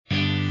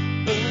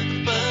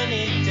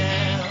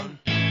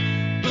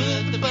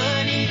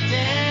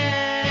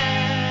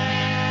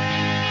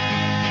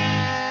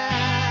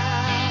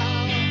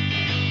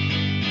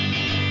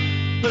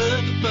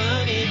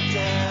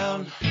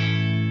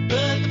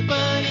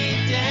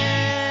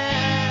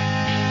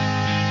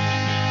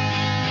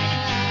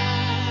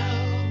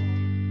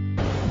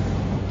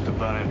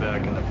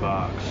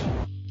box.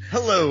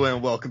 Hello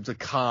and welcome to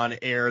Con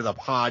Air, the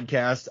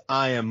podcast.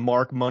 I am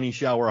Mark Money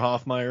Shower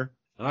Hoffmeyer.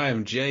 I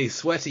am Jay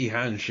Sweaty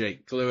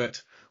Handshake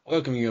Cluett,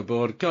 welcoming you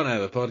aboard Con Air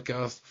the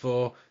podcast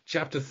for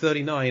chapter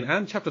 39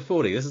 and chapter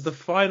 40. This is the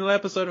final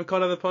episode of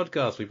Con Air the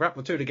podcast. We've wrapped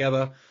the two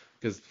together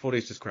because 40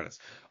 is just credits.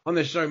 On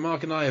this show,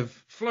 Mark and I have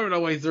flown our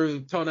way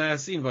through Con Air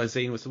scene by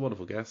scene with some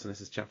wonderful guests, and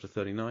this is chapter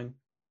 39.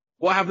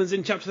 What happens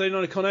in chapter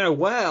 39 of Con Air?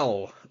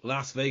 Well,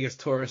 Las Vegas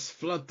tourists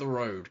flood the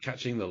road,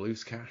 catching the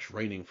loose cash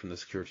raining from the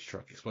security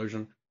truck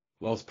explosion,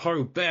 whilst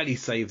Poe barely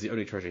saves the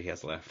only treasure he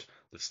has left,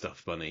 the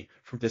stuffed bunny,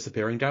 from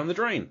disappearing down the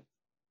drain.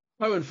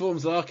 Poe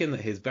informs Larkin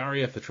that his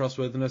barrier for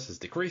trustworthiness has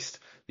decreased.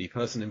 The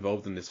person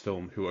involved in this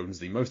film who owns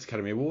the most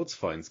Academy Awards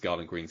finds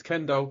Garland Green's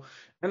Ken doll,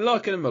 and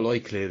Larkin and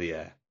Malloy clear the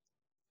air.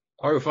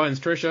 Poe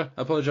finds Tricia,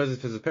 apologises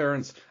for his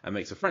appearance, and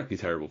makes a frankly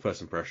terrible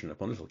first impression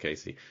upon little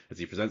Casey as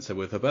he presents her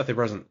with her birthday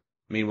present.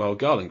 Meanwhile,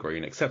 Garland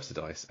Green accepts the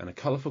dice and a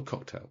colourful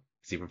cocktail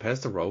as he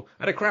prepares to roll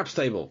at a craps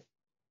table.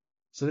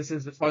 So this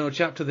is the final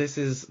chapter. This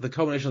is the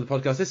culmination of the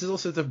podcast. This is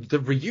also the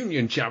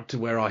reunion chapter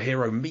where our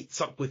hero meets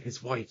up with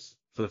his wife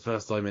for the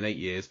first time in 8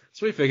 years.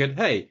 So we figured,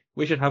 hey,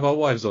 we should have our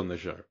wives on the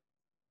show.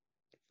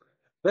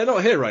 They're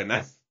not here right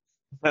now.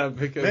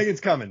 Because Megan's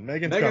coming.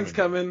 Megan's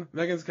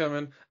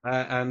coming.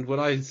 And when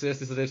I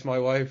suggested this to my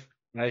wife,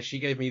 she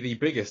gave me the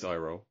biggest eye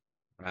roll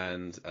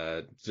and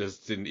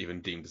just didn't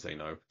even deign to say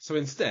no. So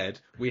instead,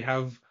 we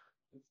have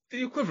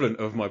the equivalent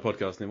of my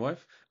podcasting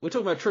wife. We're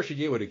talking about Trisha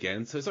Yearwood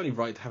again, so it's only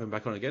right to have him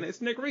back on again. It's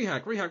Nick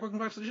Rehak. Rehak, welcome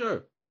back to the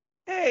show.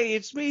 Hey,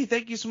 it's me.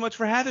 Thank you so much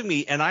for having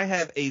me. And I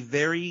have a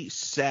very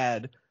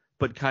sad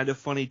but kind of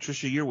funny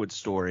Trisha Yearwood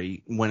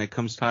story when it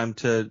comes time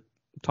to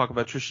talk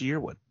about Trisha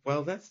Yearwood.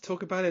 Well, let's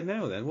talk about it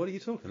now then. What are you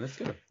talking? Let's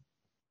go.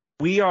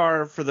 We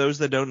are, for those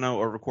that don't know,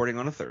 are recording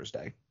on a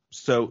Thursday.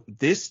 So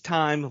this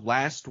time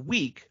last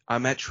week,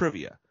 I'm at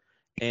trivia,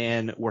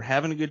 and we're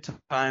having a good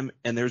time,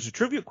 and there's a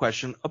trivia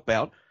question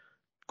about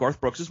Garth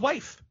Brooks'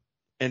 wife,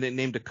 and it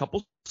named a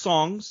couple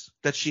songs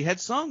that she had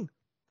sung.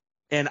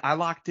 And I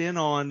locked in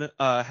on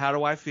How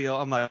Do I Feel?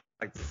 I'm like,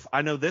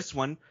 I know this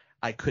one.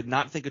 I could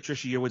not think of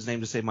Trisha Yearwood's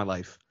name to save my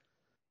life.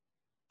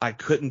 I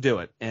couldn't do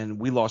it, and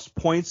we lost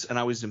points, and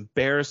I was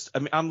embarrassed. I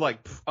mean, I'm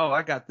like, oh,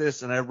 I got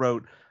this, and I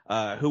wrote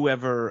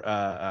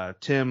whoever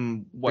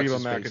Tim what's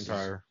Reba his face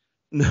McEntire.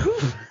 No,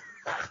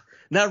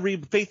 not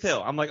Reba, Faith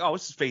Hill. I'm like, oh,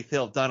 this is Faith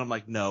Hill done. I'm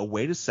like, no,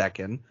 wait a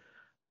second.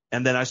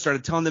 And then I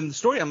started telling them the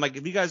story. I'm like,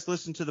 if you guys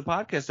listen to the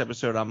podcast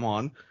episode I'm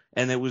on,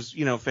 and it was,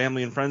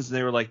 family and friends, and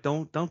they were like,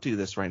 don't do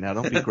this right now.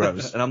 Don't be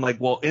gross. And I'm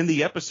like, well, in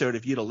the episode,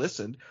 if you'd have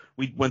listened,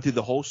 we went through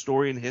the whole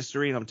story and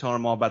history, and I'm telling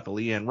them all about the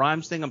Leanne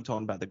Rimes thing. I'm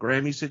telling them about the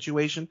Grammy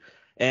situation.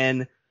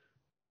 And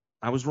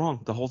I was wrong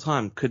the whole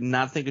time. Could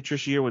not think of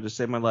Trisha Yearwood to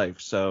save my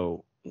life.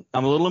 So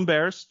I'm a little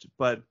embarrassed,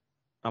 but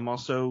I'm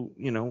also,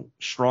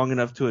 strong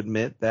enough to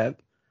admit that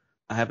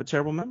I have a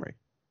terrible memory.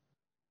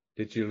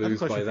 Did you lose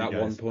by that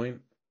 1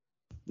 point?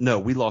 No,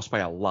 we lost by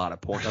a lot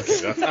of points.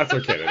 Okay, that's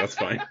okay then. That's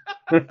fine.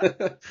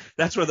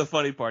 That's where the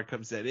funny part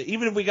comes in.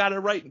 Even if we got it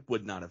right, it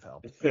would not have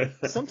helped.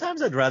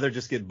 Sometimes I'd rather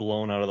just get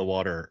blown out of the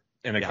water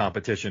in a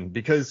competition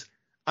because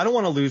I don't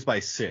want to lose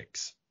by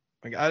 6.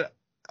 Like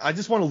I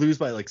just want to lose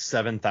by like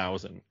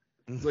 7,000.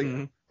 It's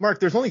like, Mark,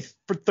 there's only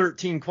for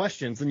 13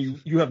 questions and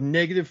you have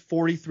negative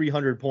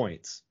 4,300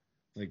 points.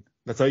 Like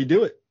that's how you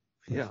do it.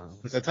 Yeah.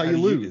 That's how you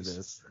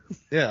lose.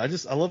 Yeah.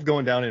 I love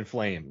going down in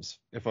flames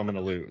if I'm going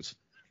to lose.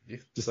 You're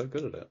just so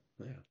good at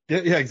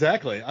it. Yeah,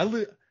 exactly.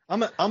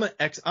 I'm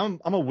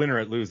a winner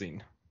at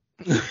losing.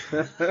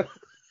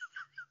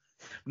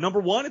 Number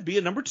one, it'd be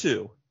a number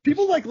 2.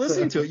 People like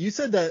listening to it. You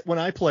said that when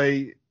I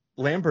play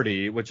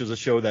Lamperty, which is a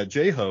show that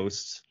Jay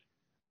hosts,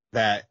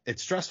 that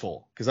it's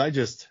stressful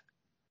because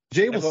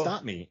Jay will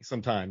stop me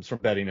sometimes from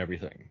betting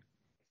everything.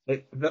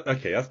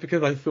 Okay, that's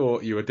because I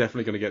thought you were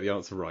definitely going to get the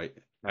answer right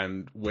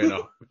and win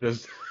up.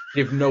 Just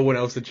give no one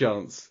else a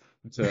chance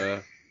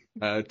to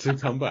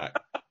come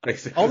back.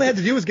 Basically. All they had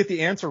to do was get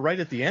the answer right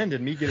at the end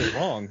and me get it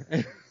wrong.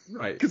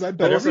 Right. Because I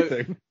bet also,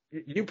 everything.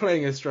 You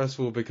playing is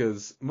stressful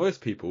because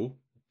most people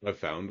I've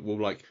found will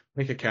like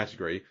pick a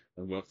category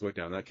and work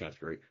down that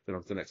category, then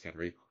on to the next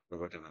category,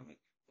 work down that one.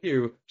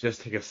 You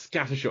just take a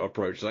scattershot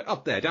approach, like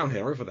up there, down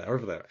here, over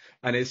there.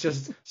 And it's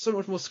just so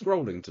much more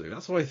scrolling to do.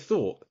 That's what I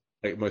thought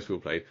most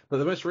people played. But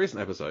the most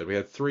recent episode, we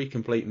had 3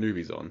 complete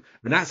newbies on,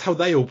 and that's how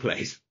they all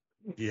played.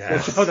 Yeah.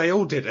 That's how they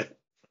all did it.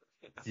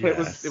 So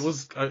Yes. it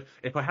was.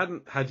 If I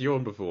hadn't had you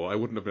on before, I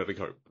wouldn't have been able to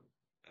cope.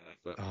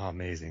 But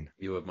amazing.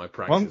 you were my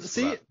practice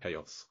for that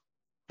chaos.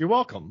 You're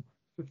welcome.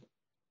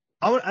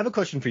 I have a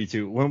question for you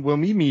too. When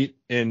we meet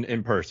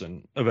in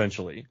person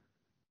eventually,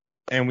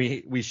 and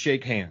we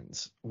shake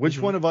hands, which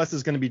one of us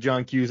is going to be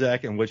John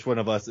Cusack and which one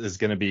of us is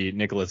going to be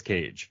Nicolas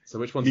Cage? So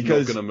which one's not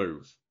going to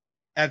move?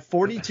 At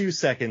 42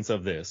 seconds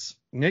of this,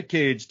 Nick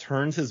Cage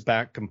turns his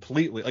back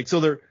completely. Like, so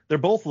they're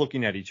both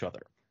looking at each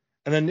other.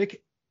 And then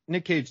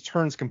Nick Cage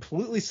turns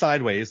completely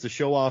sideways to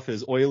show off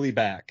his oily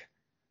back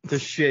to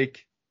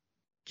shake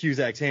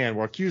Cusack's hand,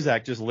 while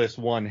Cusack just lifts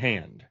one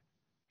hand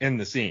in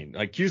the scene.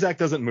 Like, Cusack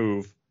doesn't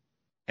move,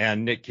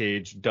 and Nick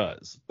Cage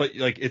does. But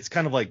like it's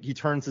kind of like he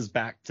turns his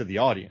back to the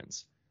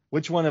audience.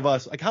 Which one of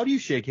us, like, how do you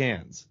shake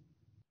hands?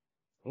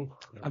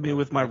 I mean,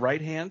 with my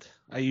right hand,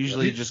 I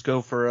usually just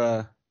go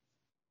for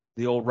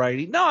the old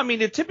righty. No, I mean,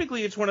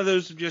 typically it's one of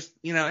those of just,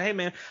 hey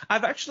man,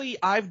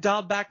 I've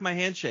dialed back my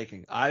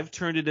handshaking. I've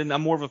turned it in.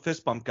 I'm more of a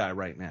fist bump guy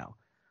right now.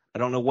 I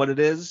don't know what it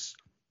is,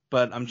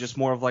 but I'm just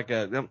more of like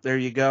there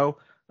you go.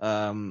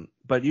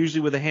 But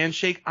usually with a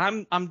handshake,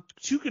 I'm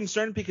too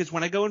concerned because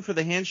when I go in for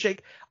the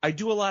handshake, I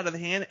do a lot of the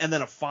hand and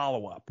then a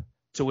follow up.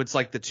 So it's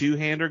like the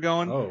two-hander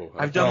going. Oh,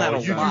 I've done that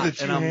a you lot, do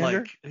the and I'm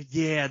two-hander? like,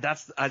 yeah,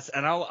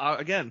 and I'll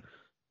again,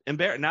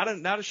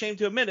 not ashamed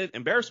to admit it,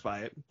 embarrassed by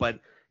it, but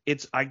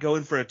I go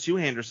in for a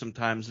two-hander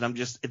sometimes, and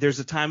there's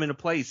a time and a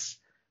place,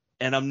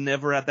 and I'm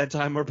never at that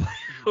time or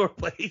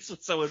place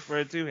with someone for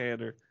a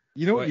two-hander.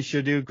 You know what you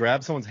should do?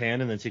 Grab someone's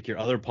hand and then take your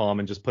other palm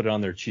and just put it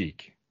on their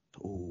cheek.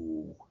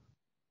 Ooh.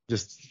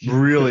 Just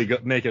really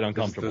make it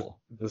uncomfortable.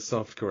 The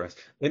soft caress.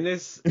 In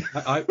this,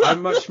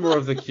 I'm much more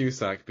of the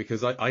Cusack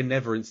because I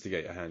never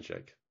instigate a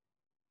handshake.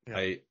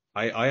 Yeah.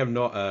 I am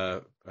not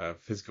a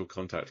physical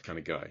contact kind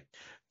of guy.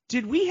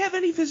 Did we have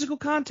any physical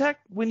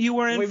contact when you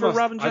were in for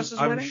Robin Justice's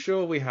wedding? I'm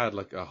sure we had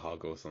like a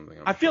hug or something.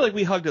 I feel like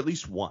we hugged at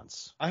least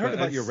once. I heard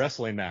about your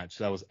wrestling match.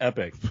 That was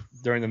epic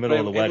during the middle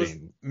of the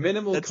wedding.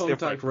 Minimal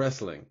contact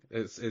wrestling.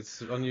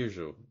 It's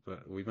unusual,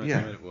 but we made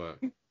it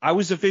work. I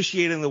was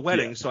officiating the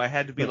wedding, so I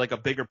had to be like a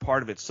bigger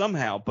part of it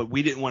somehow, but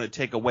we didn't want to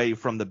take away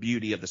from the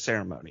beauty of the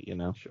ceremony,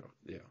 Sure.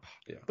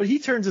 Yeah. But he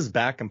turns his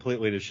back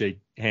completely to shake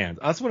hands.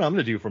 That's what I'm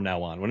going to do from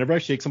now on. Whenever I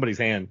shake somebody's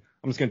hand,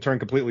 I'm just going to turn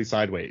completely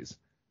sideways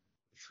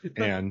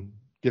and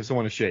give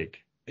someone a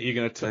shake. You're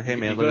going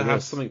to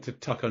have something to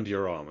tuck under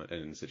your arm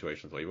in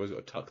situations where you've always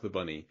got to tuck the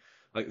bunny.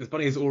 Like, this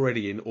bunny is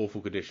already in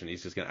awful condition.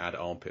 He's just going to add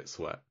armpit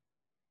sweat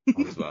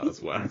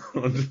as well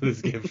onto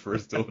this gift for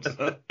his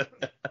daughter.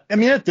 I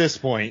mean, at this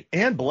point,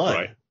 and blood.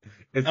 Right.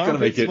 It's going to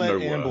make it no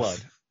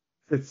worse.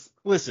 Blood.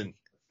 Listen,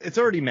 it's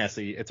already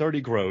messy. It's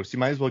already gross. You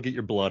might as well get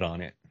your blood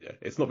on it. Yeah,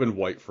 it's not been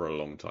white for a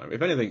long time.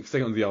 If anything,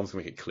 sticking on the arms can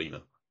make it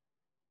cleaner.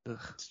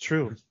 It's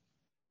true.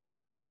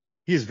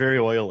 He is very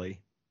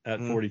oily at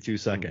 42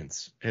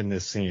 seconds in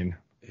this scene.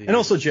 And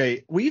also,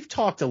 Jay, we've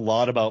talked a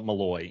lot about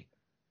Malloy.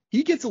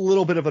 He gets a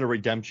little bit of a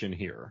redemption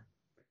here.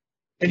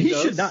 And he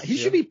should not. He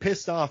should be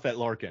pissed off at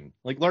Larkin.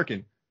 Like,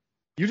 Larkin,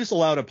 you just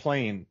allowed a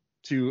plane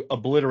to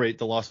obliterate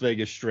the Las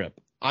Vegas Strip.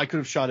 I could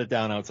have shot it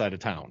down outside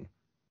of town.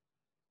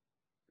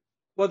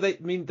 Well,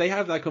 they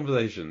have that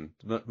conversation.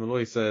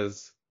 Malloy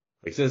says,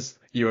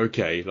 "You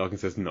okay?" Larkin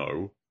says,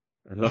 "No,"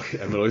 and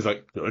Malloy's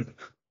like, "Good,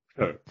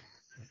 no.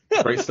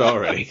 Great start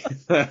already."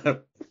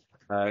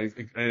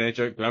 And they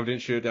joke, "Glad we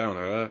didn't shoot it down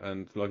her,"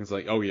 and Larkin's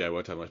like, "Oh yeah, it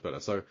worked out much better."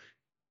 So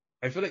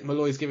I feel like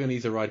Malloy's giving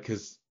Anita a ride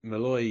because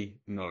Malloy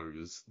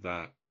knows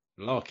that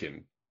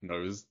Larkin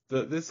knows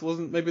that this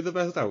wasn't maybe the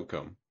best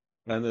outcome,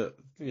 and that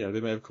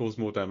they may have caused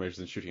more damage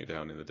than shooting it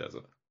down in the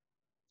desert.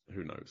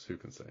 Who knows? Who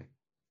can say?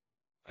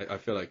 I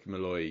feel like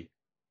Malloy,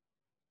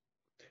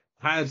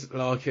 had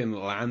Larkin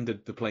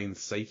landed the plane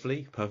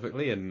safely,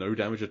 perfectly, and no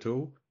damage at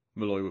all,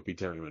 Malloy would be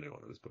tearing him a new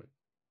one at this point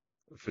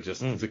for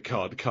just the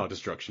car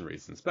destruction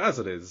reasons. But as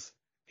it is,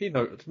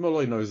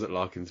 Malloy knows that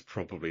Larkin's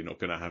probably not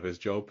going to have his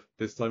job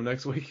this time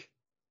next week.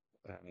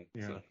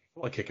 So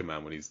why kick a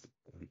man when he's...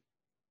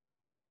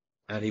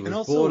 And he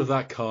was bored of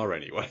that car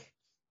anyway.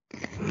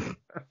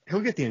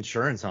 He'll get the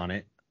insurance on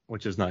it,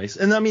 which is nice.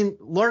 And I mean,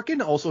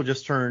 Larkin also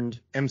just turned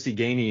MC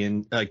Gainey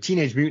and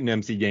Teenage Mutant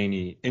MC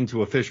Gainey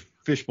into a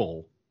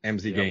fishbowl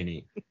MC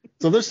Gainey.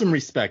 So there's some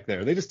respect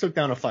there. They just took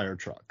down a fire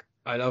truck.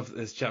 I love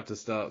this chapter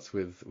starts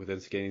with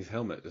MC Gainey's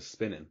helmet just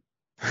spinning.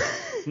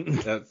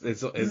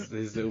 His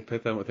little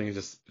pith helmet thing is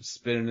just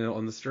spinning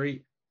on the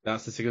street.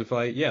 That's to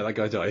signify, that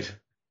guy died.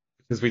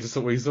 Because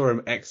we saw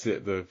him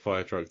exit the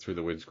fire truck through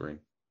the windscreen,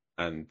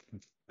 and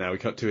now we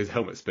cut to his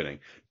helmet spinning.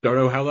 Don't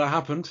know how that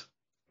happened,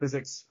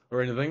 physics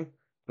or anything,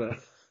 but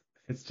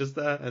it's just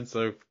there, and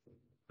so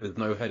there's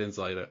no head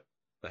inside it.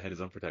 The head is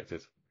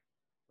unprotected.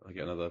 I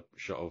get another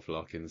shot of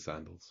Larkin's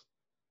sandals.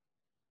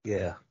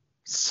 Yeah.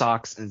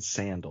 Socks and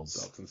sandals.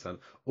 Socks and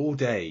sandals. All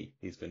day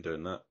he's been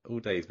doing that. All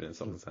day he's been in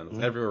socks and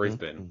sandals. Everywhere he's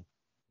been.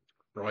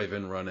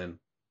 Driving, running.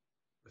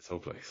 This whole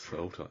place. The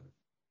whole time.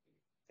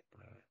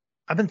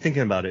 I've been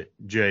thinking about it,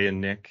 Jay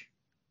and Nick.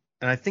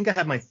 And I think I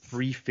have my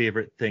 3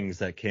 favorite things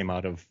that came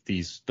out of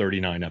these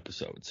 39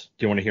 episodes.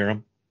 Do you want to hear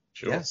them?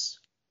 Sure. Yes.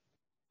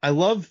 I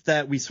love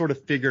that we sort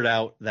of figured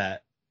out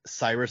that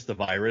Cyrus the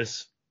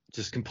Virus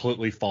just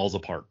completely falls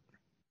apart.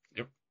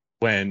 Yep.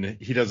 When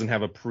he doesn't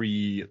have a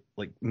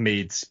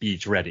made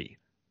speech ready.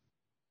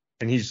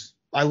 And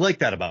I like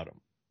that about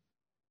him.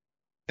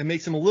 It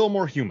makes him a little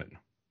more human.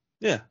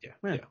 Yeah.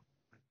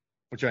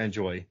 Which I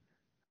enjoy.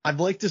 I've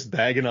liked just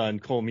bagging on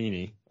Cole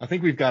Meany. I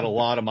think we've got a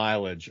lot of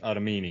mileage out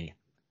of Meany.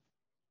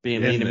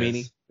 Being mean to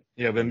Meany.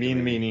 Yeah, but mean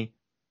to Meany.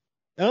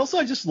 And also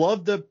I just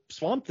love the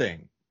Swamp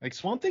Thing. Like,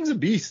 Swamp Thing's a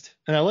beast.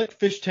 And I like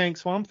Fish Tank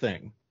Swamp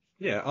Thing.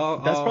 Yeah,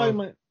 that's probably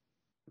my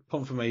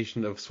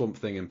confirmation of Swamp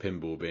Thing and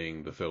Pinball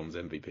being the film's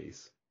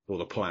MVPs. Or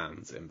the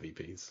plan's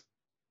MVPs,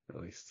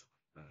 at least.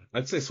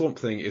 I'd say Swamp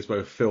Thing is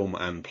both film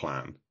and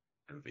plan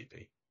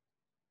MVP.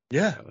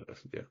 Yeah.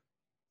 Yeah.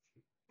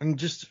 And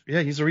just,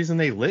 he's the reason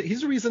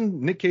he's the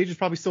reason Nick Cage is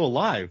probably still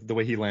alive the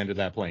way he landed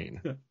that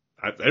plane.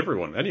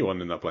 Anyone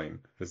in that plane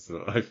is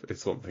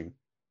Swamp Thing.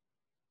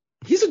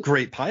 He's a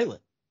great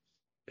pilot.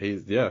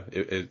 He's,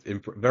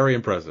 very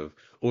impressive.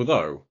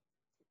 Although,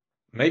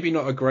 maybe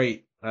not a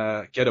great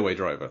getaway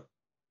driver.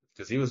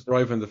 Because he was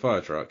driving the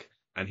fire truck,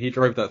 and he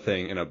drove that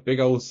thing in a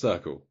big old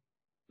circle.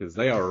 Because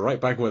they are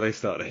right back where they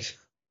started.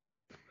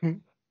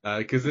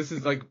 Because this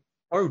is like,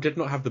 did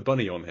not have the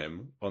bunny on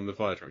him on the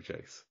fire truck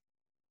chase.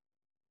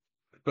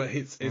 But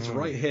it's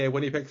right here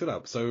when he picked it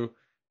up. So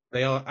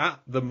they are at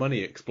the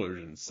money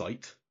explosion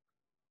site,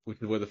 which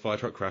is where the fire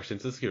truck crashed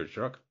into the security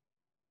truck.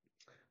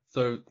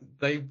 So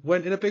they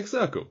went in a big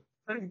circle.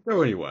 They didn't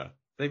go anywhere.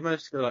 They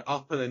managed to go like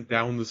up and then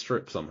down the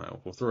strip somehow,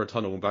 or through a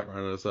tunnel and back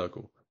around in a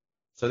circle.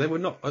 So they were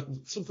not.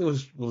 Something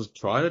was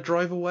trying to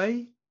drive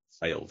away,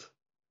 failed.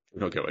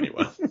 Did not go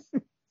anywhere.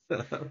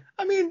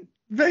 I mean,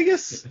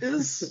 Vegas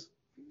is,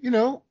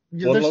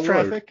 there's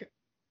traffic.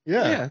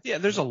 Yeah.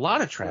 There's a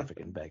lot of traffic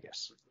in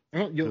Vegas.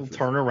 You'll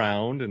turn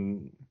around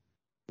and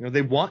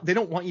they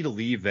don't want you to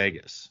leave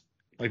Vegas.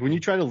 Like when you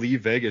try to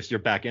leave Vegas, you're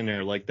back in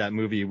there, like that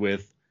movie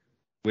with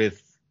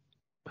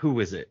who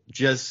is it?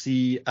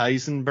 Jesse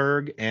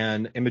Eisenberg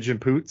and Imogen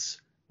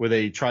Poots, where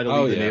they try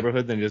to leave the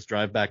neighborhood, then just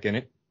drive back in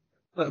it.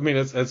 I mean,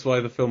 that's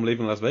why the film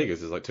Leaving Las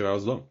Vegas is like 2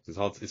 hours long. It's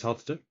hard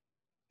to do.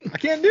 I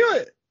can't do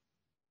it.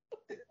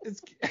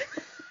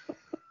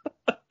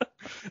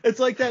 It's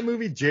like that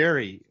movie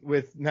Jerry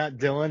with Matt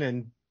Dillon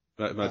and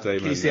Matt Damon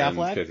Casey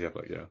Affleck. Casey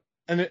Affleck, yeah.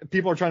 And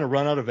people are trying to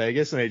run out of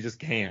Vegas and they just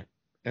can't.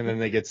 And then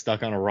they get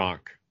stuck on a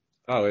rock.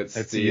 Oh, it's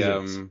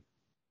the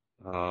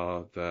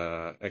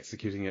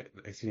executing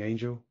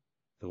angel,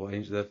 the what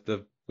angel,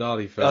 the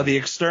gnarly film. Oh, the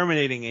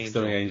exterminating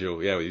angel. Exterminating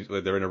angel,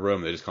 yeah. They're in a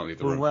room, they just can't leave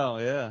the room.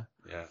 Well, yeah.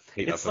 Yeah.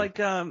 It's like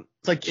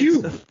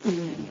Cube.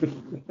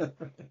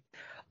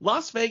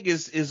 Las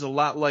Vegas is a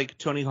lot like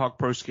Tony Hawk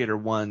Pro Skater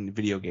 1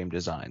 video game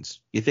designs.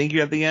 You think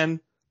you're at the end,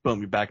 boom,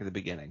 you're back at the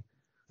beginning.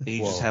 And you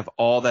just have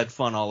all that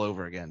fun all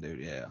over again, dude.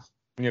 Yeah.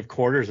 And you have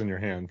quarters in your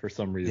hand for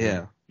some reason.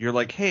 Yeah. You're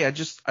like, hey,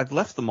 I've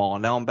left the mall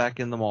and now I'm back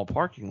in the mall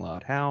parking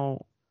lot.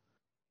 How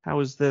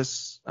is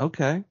this?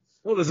 Okay.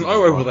 Well, there's an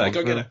O over there.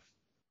 Go get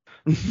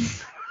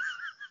it.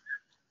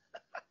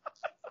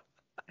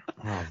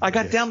 I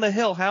got down the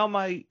hill. How am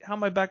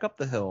I back up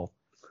the hill?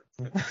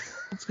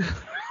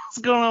 What's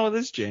going on with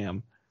this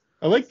jam?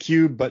 I like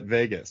Cube, but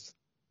Vegas.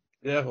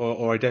 Yeah,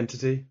 or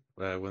Identity,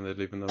 when they're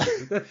leaving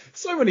the...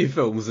 So many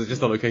films are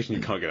just a location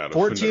you can't get out of.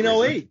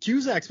 1408.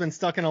 Cusack's been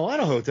stuck in a lot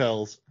of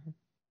hotels.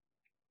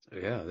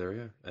 Yeah, there we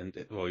go. And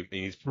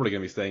he's probably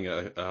going to be staying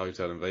at a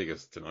hotel in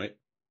Vegas tonight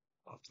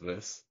after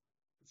this,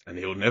 and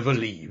he'll never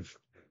leave.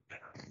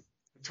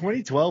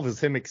 2012 is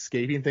him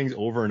escaping things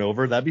over and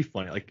over. That'd be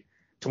funny. Like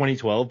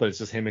 2012, but it's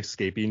just him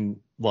escaping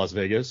Las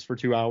Vegas for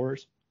 2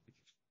 hours,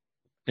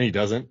 and he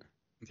doesn't.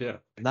 Yeah,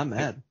 not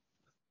mad.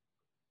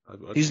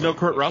 He's no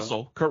Kurt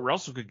Russell. Kurt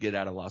Russell could get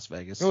out of Las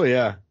Vegas. Oh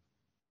yeah.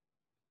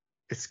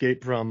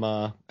 Escape from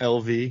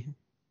LV.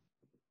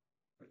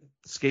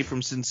 Escape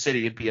from Sin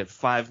City. It'd be a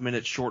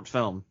 5-minute short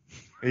film.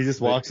 He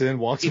just walks in,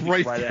 walks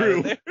right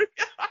through.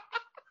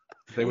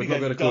 They would not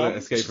be able to call it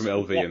Escape from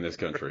LV in this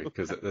country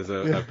because there's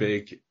a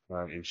big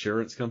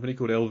insurance company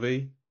called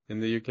LV in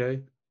the UK.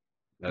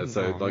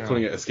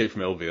 Calling it Escape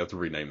from LV, they have to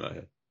rename that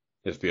here.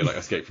 It'd be like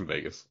Escape from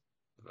Vegas.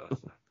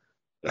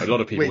 A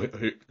lot of people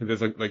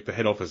there's like the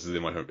head office is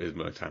in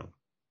my town.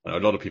 A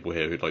lot of people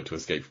here who'd like to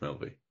escape from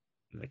LV,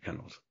 and they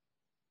cannot.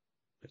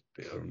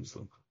 It owns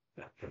them.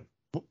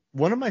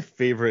 One of my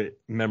favorite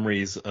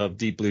memories of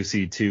Deep Blue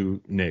Sea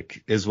 2,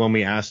 Nick, is when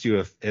we asked you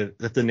if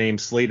the name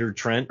Slater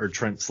Trent or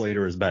Trent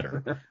Slater is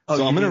better.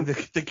 So I'm gonna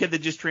the kid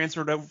that just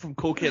transferred over from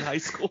Cool Kid High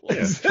School.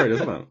 Yeah, straight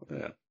as well.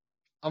 Yeah.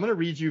 I'm gonna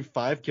read you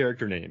 5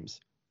 character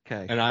names.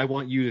 Okay. And I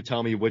want you to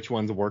tell me which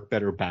ones work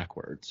better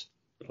backwards.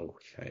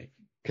 Okay.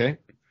 Okay.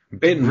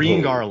 Ben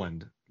Green Paul.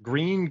 Garland.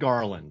 Green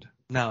Garland.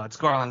 No, it's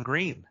Garland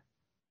Green.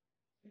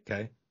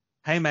 Okay.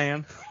 Hey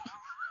man.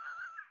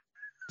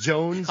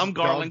 Jones, I'm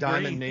Garland Dog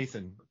Diamond Green.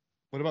 Nathan.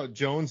 What about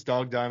Jones,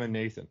 Dog Diamond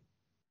Nathan?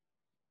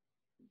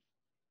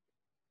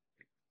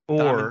 Or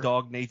Diamond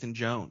Dog Nathan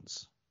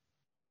Jones.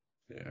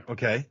 Yeah.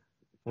 Okay.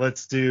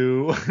 Let's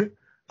do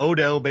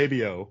Odell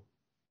Baby-O.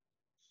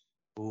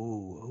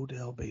 Ooh,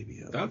 Odell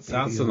Baby-O. That's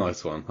a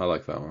nice one. I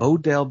like that one.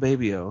 Odell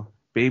Baby-O.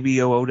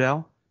 Baby-O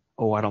Odell?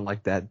 Oh, I don't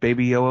like that.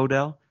 Baby-O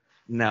Odell?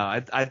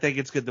 No, I think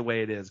it's good the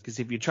way it is. Because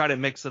if you try to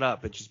mix it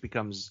up, it just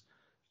becomes...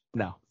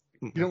 No.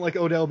 You don't like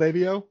Odell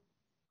Baby-O?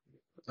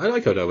 I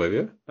like Odell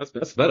Baby-O. That's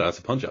better. That's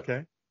a punch-up.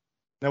 Okay.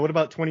 Now, what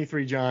about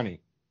 23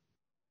 Johnny?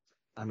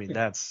 I mean,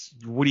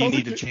 what do you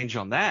need to change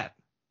on that?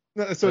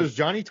 No, so it's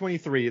Johnny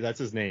 23. That's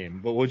his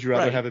name. But would you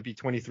rather have it be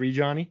 23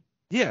 Johnny?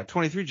 Yeah,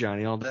 23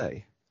 Johnny all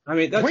day. I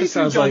mean, that 23 just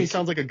sounds Johnny like...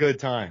 sounds like a good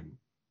time.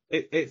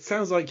 It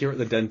sounds like you're at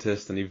the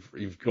dentist and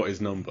you've got his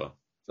number.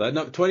 So,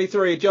 no,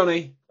 23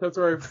 Johnny, come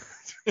through.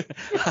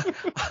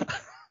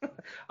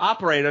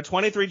 Operator,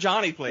 23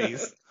 Johnny,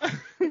 please.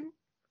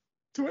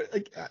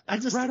 I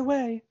just right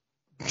away.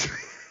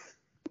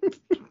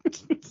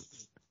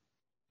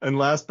 And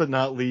last but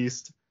not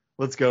least,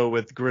 let's go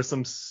with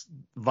Grissom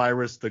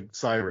Virus the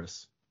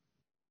Cyrus.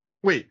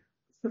 Wait,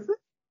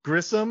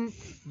 Grissom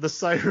the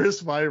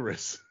Cyrus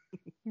Virus.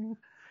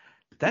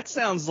 That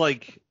sounds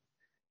like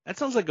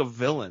a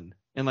villain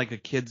in like a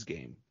kid's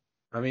game.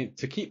 I mean,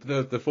 to keep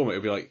the format, it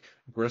would be like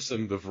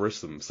Grissom the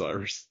Vrissom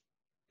Cyrus.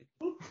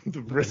 The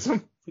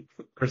Grissom?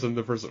 Grissom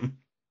the Vrissom.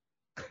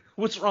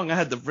 What's wrong? I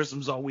had the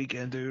Vrissoms all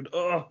weekend, dude.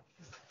 Oh,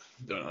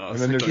 Don't know. And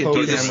then there's I can't Poe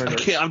do this. Cameron. I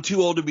can't. I'm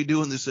too old to be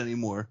doing this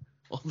anymore.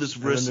 All this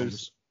And then Vrissoms.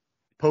 there's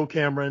Poe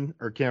Cameron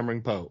or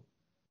Cameron Poe.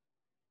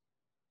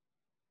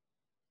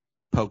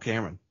 Poe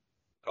Cameron.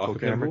 Parker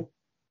Cameron? Pinball?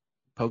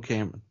 Poe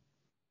Cameron.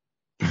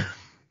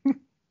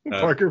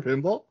 Parker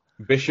Pinball?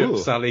 Bishop Ooh.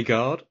 Sally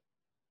Guard.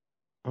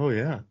 Oh,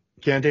 yeah.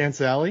 Can't Dance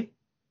Sally?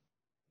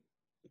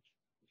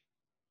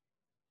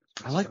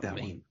 I like that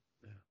one.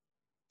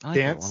 I like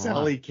that Dance one a lot.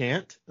 Sally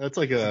Can't? That's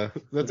like a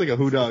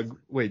who dog.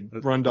 Wait,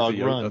 run dog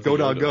that's a run. that's Go a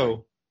dog Yoda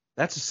go.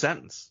 That's a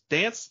sentence.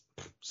 Dance.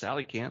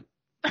 Sally can't.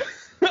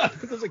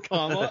 There's a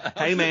comma.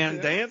 Hey man,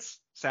 dance.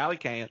 Sally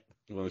can't.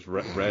 One of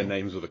those rare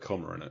names with a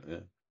comma in it.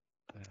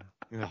 Yeah.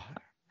 Yeah.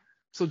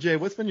 So Jay,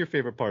 what's been your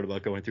favorite part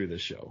about going through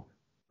this show?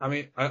 I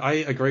mean, I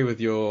agree with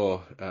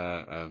your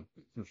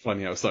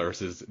finding out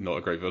Cyrus is not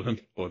a great villain,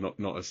 or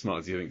not as smart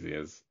as you think he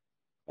is.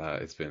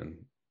 It's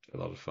been a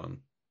lot of fun.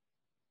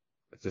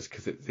 It's just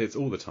because it's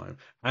all the time.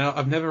 And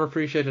I've never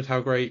appreciated how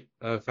great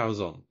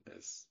Falzon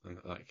is. And,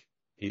 like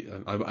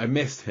I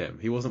missed him.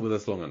 He wasn't with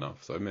us long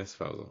enough, so I miss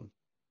Falzon.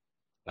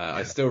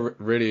 I still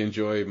really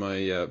enjoy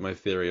my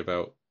theory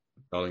about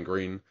Garland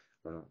Green.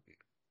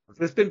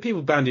 There's been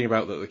people bandying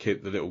about that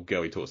the little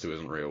girl he talks to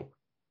isn't real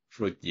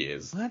for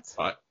years.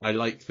 What? I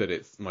like that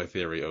it's my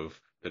theory of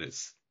that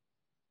it's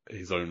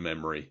his own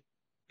memory.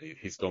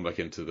 He's gone back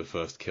into the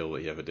first kill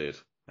that he ever did,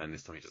 and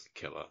this time he doesn't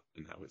kill her,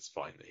 and now it's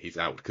fine that he's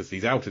out, because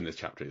he's out in this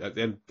chapter. At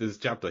the end of this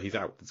chapter, he's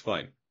out. It's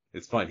fine.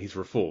 It's fine. He's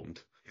reformed.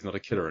 He's not a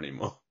killer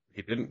anymore.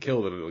 He didn't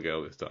kill the little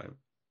girl this time,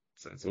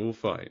 so it's all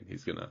fine.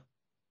 He's gonna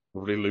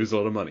probably lose a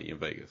lot of money in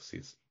Vegas.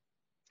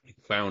 He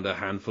found a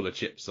handful of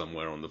chips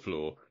somewhere on the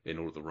floor in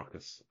all of the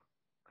ruckus,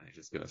 and he's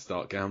just gonna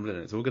start gambling,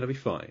 and it's all gonna be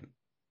fine.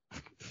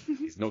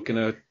 He's not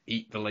gonna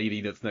eat the lady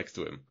that's next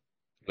to him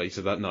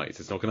later that night.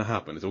 It's not gonna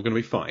happen. It's all gonna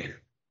be fine.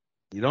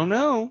 You don't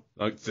know.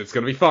 It's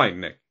gonna be fine,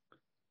 Nick.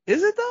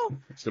 Is it though?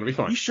 It's gonna be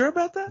fine. You sure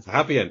about that? It's a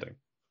happy ending.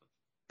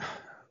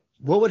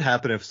 What would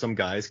happen if some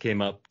guys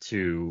came up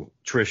to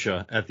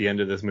Trisha at the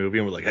end of this movie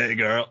and were like, "Hey,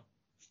 girl,"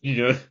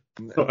 Yeah.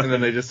 and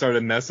then they just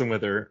started messing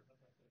with her,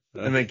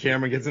 and then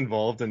Cameron gets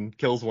involved and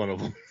kills one of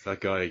them? It's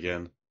that guy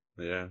again.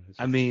 Yeah.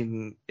 I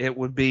mean, it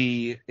would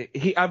be.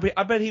 I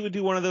bet he would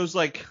do one of those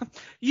like,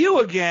 you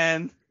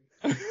again.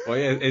 Oh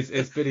yeah,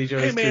 it's Billy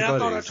Joe's Hey man, two I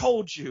thought I buddies.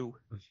 told you.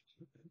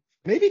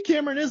 Maybe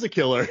Cameron is a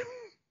killer.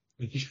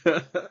 He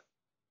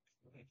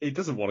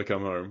doesn't want to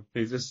come home.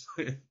 He's just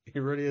he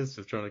really is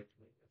just trying to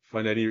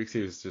find any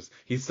excuse. Just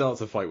he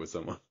starts a fight with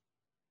someone.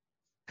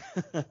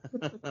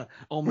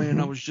 Oh man,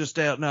 I was just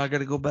out. Now I got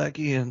to go back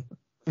in.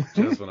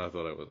 Just when I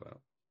thought it was out.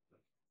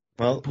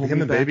 Well, Pull him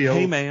me and back. Baby O,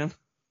 Hey man.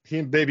 he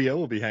and Baby O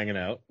will be hanging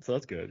out, so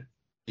that's good.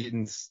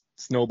 Eating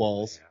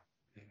snowballs.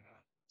 Yeah.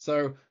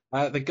 So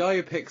the guy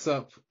who picks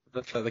up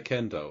the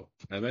Ken doll,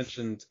 I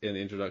mentioned in the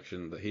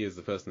introduction that he is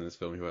the person in this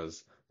film who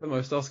has the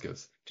most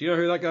Oscars. Do you know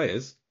who that guy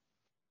is?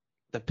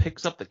 That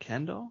picks up the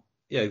Kendo?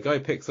 Yeah, the guy who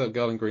picks up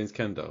Garland Green's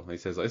Ken doll. He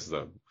says, "This is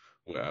a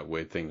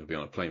weird thing to be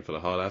on a plane full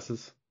of hard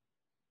asses."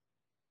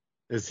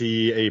 Is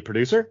he a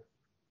producer?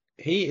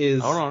 He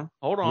is. Hold on.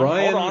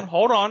 Ryan-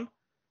 Hold on.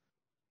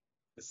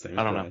 Same as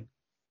I don't Brian. know.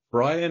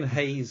 Brian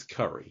Hayes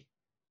Curry.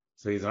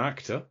 So he's an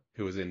actor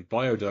who was in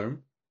Biodome,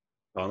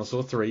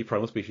 Dinosaur 3,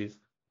 Primal Species,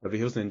 Beverly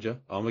Hills Ninja,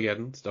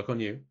 Armageddon, Stuck on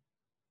You.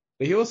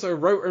 But he also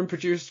wrote and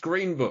produced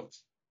Green Book.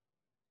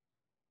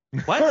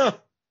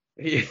 What?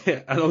 He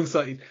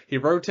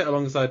wrote it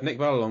alongside Nick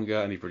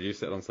Vallelonga, and he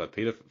produced it alongside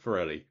Peter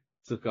Farrelly.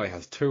 So this guy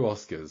has 2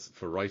 Oscars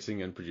for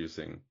writing and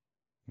producing.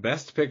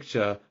 Best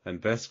Picture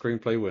and Best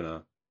Screenplay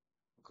winner,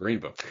 Green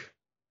Book.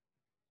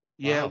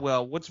 Yeah, Wow.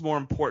 well, what's more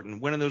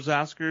important, winning those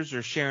Oscars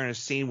or sharing a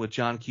scene with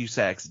John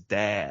Cusack's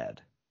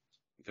dad?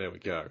 There we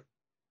go.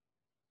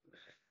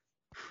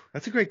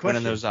 That's a great question.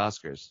 Winning those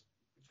Oscars.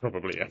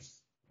 Probably yes.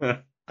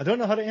 I don't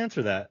know how to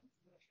answer that.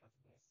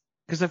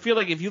 Because I feel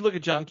like if you look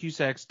at John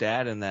Cusack's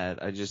dad in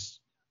that,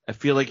 I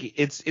feel like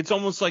it's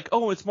almost like,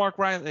 oh, it's Mark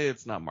Rylance.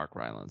 It's not Mark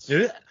Rylance. I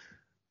was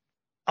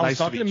Nice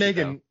to talking to meet you,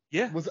 Megan. though.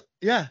 Yeah,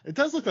 Yeah, it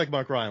does look like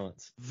Mark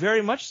Rylance.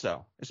 very much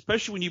so.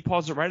 Especially when you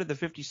pause it right at the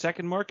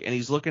 50-second mark and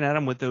he's looking at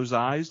him with those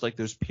eyes, like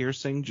those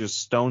piercing, just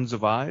stones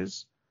of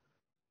eyes.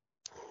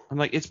 I'm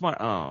like, it's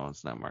not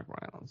Mark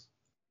Rylance.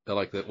 I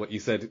like that what you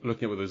said,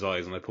 looking at with those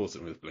eyes, and I paused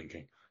it with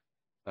blinking.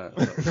 We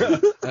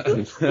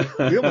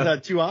almost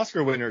had 2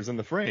 Oscar winners in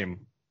the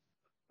frame.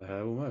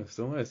 Almost.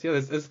 Yeah,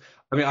 there's.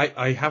 I mean,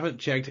 I haven't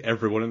checked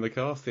everyone in the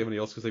cast, how many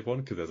Oscars they've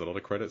won, because there's a lot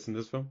of credits in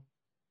this film.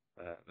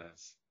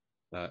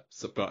 But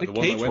Nick the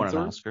one Cage that went won an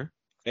through, Oscar.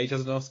 Cage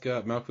has an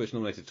Oscar. Malkovich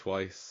nominated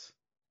twice.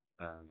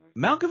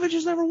 Malkovich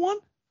has never won?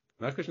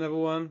 Malkovich never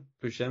won.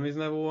 Buscemi's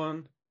never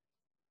won.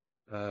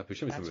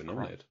 Buscemi's never That's been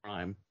nominated.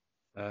 crime.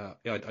 Yeah,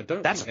 I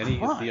don't That's think any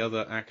of crime. the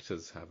other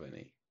actors have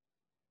any.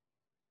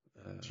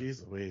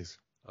 Jeez Louise.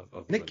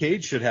 Other Nick than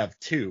Cage should have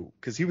 2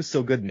 because he was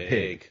so good in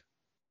Pig.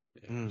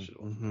 Yeah, should have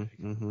won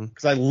Pig.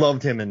 Because I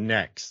loved him in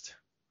Next.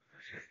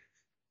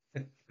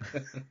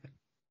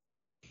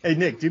 Hey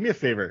Nick, do me a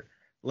favor.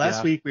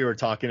 Last week we were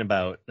talking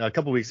about a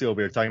couple weeks ago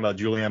we were talking about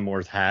Julianne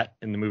Moore's hat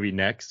in the movie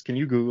Next. Can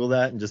you Google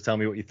that and just tell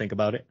me what you think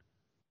about it?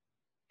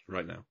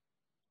 Right now.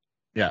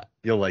 Yeah,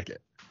 you'll like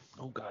it.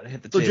 Oh God, I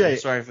hit the So, table. Jay-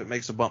 Sorry if it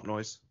makes a bump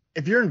noise.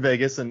 If you're in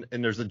Vegas and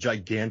there's a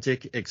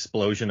gigantic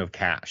explosion of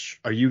cash,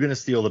 are you gonna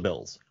steal the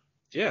bills?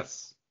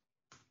 Yes.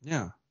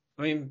 Yeah.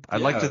 I mean,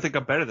 I'd like to think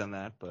I'm better than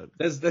that, but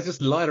There's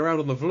just lying around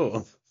on the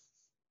floor.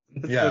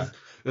 Yeah.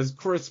 There's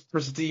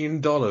pristine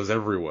dollars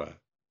everywhere.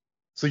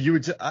 So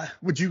you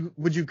would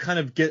you kind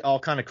of get all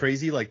kind of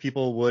crazy like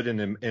people would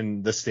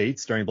in the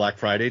States during Black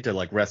Friday to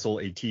like wrestle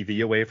a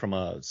TV away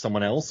from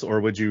someone else,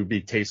 or would you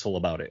be tasteful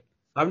about it?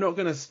 I'm not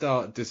going to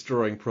start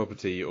destroying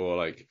property or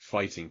like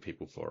fighting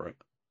people for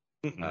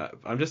it.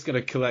 I'm just going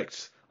to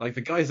collect like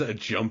the guys that are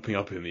jumping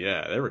up in the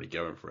air. They're already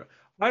going for it.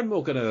 I'm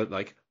more going to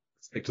like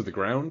stick to the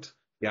ground,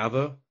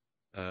 gather,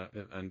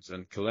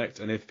 and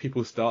collect. And if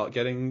people start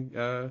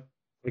getting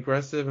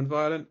aggressive and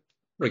violent,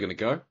 we're going to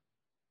go.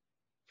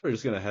 We're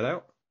just going to head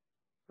out.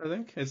 I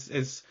think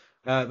it's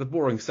the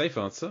boring safe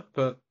answer,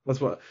 but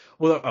that's what.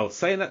 Well,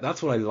 saying that,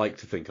 that's what I like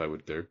to think I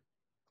would do.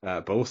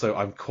 But also,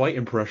 I'm quite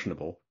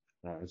impressionable.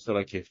 So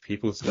like if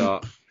people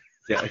start,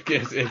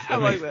 I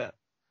like that.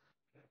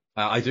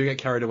 I do get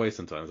carried away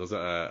sometimes. I was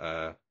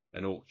at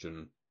an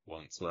auction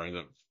once where I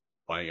ended up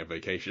buying a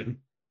vacation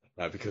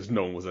because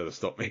no one was there to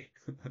stop me.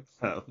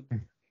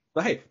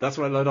 But hey, that's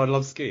when I learned I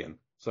love skiing.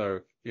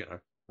 So yeah,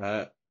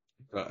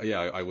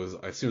 I was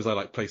as soon as I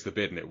like placed the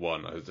bid and it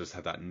won, I just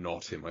had that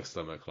knot in my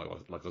stomach like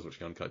I was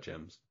watching Uncut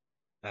Gems,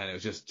 and it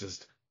was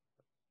just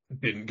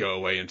didn't go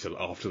away until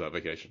after that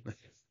vacation.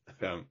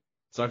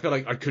 So I feel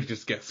like I could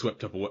just get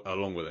swept up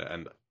along with it,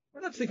 and I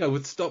don't think I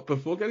would stop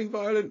before getting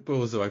violent, but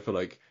also I feel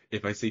like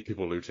if I see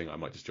people looting, I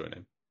might just join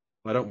in.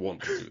 I don't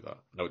want to do that.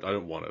 No, I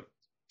don't want to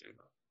do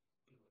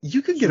that.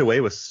 You could get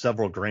away with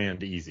several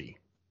grand easy.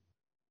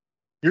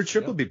 Your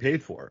trip Yeah. would be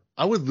paid for.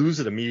 I would lose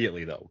it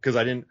immediately though, because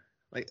I didn't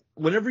like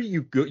whenever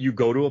you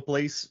go to a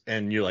place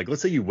and you're like,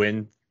 let's say you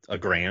win a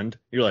grand,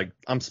 you're like,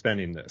 I'm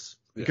spending this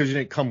because you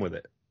didn't come with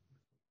it.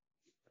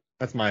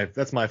 That's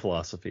my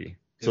philosophy.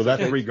 So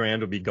that 3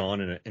 grand would be gone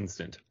in an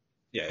instant.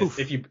 Yeah, Oof.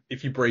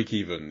 if you break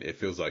even, it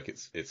feels like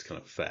it's kind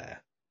of fair.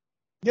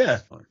 Yeah.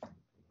 That's fine.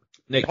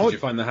 Nick, did you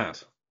find the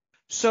hat?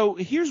 So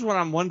here's what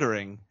I'm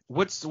wondering.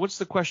 What's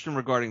the question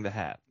regarding the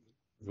hat?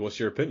 What's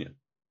your opinion?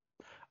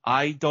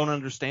 I don't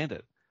understand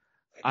it.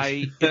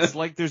 It's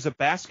like there's a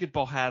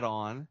basketball hat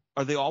on.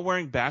 Are they all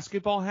wearing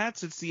basketball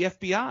hats? It's the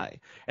FBI.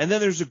 And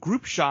then there's a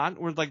group shot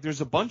where like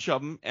there's a bunch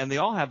of them and they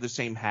all have the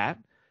same hat.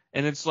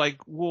 And it's like,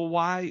 well,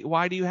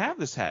 why do you have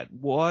this hat?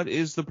 What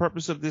is the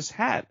purpose of this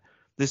hat?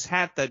 This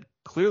hat that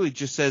clearly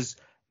just says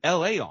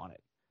LA on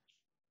it.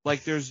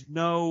 Like there's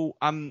no,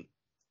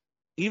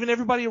 even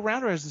everybody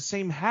around her has the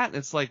same hat. And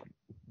it's like,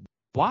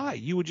 why?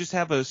 You would just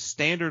have a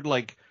standard,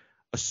 like,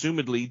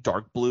 assumedly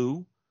dark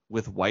blue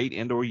with white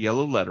and or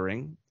yellow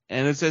lettering.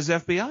 And it says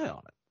FBI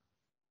on it.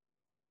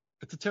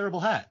 It's a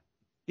terrible hat.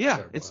 Yeah,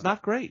 Terrible it's hat.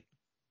 not great.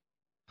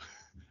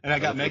 And I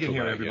got That's Megan what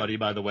here, we're everybody,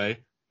 by the way.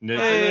 Nick,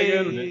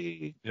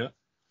 Hey. Yeah.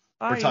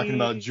 We're talking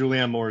about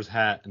Julianne Moore's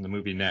hat in the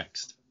movie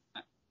Next.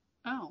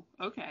 Oh,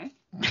 okay.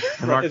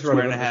 And Mark It's is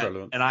wearing a relevant, it's hat,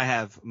 relevant. and I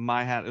have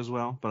my hat as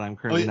well, but I'm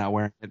currently not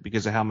wearing it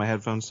because of how my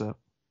headphones set.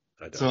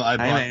 I don't. So I Hey,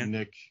 bought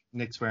man.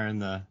 Nick's wearing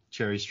the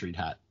Cherry Street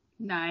hat.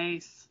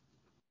 Nice.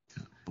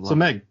 So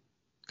Meg,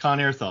 Con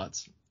Air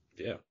thoughts.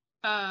 Yeah.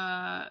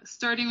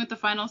 Starting with the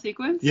final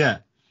sequence. Yeah.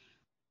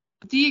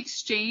 The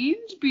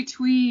exchange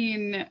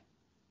between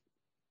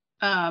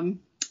blanking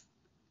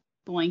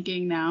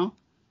now.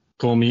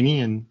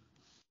 Colmini and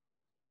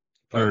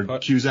or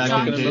But- Cusack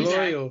John and Cusack. Cage.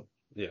 Malloy or-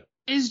 yeah.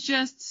 Is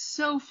just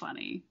so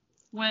funny.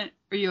 Are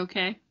you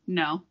okay?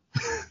 No.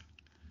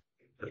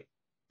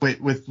 Wait,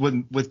 with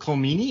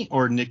Colmini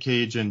or Nick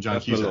Cage and John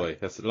That's Cusack? Malloy.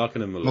 That's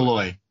Larkin and Malloy.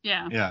 Malloy.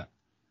 Yeah. Yeah.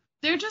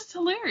 They're just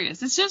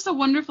hilarious. It's just a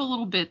wonderful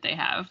little bit they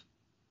have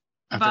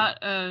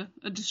about a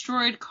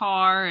destroyed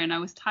car, and I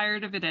was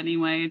tired of it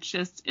anyway. It's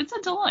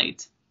a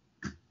delight.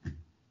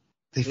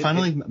 They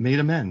finally made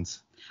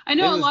amends. I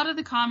know It was- a lot of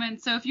the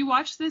comments. So if you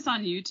watch this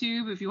on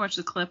YouTube, if you watch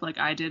the clip like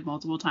I did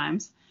multiple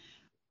times,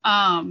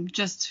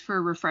 just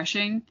for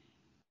refreshing,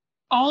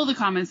 all the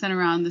comments then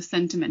around the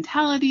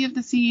sentimentality of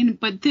the scene,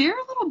 but their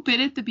little bit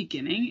at the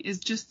beginning is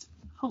just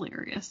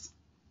hilarious.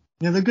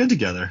 Yeah, they're good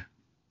together.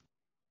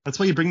 That's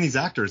why you bring these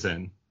actors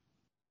in.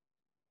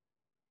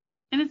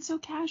 And it's so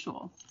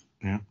casual.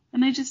 Yeah.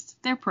 And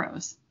they're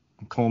pros.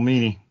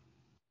 Colmini.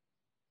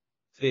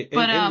 See,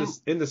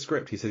 in the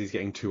script, he says he's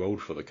getting too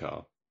old for the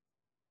car,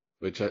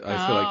 which I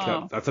feel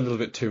like that's a little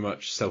bit too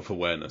much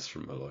self-awareness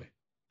from Malloy.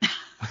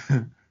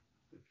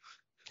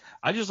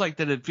 I just like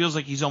that it feels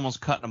like he's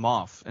almost cutting him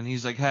off, and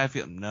he's like, "Hey, I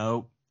feel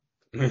nope,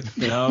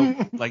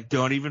 like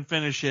don't even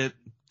finish it,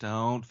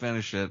 don't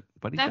finish it."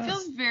 But that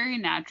feels very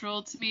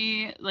natural to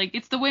me. Like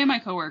it's the way my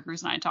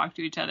coworkers and I talk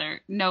to each other.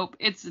 Nope,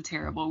 it's a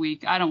terrible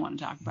week. I don't want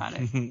to talk about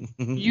it.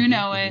 You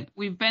know it.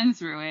 We've been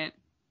through it.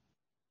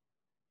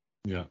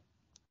 Yeah.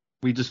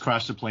 We just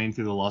crashed a plane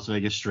through the Las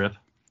Vegas Strip.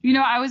 You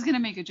know, I was going to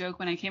make a joke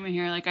when I came in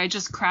here. Like, I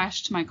just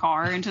crashed my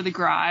car into the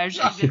garage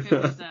as if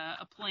it was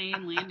a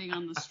plane landing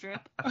on the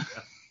strip.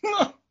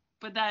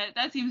 But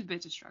that seems a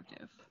bit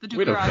destructive. We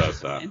don't garage have is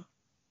that. fine.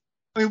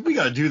 I mean, we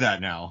got to do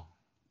that now.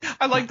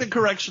 I like the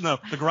correction, though.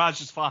 The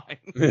garage is fine.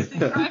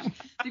 The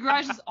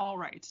garage is all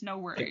right. No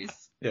worries.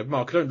 Yeah,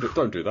 Mark,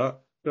 don't do that.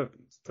 Don't.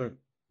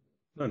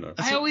 No.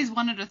 I always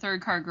wanted a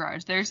third car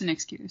garage. There's an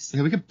excuse.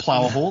 Yeah, we could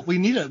plow a hole. We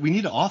need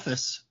an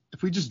office.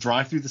 If we just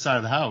drive through the side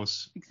of the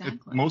house,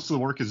 Exactly. most of the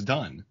work is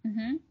done.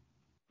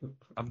 Mm-hmm.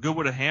 I'm good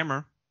with a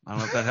hammer. I don't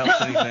know if that helps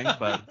anything,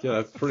 but Yeah,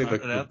 that's probably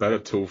the better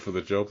tool for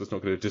the job. That's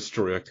not going to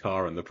destroy a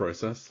car in the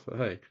process. But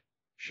hey,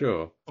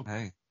 sure.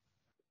 hey,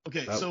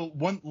 Okay, so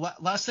one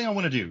last thing I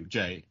want to do,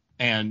 Jay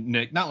and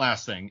Nick, not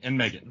last thing, and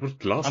Megan.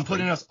 I'm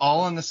putting us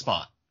all on the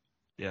spot.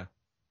 yeah.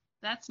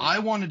 That's I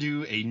want to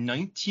do a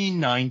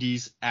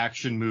 1990s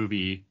action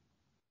movie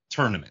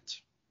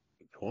tournament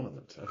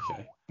Tournament,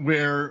 okay.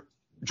 where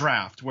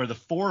the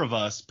four of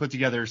us put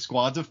together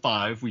squads of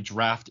 5. We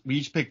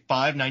each pick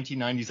 5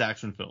 1990s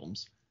action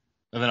films,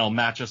 and then I'll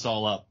match us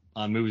all up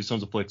on Movies,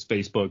 Films, and Flicks,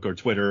 Facebook, or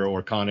Twitter,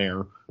 or Con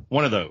Air,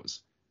 one of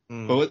those.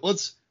 But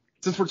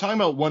since we're talking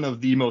about one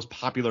of the most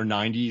popular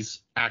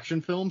 90s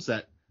action films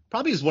that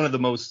probably is one of the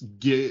most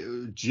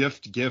gift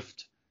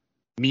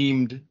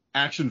memed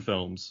action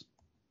films,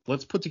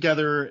 let's put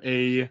together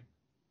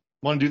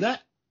want to do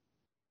that?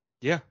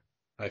 Yeah.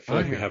 I feel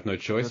like we have no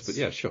choice, but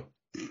yeah, sure.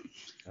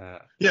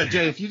 Yeah,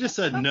 Jay, if you just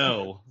said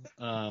no.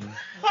 All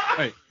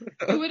right.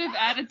 You would have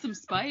added some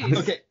spice.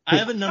 Okay, I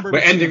have a number. We're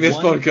ending this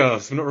one-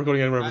 podcast. We're not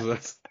recording any more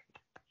episodes.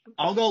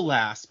 I'll go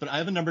last, but I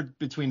have a number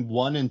between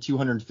 1 and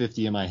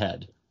 250 in my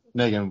head.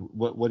 Megan,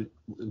 what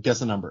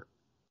guess a number?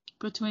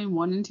 Between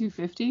 1 and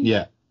 250?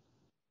 Yeah.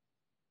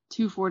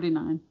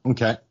 249.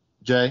 Okay.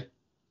 Jay?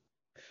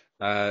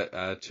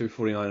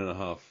 249 and a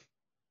half.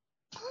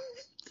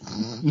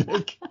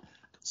 Nick?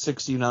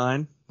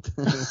 69.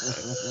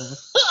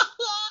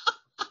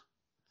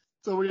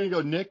 So we're going to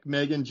go Nick,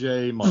 Megan,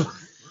 Jay, Mark.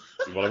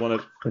 What I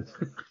wanted.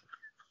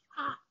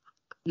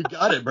 You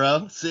got it,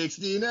 bro.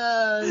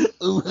 69.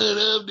 What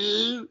up,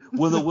 dude?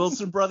 When the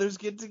Wilson brothers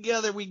get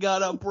together, we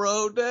got a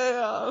bro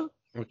down.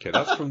 Okay,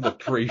 that's from the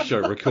pre-show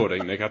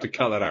recording. Nick had to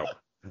cut that out.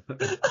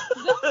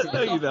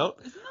 No, you don't.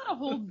 Isn't that a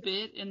whole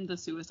bit in the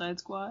Suicide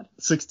Squad?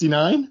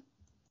 69?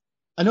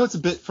 I know it's a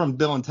bit from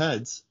Bill and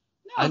Ted's.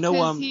 No, I know,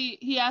 'cause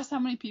he asked how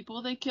many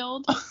people they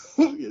killed.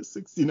 Yeah,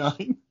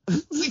 69.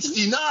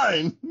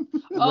 69!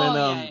 Oh,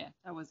 yeah,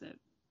 that was it.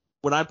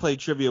 When I play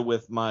trivia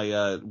with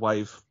my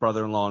wife,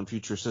 brother-in-law, and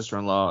future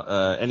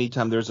sister-in-law,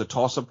 anytime there's a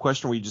toss-up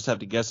question where you just have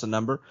to guess a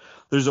number,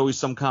 there's always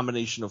some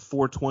combination of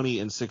 420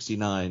 and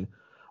 69.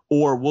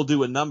 Or we'll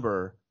do a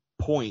number,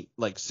 point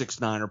like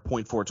 69 or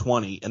point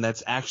 420, and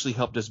that's actually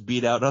helped us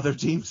beat out other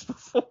teams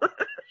before.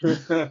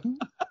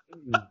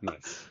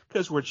 Nice.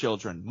 Because we're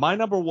children. My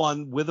number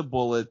one with a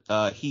bullet,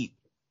 Heat.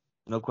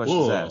 No questions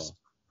Whoa. asked.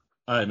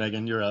 All right,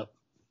 Megan, you're up.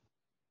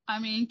 I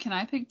mean, can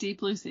I pick Deep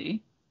Blue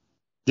Sea?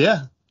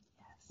 Yeah.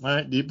 All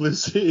right, Deep Blue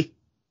Sea.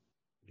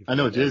 I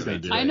know what Jay's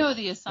going to do. I know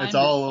the assignment. It's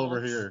all folks.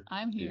 over here.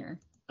 I'm here.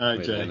 All right,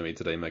 Wait, Jay. enemy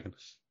today, Megan.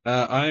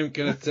 I'm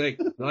going to take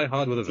Die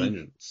Hard with a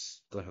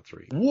Vengeance. Die Hard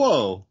 3.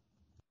 Whoa.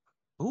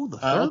 Ooh, the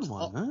I'll- third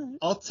one. All right.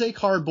 I'll take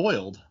Hard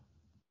Boiled.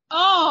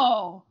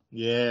 Oh,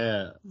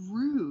 Yeah.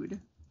 rude.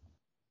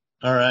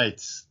 All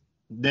right.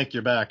 Nick,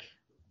 you're back.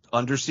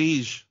 Under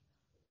Siege.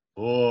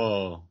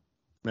 Whoa.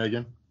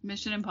 Megan.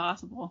 Mission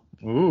Impossible.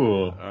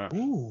 Ooh.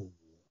 Ooh.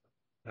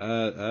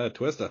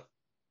 Twister.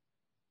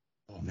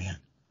 Oh, man.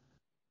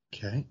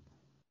 Okay.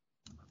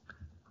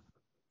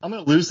 I'm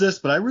going to lose this,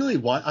 but I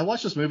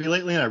watched this movie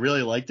lately and I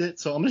really liked it.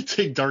 So I'm going to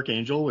take Dark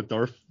Angel with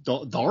Dolph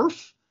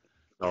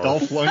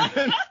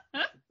Lundgren.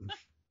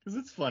 Because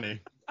it's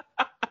funny.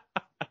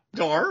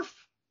 Dolph?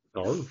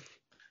 Darf.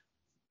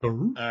 All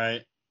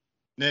right.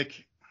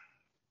 Nick.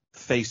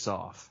 Face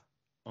Off.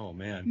 Oh,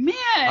 man. Man.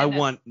 I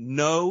want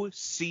no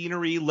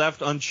scenery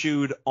left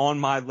unchewed on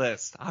my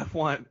list. I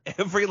want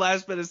every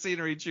last bit of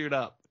scenery chewed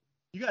up.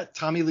 You got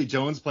Tommy Lee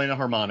Jones playing a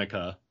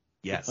harmonica.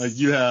 Yes.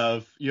 You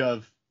have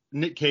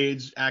Nick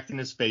Cage acting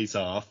his face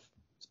off.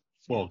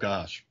 Well,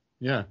 gosh.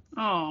 Yeah.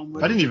 Oh, my.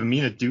 I didn't even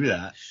mean to do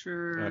that.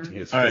 Sure. Acting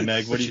his All right, face.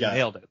 Meg, what do you got?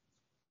 Nailed it.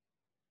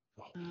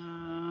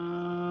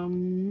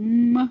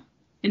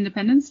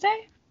 Independence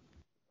Day?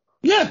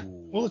 Yeah.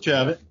 We'll let you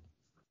have it.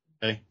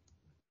 Okay.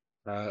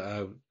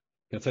 Can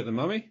I take the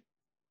Mummy?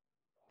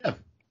 Yeah, of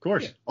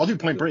course. I'll do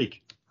Point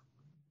Break.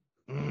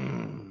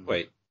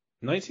 Wait,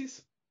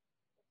 90s?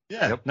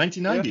 Yeah. Yep.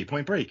 1990,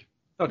 Point Break.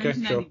 Okay,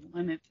 sure.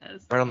 1991 it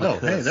says. Right on the Oh, hey,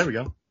 cusp. there we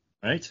go. All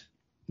right.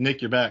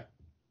 Nick, you're back.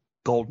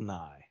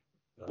 Goldeneye.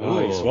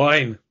 Oh, Ooh.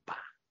 swine.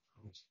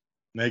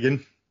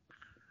 Megan.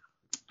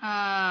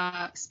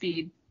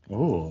 Speed.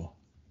 Oh.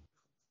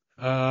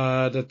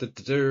 Oh,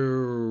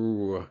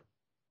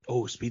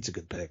 Speed's a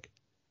good pick.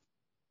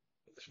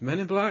 Men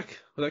in Black?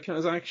 Would that count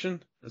as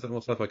action? Or is that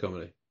more sci-fi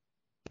comedy?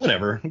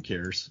 Whatever. Who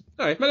cares?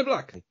 All right, Men in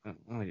Black. I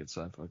think it's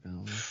sci-fi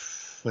comedy.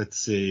 Let's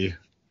see.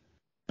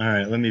 All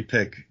right, let me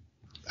pick.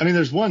 I mean,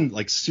 there's one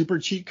like super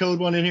cheat code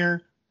one in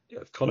here. Yeah,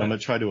 it's I'm gonna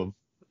try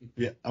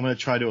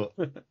to.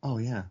 Oh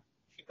yeah.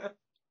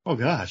 Oh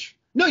gosh.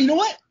 No, you know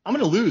what? I'm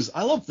gonna lose.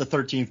 I love The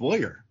 13th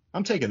Warrior.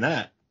 I'm taking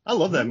that. I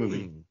love that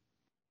movie.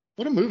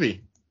 What a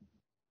movie.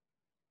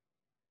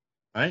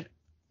 All right,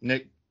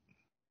 Nick.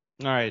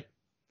 All right.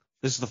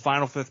 This is the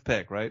final fifth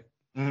pick, right?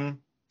 Mm-hmm.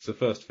 It's the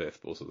first fifth,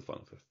 but also the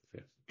final fifth.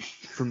 Yeah.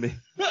 For me.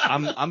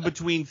 I'm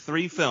between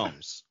three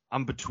films.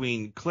 I'm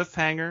between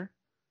Cliffhanger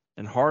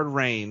and Hard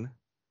Rain,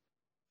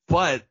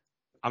 but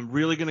I'm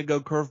really going to go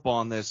curveball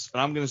on this,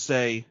 and I'm going to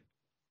say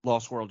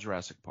Lost World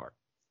Jurassic Park.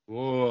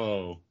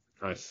 Whoa.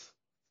 Nice.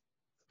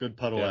 Good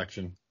puddle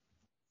action.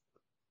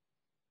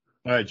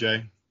 All right,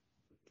 Jay.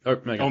 Oh,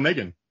 Megan. Oh,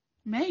 Megan.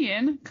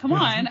 Megan, come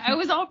on. I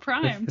was all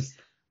primed.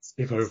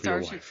 Skip over your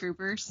Starship wife.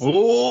 Troopers.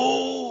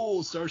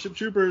 Oh, Starship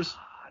Troopers.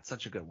 That's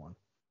such a good one.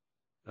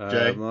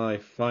 Jay? My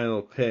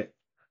final pick.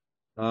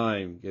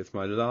 It's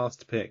my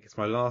last pick. It's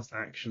my last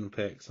action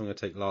pick, so I'm going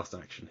to take Last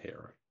Action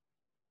Hero.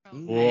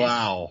 Okay.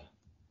 Wow.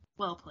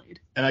 Well played.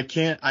 And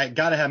I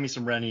gotta have me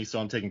some Rennie, so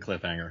I'm taking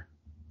Cliffhanger.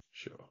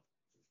 Sure.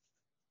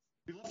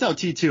 We left out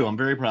T2. I'm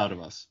very proud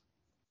of us.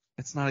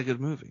 It's not a good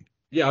movie.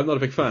 Yeah, I'm not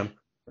a big fan.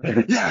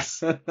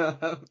 Yes.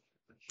 I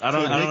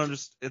don't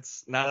understand.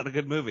 It's not a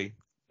good movie.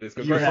 It's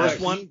got You great have- First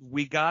effects. one,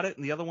 we got it,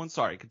 and the other one,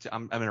 sorry,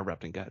 I'm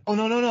interrupting. Go ahead. Oh,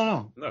 no.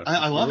 No,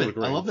 I love we're all it. I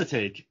agreeing. love the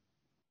take.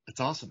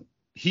 It's awesome.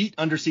 Heat,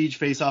 Under Siege,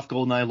 Face Off,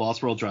 Goldeneye,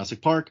 Lost World,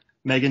 Jurassic Park,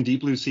 Megan,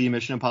 Deep Blue Sea,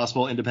 Mission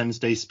Impossible, Independence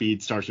Day,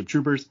 Speed, Starship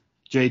Troopers,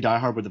 Jay, Die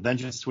Hard with a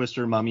Vengeance,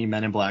 Twister, Mummy,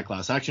 Men in Black,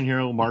 Last Action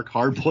Hero, Mark,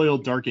 Hard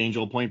Boiled, Dark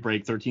Angel, Point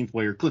Break, 13th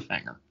Warrior,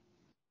 Cliffhanger.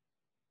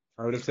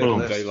 I would have taken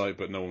Boom. Daylight,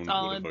 but no one would have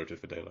Solid.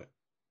 voted for Daylight.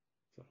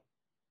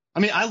 I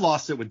mean, I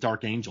lost it with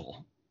Dark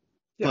Angel,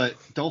 Yeah.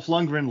 but Dolph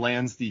Lundgren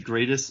lands the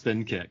greatest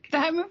spin kick.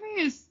 That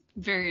movie is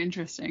very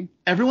interesting.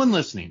 Everyone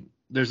listening,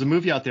 there's a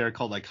movie out there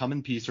called like Come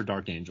in Peace or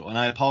Dark Angel, and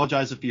I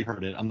apologize if you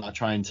heard it. I'm not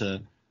trying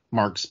to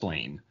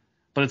Mark-splain,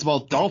 but it's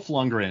about Dolph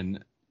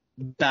Lundgren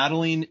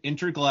battling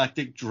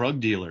intergalactic drug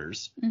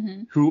dealers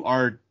Mm-hmm. who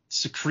are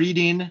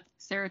secreting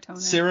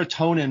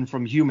serotonin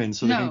from humans,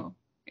 so no,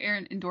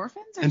 endorphins.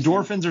 they can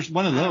endorphins are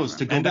one of I don't those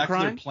to go back to their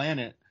Endocrine?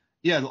 planet.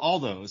 Yeah, all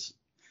those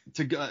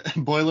to go,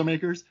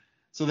 Boilermakers,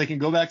 so they can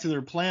go back to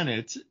their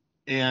planet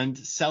and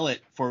sell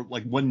it for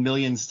like 1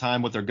 millionth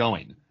time what they're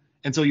going.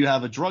 And so you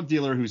have a drug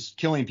dealer who's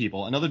killing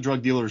people, another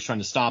drug dealer who's trying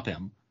to stop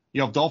him.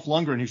 You have Dolph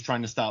Lundgren who's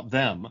trying to stop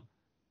them,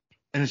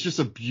 and it's just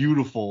a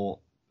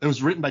beautiful. It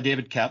was written by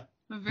David Koepp.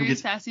 Very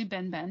sassy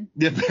Ben.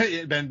 Yeah,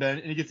 Ben,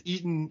 and he gets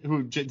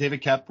eaten.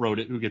 David Koepp wrote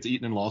it, who gets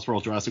eaten in Lost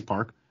World Jurassic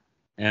Park,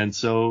 and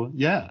so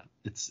yeah,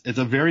 it's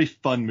a very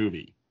fun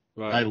movie.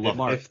 Right. I love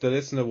If the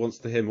listener wants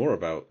to hear more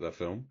about that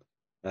film,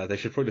 they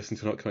should probably listen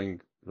to Not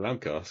Coming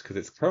Lambcast, because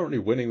it's currently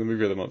winning the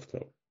Movie of the Month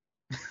poll.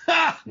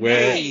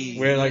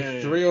 We're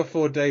like 3 or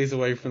 4 days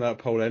away from that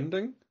poll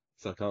ending,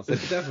 so I can't say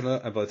for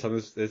definite. And by the time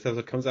this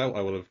episode comes out,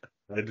 I will have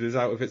edited this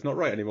out if it's not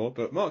right anymore.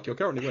 But Mark, you're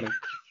currently winning.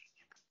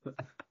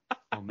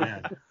 Oh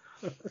man.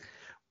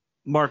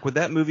 Mark, would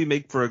that movie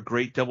make for a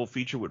great double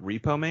feature with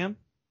Repo Man?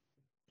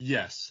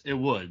 Yes, it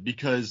would,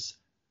 because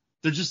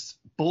they're just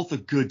both a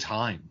good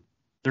time.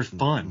 They're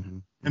fun Mm-hmm.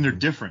 and they're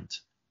different,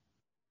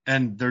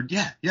 and they're do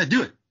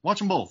it. Watch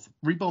them both.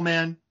 Repo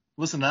Man.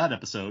 Listen to that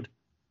episode,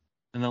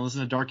 and then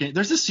listen to Dark Angel.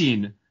 There's a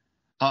scene.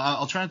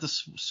 I'll try not to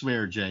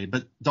swear, Jay,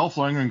 but Dolph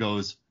Lundgren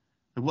goes,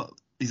 "What?"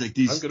 He's like,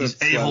 these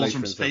a-holes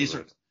from space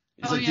are.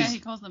 He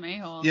calls them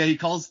a-holes. Yeah, he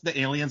calls the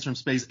aliens from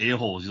space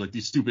a-holes. He's like,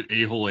 these stupid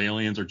a-hole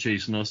aliens are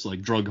chasing us,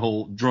 like drug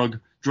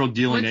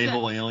dealing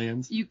a-hole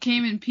aliens. You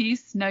came in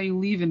peace, now you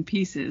leave in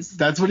pieces.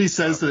 That's what he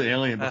says to the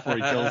alien before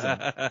he kills him.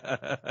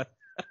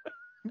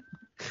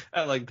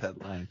 I like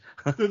that line.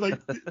 They're like,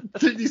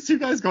 these two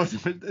guys go,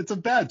 it's a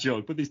bad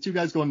joke, but these two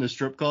guys go into the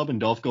strip club and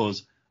Dolph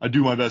goes, I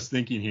do my best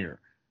thinking here.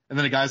 And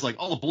then the guy's like,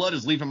 all the blood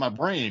is leaving my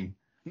brain.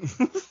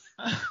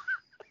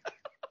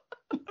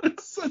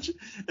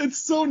 It's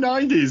so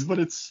 90s, but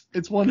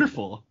it's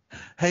wonderful.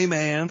 Hey,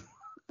 man.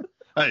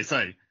 Hey,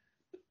 say,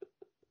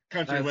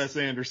 Country Wes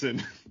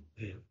Anderson.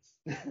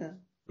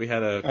 We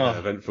had an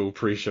eventful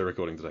pre-show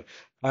recording today.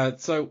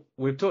 So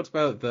we've talked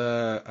about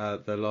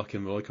the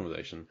Larkin-Malloy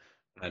conversation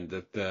and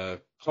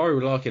the Poe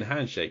Larkin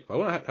handshake. But I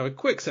want to have a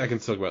quick second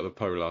to talk about the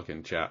Poe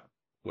Larkin chat,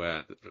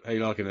 where hey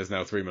Larkin, there's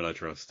now 3 men I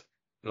trust.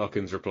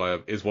 Larkin's reply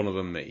of, is one of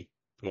them me?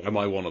 Or am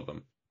I one of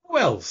them? Who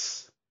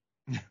else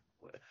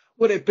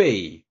would it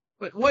be?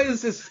 Why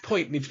does this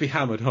point need to be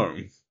hammered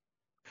home?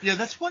 Yeah,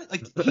 that's what,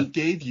 like, he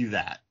gave you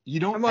that. You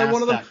don't Am I ask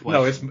one of them? that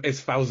question. No,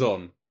 it's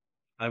Falzon.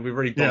 And we've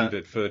already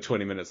bonded for the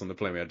 20 minutes on the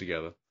plane we had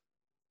together.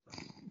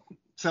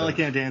 Sally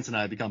Can't Dance and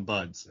I become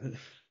buds.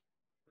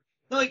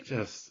 Like,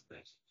 I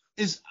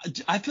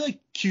feel like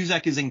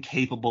Cusack is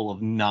incapable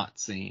of not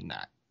saying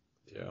that.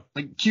 Yeah.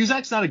 Like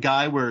Cusack's not a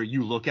guy where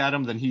you look at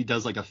him, then he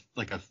does like a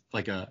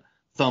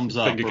thumbs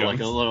up Finger or like a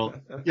guns. little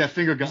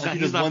finger gun. He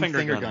does not one finger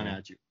finger gunning gun you.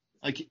 at you.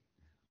 Like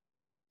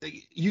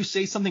you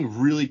say something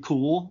really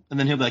cool, and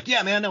then he'll be like,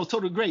 "Yeah, man, that was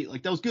totally great.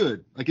 Like that was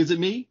good. Like, is it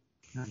me?"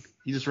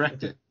 He just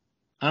wrecked it.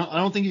 I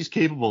don't think he's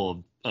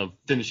capable of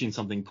finishing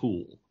something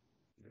cool.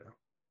 Yeah.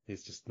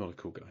 He's just not a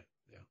cool guy.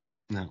 Yeah.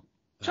 No.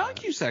 John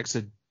Cusack's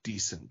a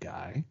decent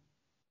guy.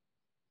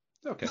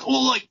 Okay.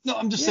 Well, like no,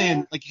 I'm just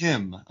saying like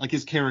him, like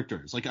his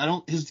characters. Like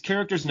his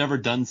character's never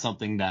done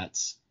something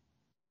that's.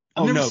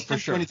 I've Oh, never no, seen for him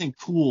do sure. anything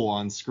cool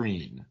on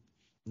screen.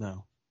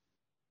 No.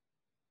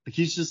 Like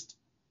he's just.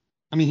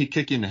 I mean, he'd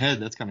kick you in the head.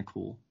 That's kind of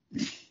cool.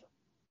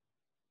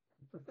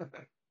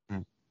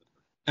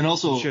 And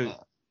also, Sure.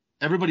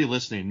 everybody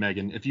listening,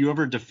 Megan, if we're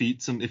ever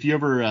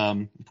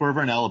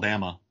in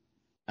Alabama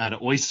at an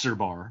oyster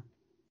bar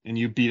and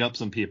you beat up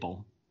some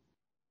people,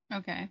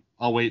 Okay.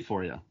 I'll wait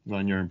for you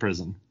when you're in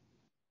prison.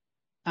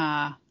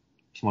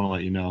 Just want to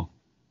let you know.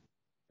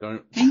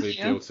 Don't Thank plead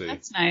you. guilty.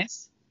 That's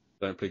nice.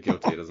 Don't plead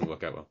guilty. It doesn't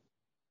work out well.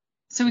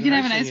 So we The can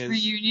have a nice nice thing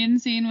is- reunion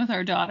scene with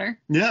our daughter.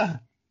 Yeah.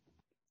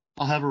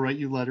 I'll have her write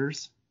you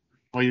letters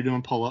while you're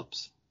doing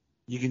pull-ups.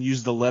 You can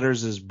use the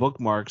letters as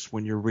bookmarks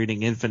when you're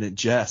reading Infinite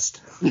Jest.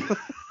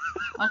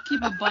 I'll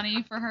keep a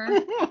bunny for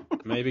her.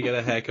 Maybe get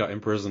a haircut in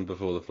prison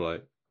before the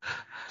flight.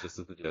 Just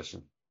a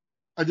suggestion.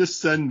 I just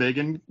send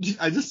Megan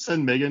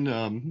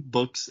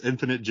books,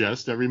 Infinite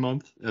Jest, every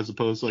month, as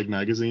opposed to like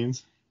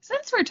magazines.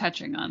 Since we're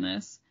touching on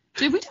this,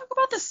 did we talk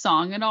about the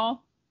song at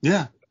all?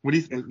 Yeah. What do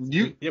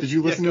you Yep. did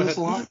you listen Yeah, to go this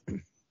a lot?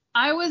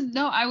 I was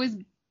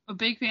a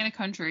big fan of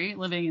country,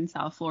 living in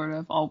South Florida,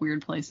 of all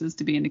weird places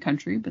to be into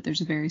country, but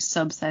there's a very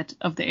subset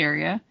of the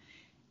area.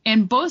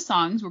 And both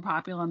songs were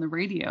popular on the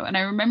radio. And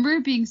I remember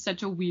it being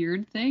such a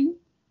weird thing,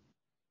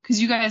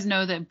 because you guys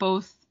know that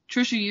both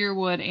Trisha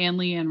Yearwood and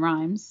Leanne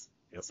Rimes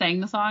sang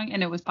the song,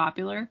 and it was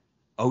popular.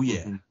 Oh,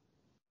 yeah. Mhm.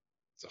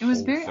 It's a It was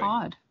whole very thing.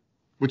 odd.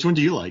 Which one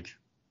do you like?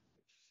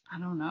 I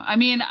don't know. I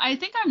mean, I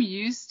think I'm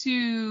used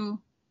to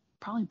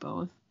probably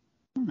both.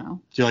 I don't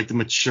know. Do you like the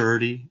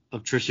maturity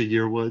of Trisha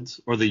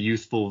Yearwood's or the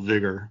youthful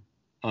vigor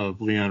of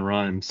Leanne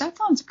Rimes? That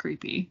sounds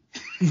creepy.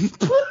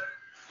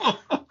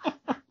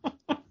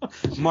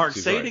 Mark,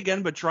 She's say right. it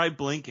again, but try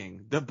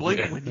blinking. The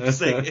blink when you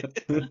say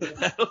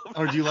it.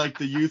 Or do you like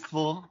the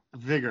youthful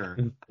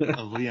vigor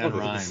of Leanne Oh, there's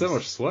Rimes? so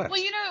much sweat.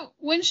 Well,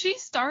 when she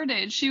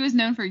started, she was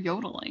known for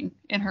yodeling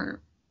in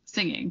her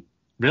singing.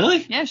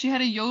 Really? Yeah, she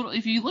had a yodel.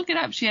 If you look it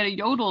up, she had a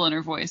yodel in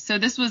her voice. So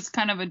this was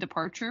kind of a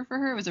departure for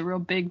her. It was a real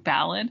big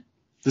ballad.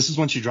 This is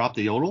when she dropped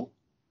the yodel?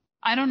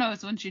 I don't know.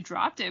 It's when she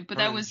dropped it, but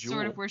Her that and was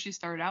sort Jewel. of where she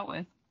started out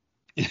with.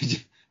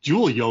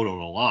 Jewel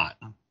yodeled a lot.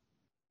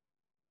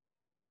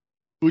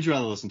 Who would you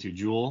rather listen to,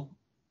 Jewel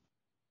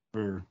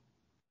or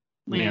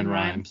Leanne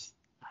Rimes?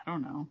 I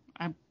don't know.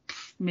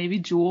 Maybe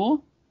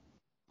Jewel.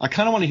 I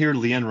kind of want to hear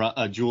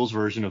Jewel's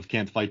version of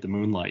Can't Fight the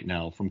Moonlight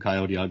now from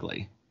Coyote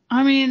Ugly.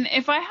 I mean,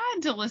 if I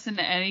had to listen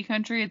to any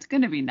country, it's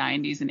going to be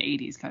 90s and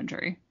 80s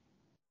country.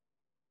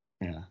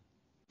 Yeah.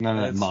 None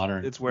of that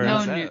modern. It's where No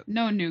it's new, at.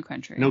 no new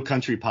country. No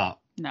country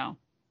pop. No.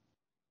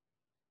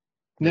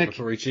 Nick,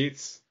 Before he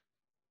cheats.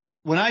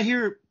 when I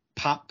hear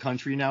pop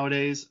country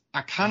nowadays,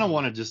 I kind of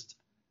want to just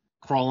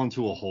crawl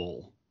into a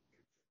hole.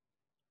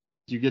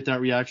 Do you get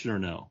that reaction or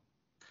no?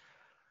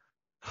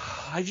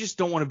 I just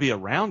don't want to be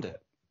around it.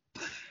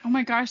 Oh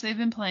my gosh, they've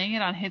been playing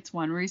it on Hits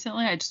 1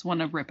 recently. I just want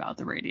to rip out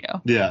the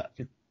radio. Yeah.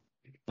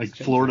 Like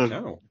Change Florida, the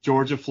channel.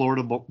 Georgia,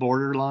 Florida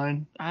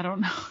borderline. I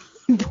don't know.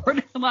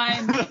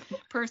 Borderline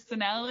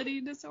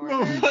personality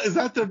disorder. Is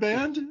that their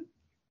band?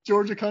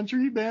 Georgia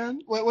Country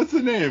Band? What's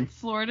the name?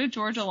 Florida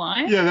Georgia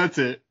Line? Yeah, that's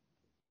it.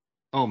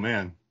 Oh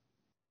man,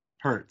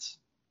 hurts.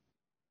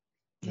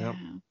 Yep.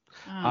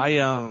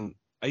 Yeah.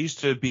 I used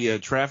to be a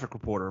traffic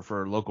reporter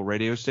for a local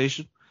radio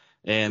station,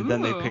 and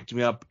then they Ooh. picked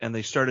me up and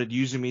they started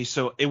using me.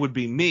 So it would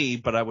be me,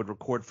 but I would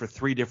record for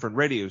 3 different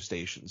radio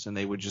stations, and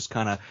they would just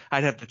I'd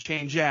have to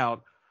change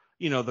out,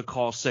 the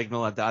call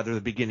signal at either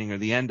the beginning or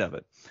the end of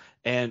it.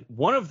 And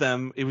one of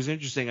them, it was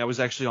interesting. I was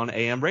actually on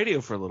AM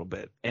radio for a little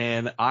bit,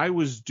 and I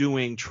was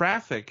doing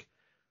traffic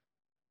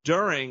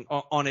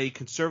on a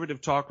conservative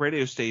talk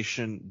radio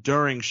station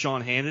during Sean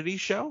Hannity's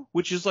show,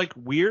 which is like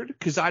weird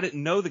because I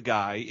didn't know the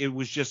guy. It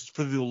was just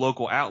for the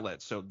local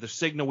outlet. So the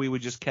signal, we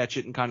would just catch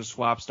it and kind of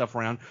swap stuff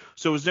around.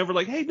 So it was never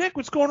like, hey, Nick,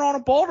 what's going on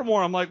in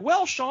Baltimore? I'm like,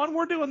 well, Sean,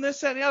 we're doing this,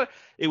 that, and the other.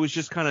 It was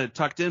just kind of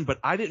tucked in. But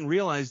I didn't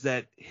realize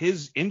that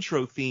his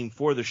intro theme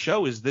for the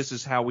show is This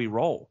Is How We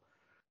Roll.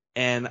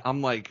 And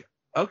I'm like,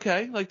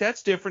 okay, like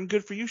that's different.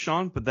 Good for you,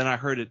 Sean. But then I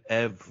heard it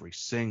every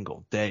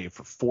single day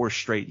for 4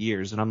 straight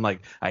years. And I'm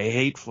like, I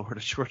hate Florida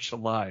Georgia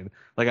Line.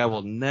 Like I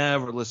will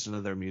never listen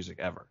to their music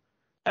ever.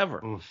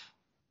 Ever. Oof.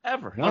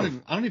 Ever. I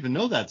don't even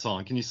know that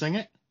song. Can you sing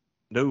it?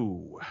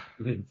 No.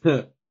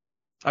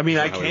 I mean,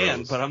 I How it can,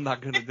 rolls. but I'm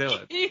not going to do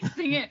You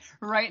sing it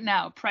right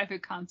now,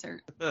 private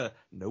concert. it.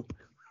 Nope.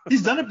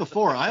 He's done it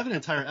before. I have an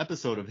entire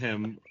episode of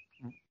him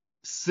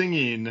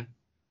singing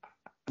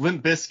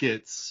Limp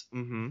Bizkit's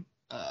Mm-hmm.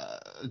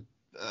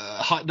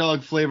 hot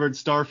dog flavored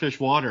starfish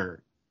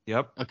water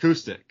Yep.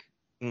 Acoustic.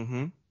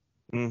 Mm-hmm.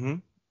 Mm-hmm.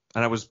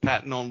 And I was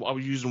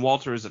using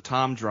Walter as a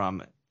tom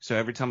drum. So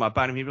every time I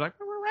bite him, he'd be like,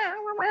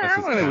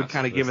 and it would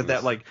kind of give it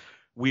that like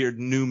weird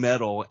new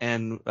metal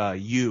and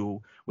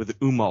U with the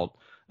umalt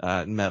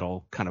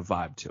metal kind of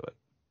vibe to it.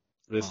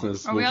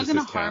 Listeners, Are we all Walter's going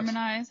to his cat.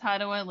 harmonize How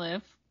Do I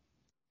Live?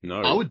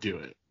 No. I would do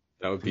it.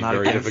 That would be Not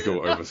very against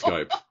difficult over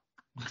Skype.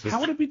 How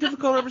would it be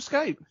difficult over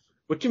Skype?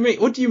 What do you mean?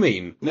 What do you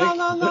mean? La,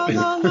 la, la,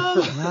 la, la.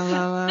 La,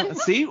 la, la.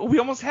 See, we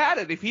almost had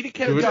it. If he'd have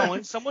kept Good.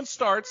 going, someone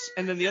starts,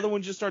 and then the other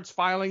one just starts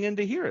filing in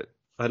to hear it.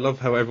 I love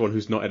how everyone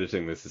who's not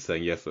editing this is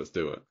saying, yes, let's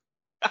do it.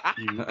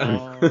 You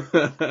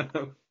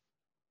are...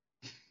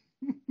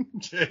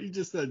 Jay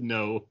just said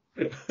no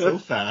so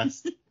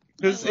fast.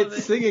 Because I love it's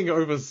it. singing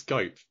over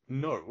Skype.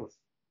 No.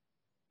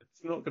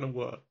 It's not going to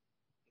work.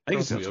 I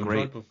think it Trust me, sounds I've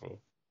great. tried before.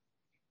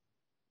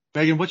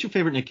 Megan, what's your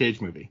favorite Nick Cage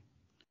movie?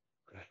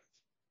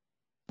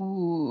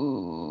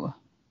 Ooh.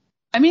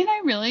 I mean,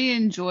 I really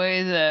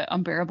enjoy the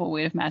Unbearable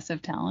Weight of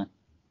Massive Talent.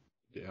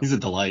 Yeah. He's a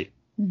delight.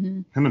 Mm-hmm.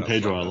 Him and That's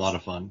Pedro like are a this. lot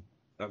of fun.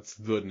 That's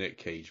the Nick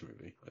Cage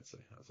movie, I'd say.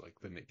 That's like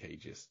the Nick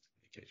Cageist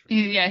Nick Cage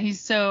movie. Yeah,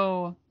 he's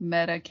so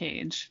meta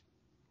Cage.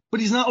 But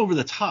he's not over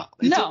the top.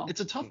 No.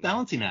 It's a tough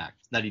balancing act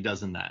that he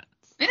does in that.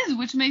 It is,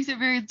 which makes it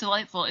very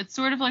delightful. It's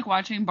sort of like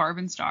watching Barb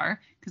and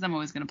Star, because I'm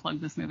always going to plug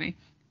this movie.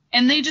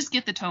 And they just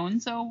get the tone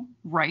so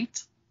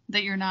right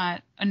that you're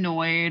not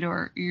annoyed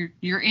or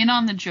you're in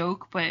on the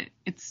joke, but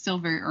it's still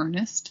very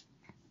earnest.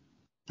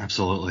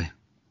 Absolutely.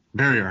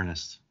 Very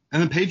earnest.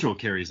 And then Pedro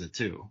carries it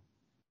too.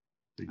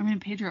 I mean,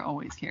 Pedro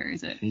always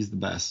carries it. He's the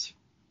best.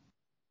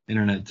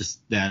 Internet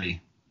just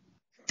daddy.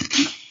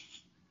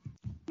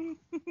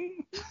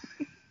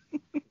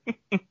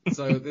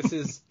 So this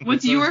is...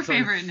 What's so your it's trying-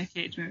 favorite Nick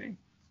Cage movie?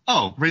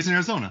 Oh, Raising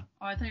Arizona.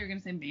 Oh, I thought you were going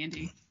to say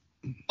Mandy.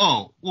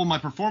 Oh, well, my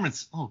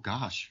performance. Oh,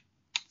 gosh.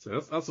 So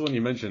that's the one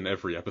you mention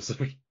every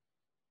episode.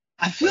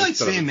 I feel Well, like it's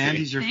better saying than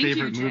Mandy's your Thank you,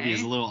 favorite movie Jay.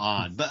 is a little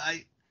odd, but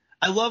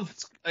I love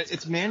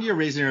it's Mandy or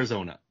Raising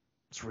Arizona.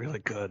 It's really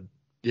good.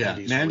 Yeah,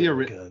 Andy's Mandy or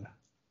really good.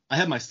 I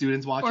had my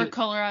students watch Or it.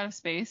 Color Out of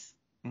Space.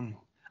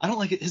 I don't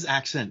like it, his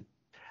accent.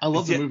 I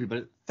love the Yeah, movie,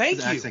 but thank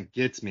his you. accent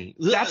gets me.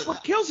 That's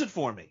what kills it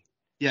for me.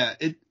 Yeah,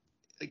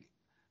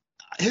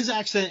 his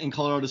accent in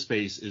Colorado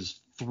Space is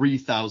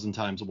 3,000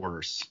 times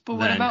worse. But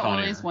what than about Con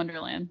Willy's Air.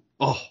 Wonderland?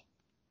 Oh,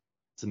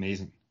 it's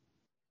amazing.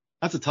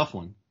 That's a tough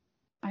one.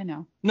 I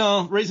know.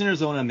 No, Raising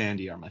Arizona and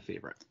Mandy are my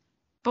favorite.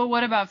 But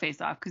what about Face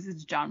Off? Because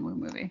it's a John Woo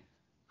movie.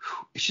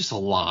 It's just a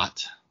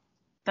lot.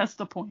 That's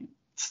the point.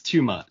 It's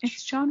too much.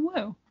 It's John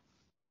Woo.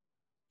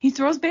 He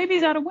throws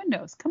babies out of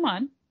windows. Come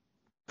on.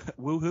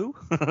 Woohoo.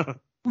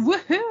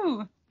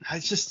 Woohoo!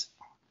 It's just,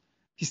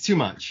 he's too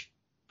much.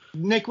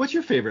 Nick, what's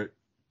your favorite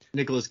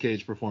Nicolas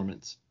Cage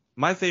performance?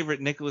 My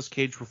favorite Nicolas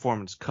Cage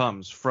performance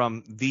comes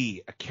from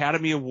the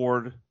Academy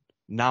Award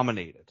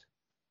nominated,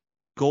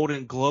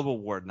 Golden Globe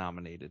Award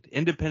nominated,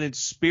 Independent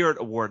Spirit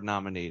Award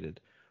nominated,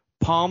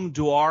 Palme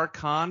d'Or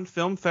Cannes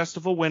Film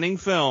Festival winning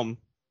film,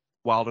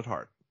 Wild at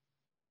Heart.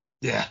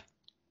 Yeah.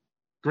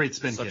 Great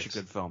spin Such kicks. a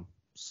good film.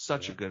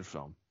 Such a good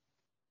film.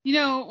 You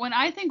know, when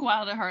I think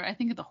Wild at Heart, I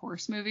think of the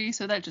horse movie,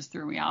 so that just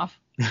threw me off.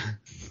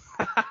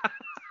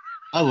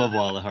 I love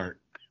Wild at Heart.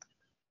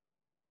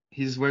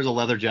 He just wears a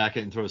leather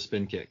jacket and throws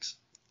spin kicks.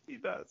 He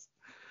does.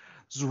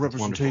 This is a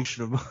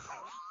representation of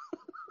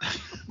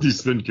These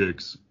spin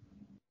kicks.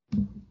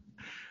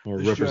 Or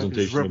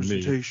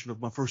representation of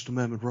my First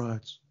Amendment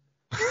rights.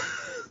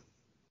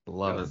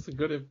 Love That's it. a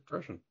good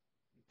impression.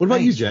 What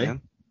about you, Thanks, Jay?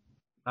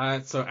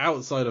 man. So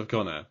outside of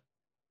Con Air,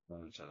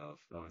 which I love,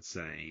 I would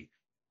say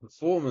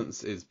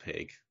performance is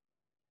Pig.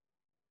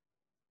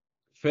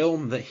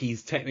 Film that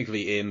he's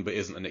technically in but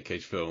isn't a Nick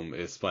Cage film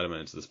is Spider-Man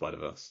Into the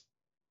Spider-Verse.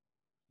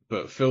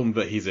 But film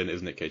that he's in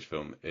is a Nick Cage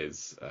film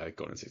is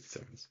Gone in 60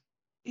 Seconds.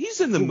 He's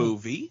in the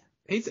movie,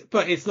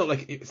 But it's not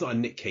a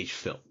Nick Cage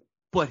film.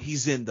 but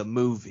he's in the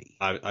movie.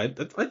 I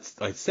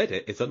said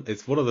it.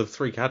 It's one of the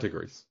three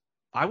categories.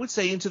 I would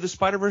say Into the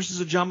Spider-Verse is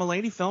a John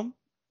Mulaney film.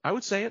 I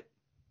would say it.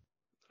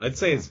 I'd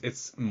say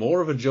it's more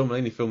of a John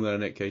Mulaney film than a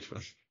Nick Cage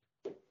film.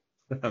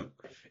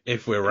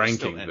 If we're It's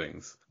still ranking in.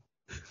 things.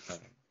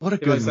 What a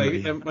If I good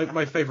say movie.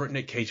 my favorite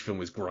Nick Cage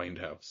film is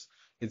Grindhouse.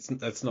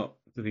 That's not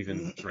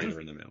even Trainer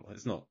in the middle.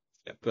 It's not.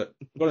 Yeah, but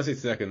 1 in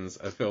 60 Seconds,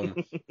 a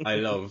film I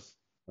love.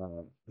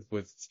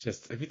 With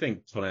just if you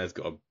think Con Air's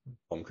got a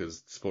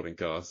bonkers sporting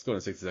cast, Gone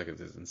in 60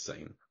 Seconds is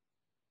insane.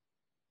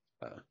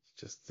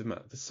 Just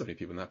there's so many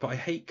people in that, but I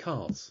hate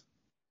cars,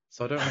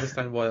 so I don't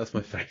understand why that's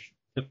my favorite.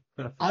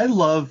 I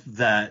love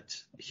that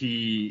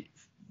he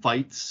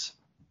fights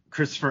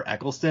Christopher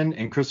Eccleston,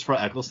 and Christopher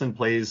Eccleston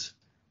plays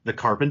the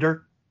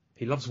carpenter,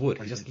 He loves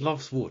wood. He just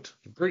loves wood.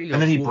 He really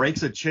and then he loves wood.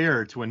 breaks a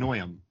chair to annoy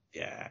him.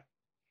 Yeah.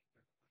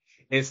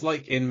 It's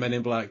like in Men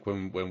in Black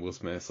when Will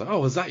Smith's like,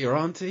 oh, is that your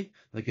auntie?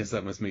 I guess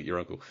that must meet your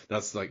uncle.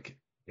 That's like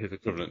his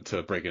equivalent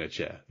to breaking a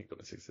chair. He got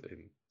it 6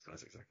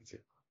 seconds,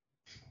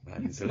 yeah.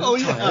 And he's a little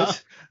tired,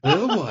 a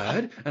little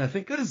wired, and I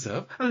think I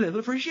deserve a little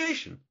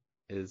appreciation.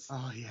 Is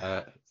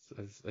a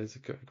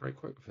great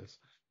quote of his.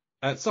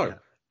 So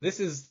this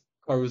is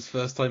Crowe's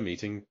first time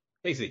meeting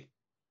Casey.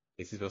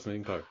 It's his first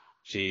meeting Chloe.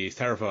 She's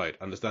terrified.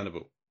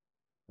 Understandable.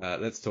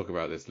 Let's talk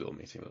about this little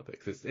meeting a little bit.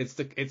 'Cause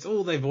it's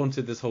all they've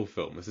wanted this whole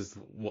film. This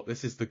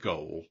is the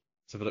goal.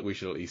 So I feel like we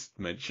should at least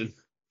mention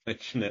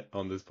it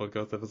on this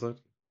podcast episode.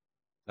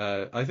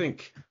 I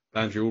think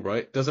Andrew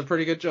Albright does a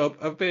pretty good job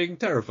of being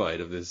terrified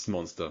of this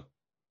monster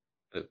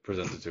that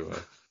presented to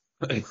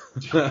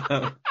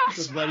her.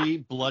 Sweaty,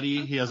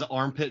 bloody. He has an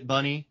armpit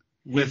bunny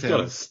with He's got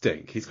him. to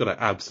stink. He's got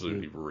to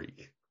absolutely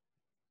reek.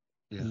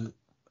 Yeah.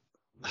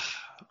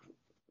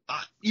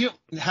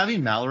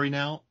 Having Mallory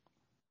now,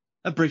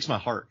 that breaks my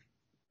heart.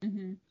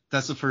 Mm-hmm.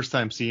 That's the first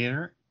time seeing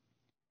her.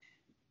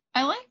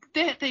 I like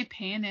that they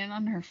pan in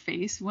on her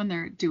face when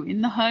they're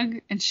doing the hug,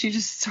 and she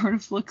just sort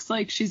of looks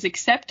like she's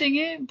accepting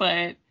it,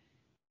 but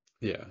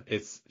Yeah,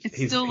 it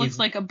still looks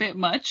like a bit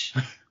much.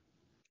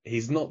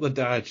 he's not the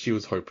dad she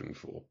was hoping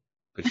for,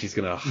 but she's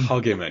gonna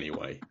hug him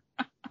anyway.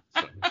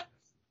 So,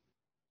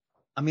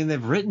 I mean,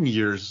 they've written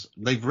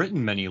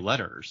many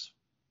letters.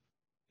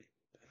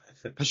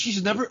 But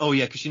she's never. Oh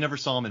yeah, because she never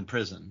saw him in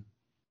prison.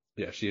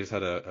 yeah, she has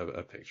had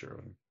a picture of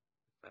him.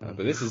 But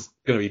this is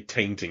going to be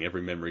tainting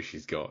every memory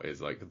she's got.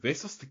 Is like,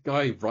 this was the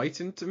guy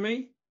writing to me?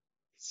 He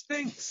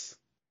stinks.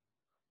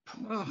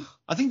 Ugh,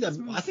 I think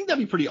that'd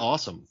be pretty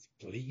awesome.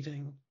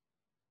 bleeding.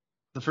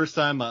 The first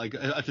time, like,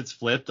 if it's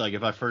flipped, like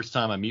if first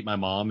time I meet my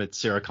mom, it's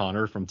Sarah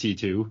Connor from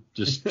T2,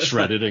 just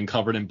shredded and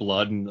covered in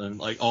blood and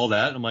like all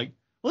that. And I'm like,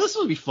 well, this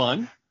would be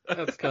fun.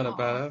 That's kind of Aw,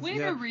 badass. way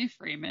Yeah. to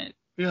reframe it.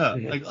 Yeah,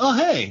 Yeah. like, oh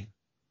hey,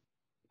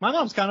 my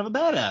mom's kind of a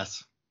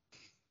badass.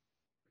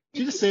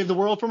 She just saved the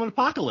world from an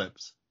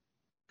apocalypse.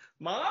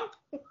 Mom?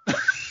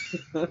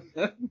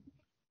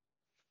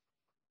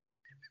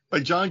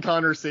 Like John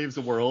Connor saves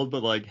the world,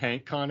 but like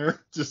Hank Connor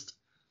just.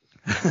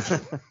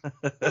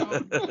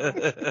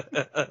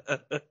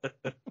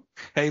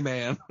 Hey,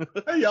 man.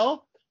 Hey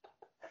y'all,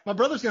 my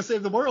brother's gonna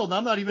save the world, and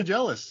I'm not even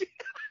jealous.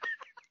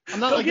 I'm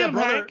not Go like get that him,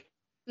 brother. Hank.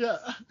 Yeah,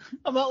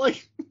 I'm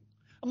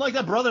like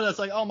that brother that's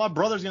like, oh, my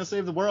brother's gonna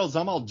save the world, so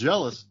I'm all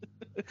jealous.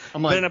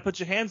 I'm like, Better not put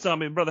your hands on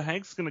me. Brother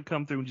Hank's going to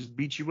come through and just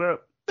beat you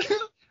up.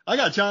 I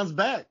got John's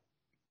back.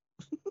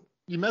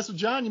 You mess with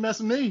John, you mess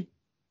with me.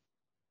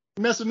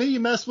 You mess with me, you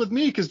mess with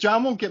me, because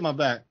John won't get my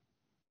back.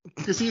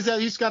 Because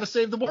he's got to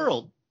save the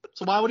world.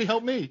 So why would he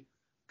help me?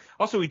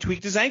 Also, he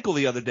tweaked his ankle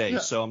the other day, Yeah.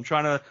 so I'm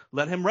trying to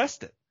let him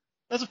rest it.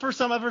 That's the first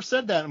time I've ever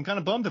said that. I'm kind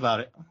of bummed about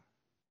it.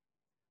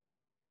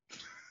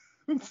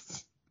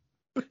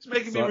 It's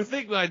making me So-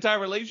 rethink my entire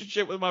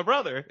relationship with my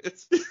brother.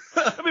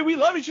 I mean, we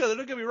love each other.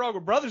 Don't get me wrong, we're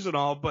brothers and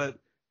all, but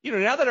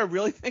now that I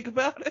really think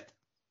about it,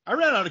 I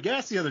ran out of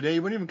gas the other day. He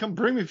wouldn't even come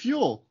bring me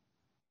fuel.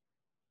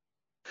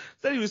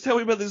 then he was telling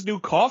me about this new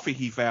coffee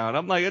he found.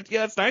 I'm like,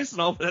 yeah, it's nice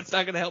and all, but that's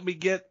not going to help me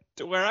get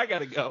to where I got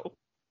to go.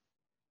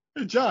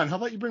 Hey, John, how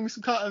about you bring me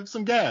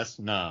some gas?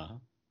 Nah.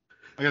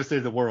 I got to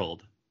save the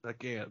world. I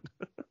can't.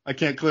 I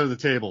can't clear the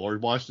table or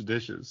wash the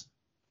dishes.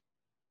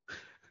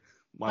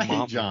 My I hate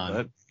mom.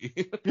 John.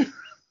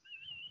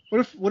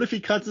 But- What if he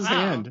cuts his Wow,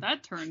 hand?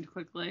 that turned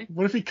quickly.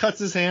 What if he cuts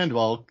his hand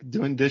while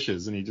doing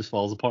dishes and he just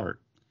falls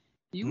apart?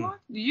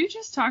 You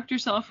just talked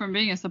yourself from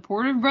being a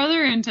supportive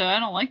brother into I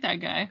don't like that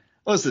guy.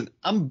 Listen,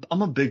 I'm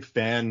a big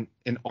fan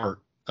in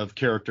art of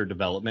character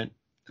development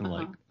and Uh-huh.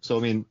 like, so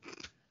I mean,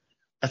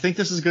 I think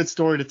this is a good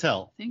story to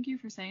tell. Thank you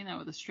for saying that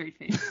with a straight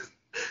face.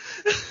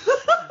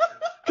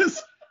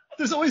 Because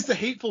there's always the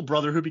hateful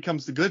brother who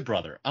becomes the good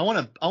brother. I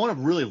want a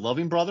really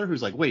loving brother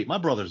who's like, wait, my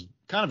brother's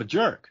kind of a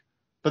jerk,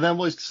 but then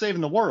was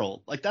saving the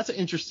world. Like, that's an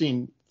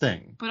interesting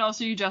thing. But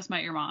also, you just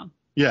met your mom.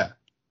 Yeah.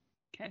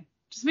 Okay,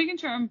 just making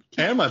sure I'm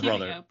And my keeping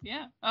brother. up.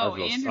 Yeah. Oh, and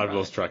your I've brother.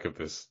 lost track of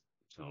this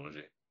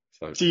technology.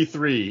 So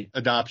T3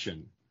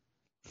 adoption.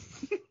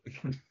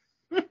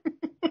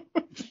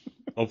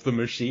 of the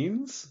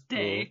machines?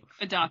 Day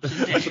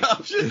adoption day.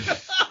 Adoption.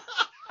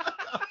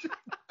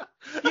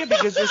 Yeah,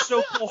 because they're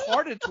so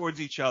cold-hearted towards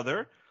each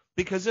other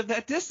because of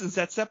that distance,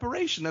 that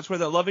separation. That's where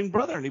they're loving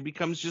brother, and he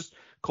becomes just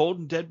cold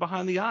and dead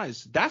behind the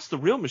eyes. That's the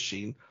real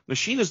machine.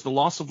 Machine is the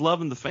loss of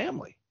love in the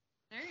family.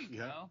 There you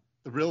Yeah. go.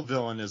 The real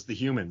villain is the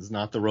humans,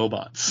 not the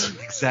robots.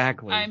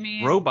 Exactly. I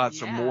mean,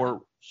 robots yeah. are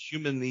more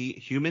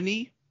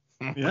humany.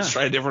 Yeah. Let's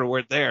try a different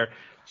word there.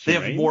 They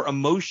have Humane? more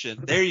emotion.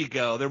 There you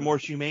go. They're more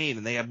humane,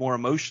 and they have more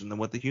emotion than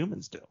what the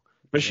humans do.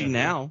 Especially Yeah.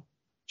 now,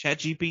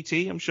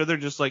 ChatGPT. I'm sure they're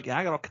just like, yeah,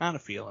 I got all kind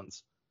of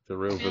feelings. The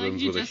real I feel like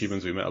villains you were the just-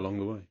 humans we met along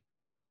the way.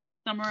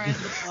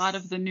 Summarize the plot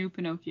of the new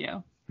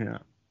Pinocchio. Yeah.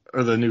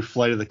 Or the new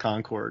Flight of the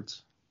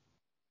Conchords.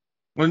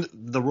 When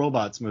the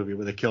robots movie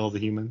where they kill the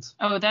humans.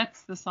 Oh,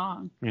 that's the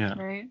song, Yeah.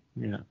 right?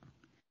 Yeah.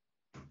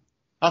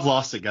 I've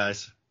lost it,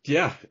 guys.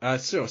 Yeah,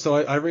 sure. So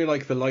I really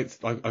like the lights.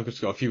 I've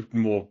just got a few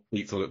more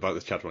beats about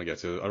this chapter I want to get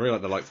to. I really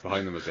like the lights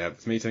behind them as they have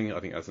this meeting.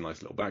 I think that's a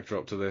nice little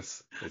backdrop to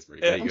this. It's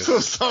very Yeah, I'm Vegas. so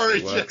sorry,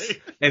 It works. Jay.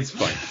 It's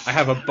fine. I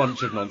have a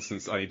bunch of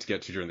nonsense I need to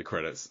get to during the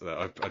credits.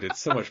 I did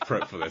so much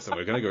prep for this, and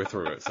we're going to go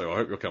through it. So I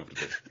hope you're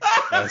comfortable.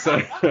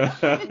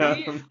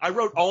 I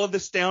wrote all of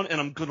this down, and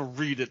I'm gonna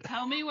read it.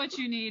 Tell me what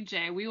you need,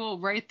 Jay. We will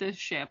right this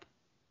ship.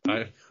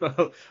 I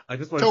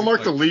just want Tell Mark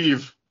like, to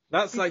leave.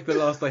 That's like the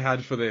last I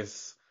had for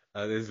this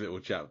little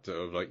chapter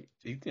of like,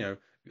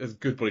 There's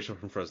good body shot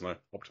from Fresno.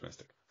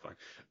 Optimistic. Fine.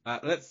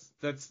 Let's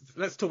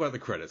talk about the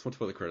credits. We'll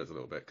talk about the credits a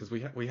little bit because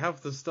we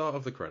have the start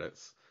of the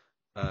credits.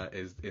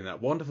 Is in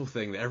that wonderful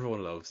thing that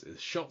everyone loves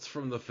is shots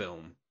from the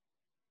film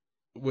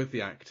with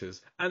the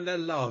actors and they're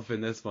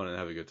laughing, they're smiling, and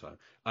having a good time.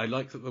 I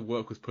like that the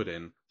work was put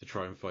in to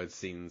try and find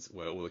scenes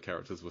where all the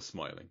characters were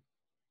smiling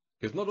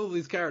because not all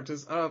these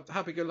characters are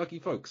happy-go-lucky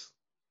folks.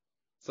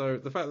 So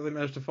the fact that they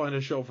managed to find a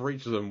shot for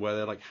each of them where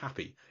they're like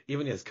happy,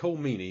 even yes, Cole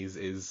Meany's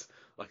is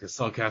like a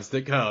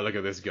sarcastic, oh look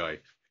at this guy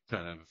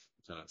kind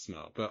of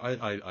smile. But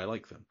I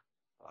like them.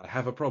 I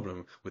have a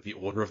problem with the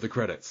order of the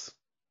credits.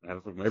 I have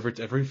a problem.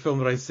 Every film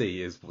that I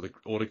see is the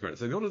order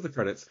credits. So the order of the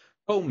credits: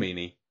 Cole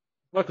Meany,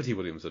 Michael T.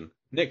 Williamson,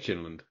 Nick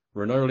Chinland,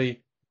 Renoli,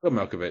 John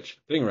Malkovich,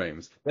 Ving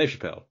Rhames, Dave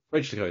Chappelle,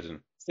 Rachel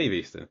Ticotin, Steve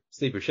Easton,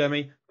 Steve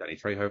Buscemi, Danny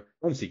Trejo,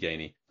 MC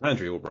Gainey,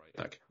 Andrew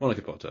Albright,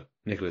 Monica Potter,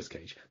 Nicolas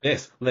Cage.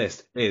 This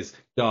list is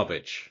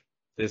garbage.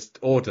 This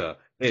order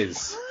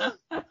is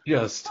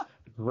just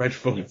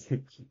dreadful.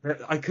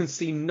 I can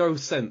see no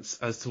sense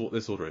as to what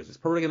this order is. It's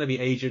probably going to be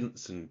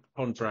agents and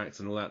contracts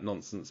and all that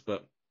nonsense,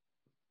 but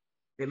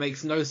it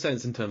makes no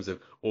sense in terms of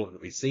order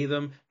that we see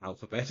them,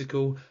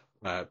 alphabetical,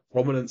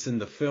 prominence in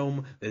the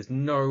film. There's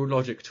no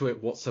logic to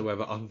it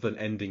whatsoever other than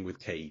ending with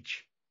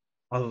Cage.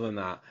 Other than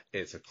that,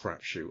 it's a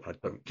crapshoot. I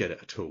don't get it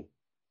at all.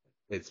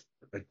 I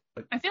feel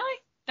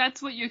like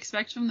that's what you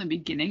expect from the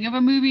beginning of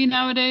a movie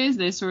nowadays.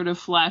 They sort of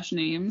flash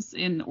names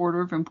in order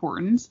of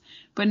importance.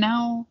 But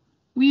now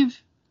we've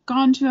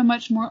gone to a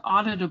much more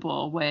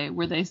auditable way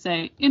where they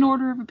say in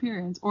order of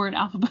appearance or in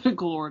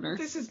alphabetical order.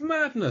 This is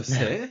madness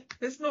here.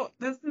 There's no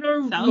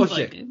Sounds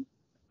logic.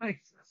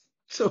 like it.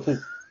 So,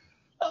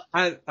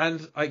 and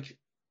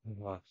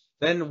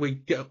then we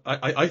get.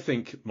 I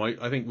think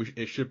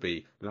it should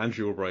be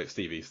Andrew Albright,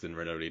 Steve Easton,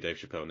 Renoli, Dave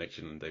Chappelle, Nick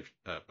Chinland, Dave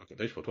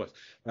Chappelle twice,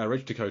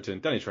 Rachel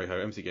Ticotin, Danny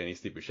Trejo, MC Gainey,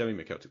 Steve Buscemi,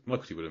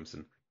 Michael T.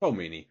 Williamson, Cole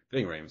Meany,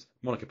 Ving Rhames,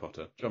 Monica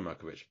Potter, John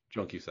Malkovich,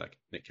 John Cusack,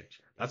 Nick Cage.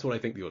 That's what I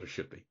think the order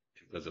should be.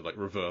 There's a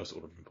reverse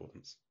order of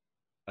importance.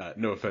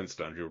 No offense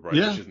to Andrew Albright,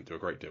 she doesn't do a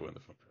great deal in the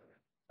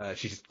film.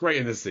 She's great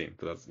in this scene,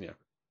 but that's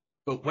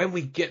But when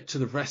we get to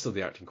the rest of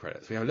the acting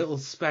credits, we have a little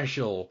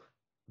special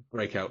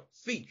breakout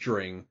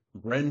featuring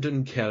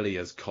Brendan Kelly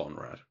as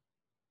Conrad.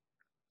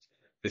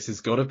 This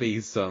has got to be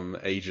some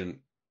agent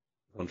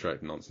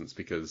contract nonsense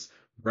because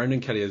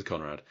Brendan Kelly as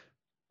Conrad,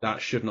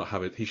 that should not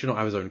have it. He should not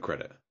have his own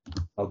credit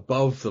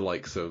above the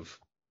likes of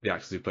the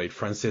actors who played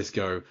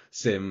Francisco,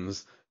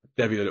 Sims,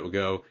 Debbie the Little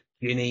Girl,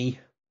 Ginny.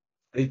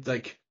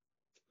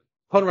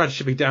 Conrad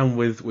should be down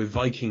with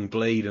Viking,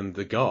 Blade, and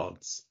the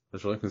guards.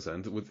 As far as I'm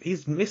concerned,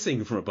 he's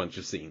missing from a bunch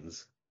of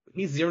scenes.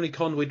 He's the only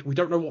con we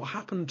don't know what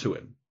happened to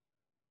him.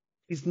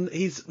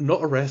 He's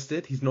not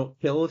arrested. He's not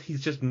killed.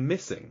 He's just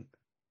missing.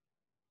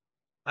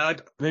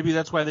 Maybe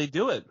that's why they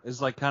do it.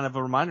 It's like kind of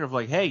a reminder of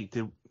like, hey,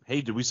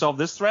 did we solve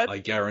this thread? I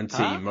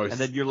guarantee most. And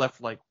then you're left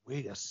like,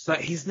 wait a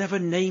second. He's never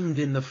named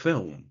in the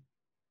film.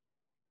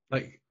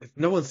 Like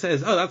no one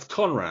says, "Oh, that's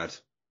Conrad,"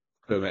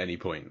 to him at any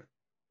point.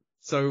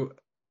 So,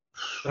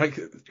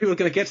 people are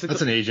going to get to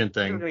that's an agent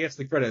thing. People are going to get to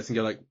the credits and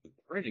go like,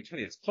 "Brendan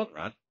Kelly is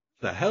Conrad.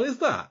 The hell is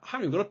that? I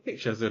haven't got a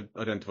picture to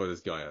identify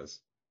this guy as."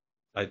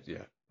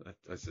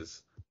 That's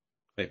just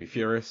made me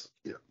furious.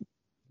 Yeah.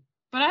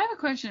 But I have a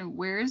question.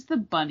 Where's the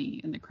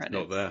bunny in the credits?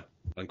 Not there.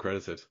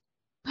 Uncredited.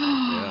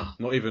 Yeah.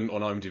 Not even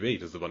on IMDb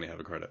does the bunny have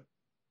a credit.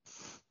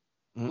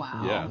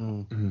 Wow. Yeah.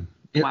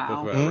 Mm-hmm.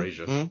 Talk about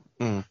erasure.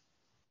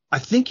 I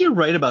think you're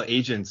right about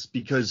agents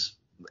because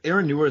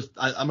Aaron Neuwirth,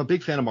 I'm a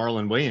big fan of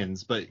Marlon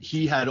Wayans, but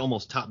he had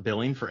almost top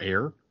billing for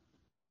Air.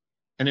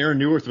 And Aaron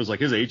Neuwirth was like,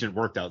 his agent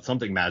worked out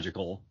something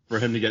magical for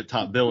him to get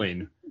top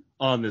billing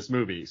on this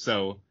movie.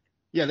 So,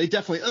 yeah, they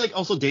definitely,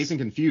 also Dazed and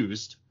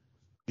Confused.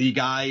 The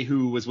guy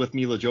who was with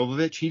Mila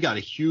Jovovich, he got a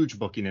huge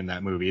booking in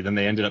that movie. Then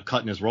they ended up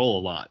cutting his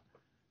role a lot.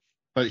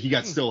 But he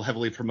got still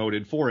heavily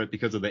promoted for it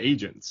because of the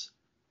agents.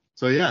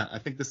 So, yeah, I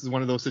think this is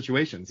one of those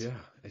situations. Yeah,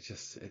 it's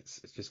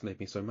just made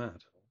me so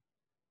mad.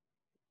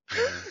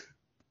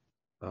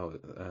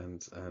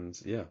 And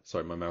yeah,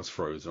 sorry, my mouse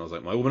froze and I was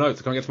like, all my notes,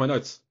 I can't get to my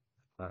notes.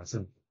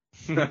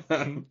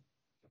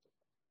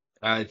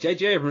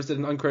 J.J. Abrams did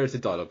an uncredited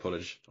dialogue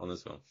polish on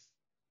this film.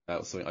 That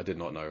was something I did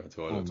not know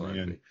until I looked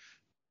on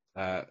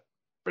IMDb.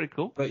 Pretty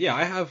cool. But yeah,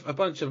 I have a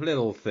bunch of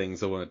little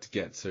things I wanted to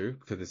get to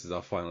because this is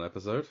our final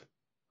episode.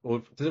 Or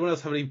does anyone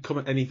else have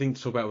anything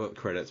to talk about the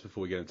credits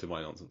before we get into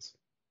my nonsense?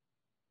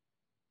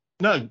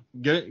 No,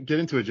 get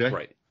into it, Jay.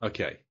 Right.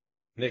 Okay.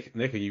 Nick,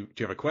 do you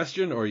have a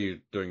question or are you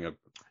doing a?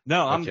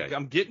 No, okay.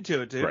 I'm getting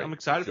to it, dude. Right. I'm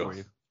excited for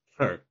you.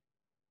 Sure.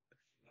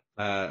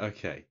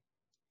 Okay.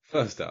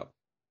 First up,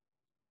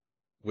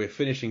 we're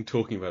finishing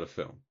talking about a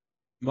film.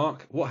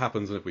 Mark, what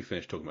happens if we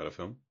finish talking about a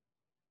film?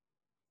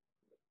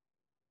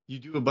 You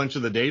do a bunch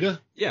of the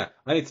data? Yeah,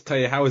 I need to tell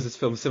you, how is this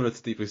film similar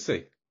to Deep Blue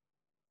Sea?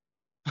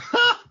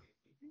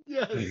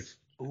 Yes.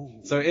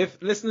 Ooh. So if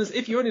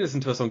you only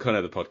listen to us on Kind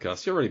of the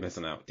Podcast, you're really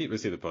missing out. Deep Blue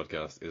Sea, the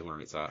podcast, is where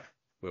it's at,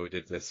 where we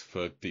did this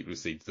for Deep Blue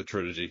Sea, the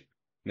trilogy.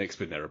 Nick's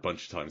been there a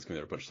bunch of times, going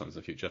there a bunch of times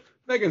in the future.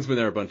 Megan's been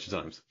there a bunch of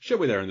times. She'll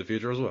be there in the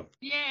future as well.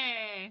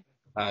 Yay!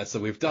 So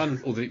we've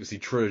done all the Deep Blue Sea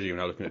trilogy. We're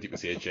now looking at Deep Blue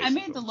Sea adjacent I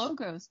made the films.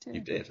 logos too.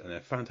 You did, and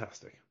they're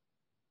fantastic.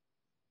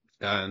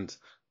 And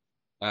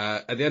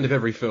at the end of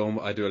every film,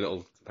 I do a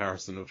little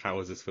comparison of how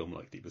is this film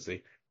like Deep Blue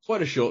Sea.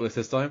 Quite a short list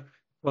this time.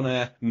 Con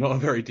Air, not a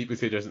very Deep Blue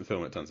Sea adjacent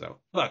film, it turns out.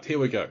 But here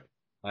we go.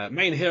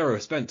 Main hero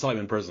spent time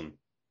in prison.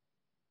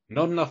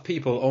 Not enough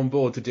people on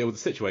board to deal with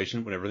the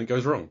situation when everything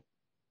goes wrong.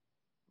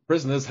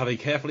 Prisoners have a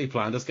carefully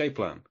planned escape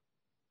plan.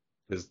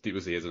 Because Deep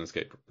Blue Sea is an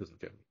escape prison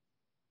game.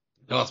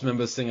 Cast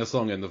members sing a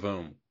song in the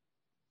film.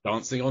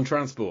 Dancing on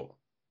transport.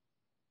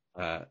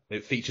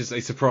 It features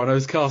a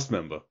Sopranos cast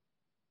member.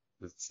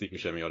 Steve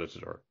Buscemi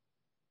audited her.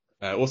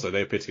 Also,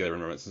 they appear together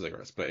in Romance and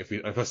Cigarettes. But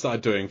if I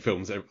started doing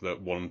films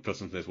that one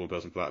person for this, one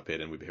person for that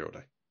appeared in, we'd be here all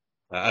day.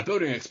 A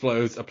building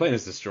explodes. A plane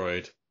is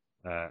destroyed.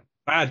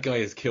 Bad guy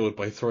is killed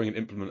by throwing an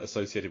implement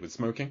associated with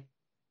smoking.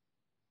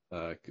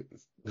 Light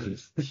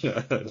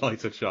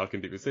a shark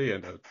in Deep Blue Sea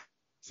and a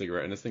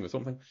cigarette in this thing or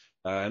something.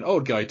 An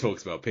old guy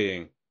talks about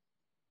peeing.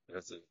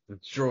 There's a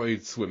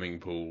destroyed swimming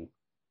pool.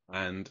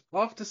 And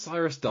after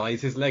Cyrus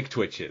dies, his leg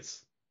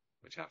twitches,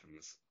 which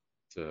happens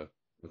to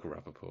Michael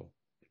Rappaport.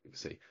 You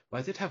see.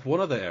 But I did have one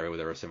other area where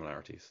there are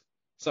similarities.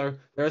 So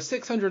there are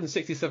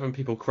 667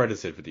 people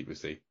credited for Deep Blue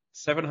Sea,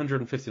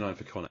 759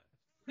 for Con Air.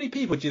 How many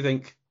people do you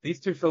think these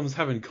two films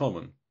have in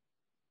common?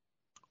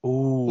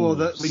 Ooh, Well,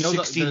 we know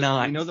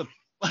 69.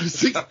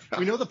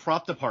 we know the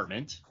prop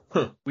department.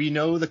 We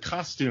know the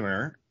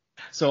costumer.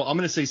 So I'm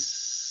going to say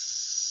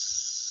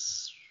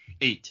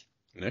 8.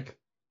 Nick?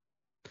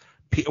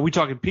 Are we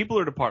talking people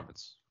or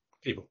departments?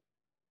 People.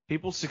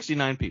 People,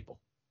 69 people.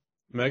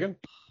 Megan?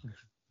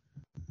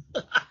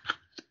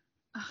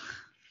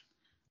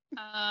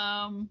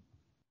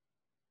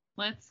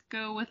 Let's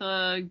go with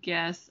a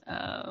guess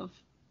of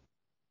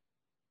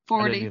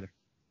 40.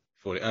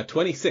 40.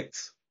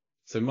 26.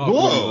 So Mark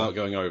won without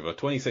going over.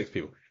 26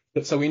 people.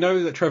 So we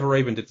know that Trevor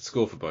Rabin did the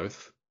score for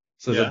both.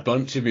 So there's a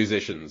bunch of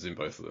musicians in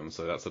both of them.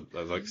 So that's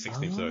like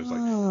 16. So it's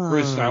like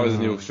Bruce Flowers in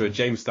the orchestra,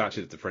 James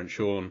Thatcher is the French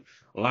horn,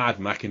 Lad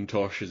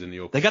McIntosh is in the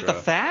orchestra. They got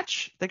the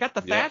Thatch? They got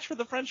the Thatch for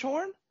the French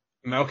horn?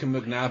 Malcolm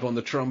McNabb on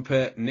the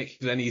trumpet, Nick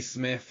Lenny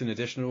Smith in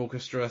additional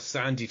orchestra,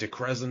 Sandy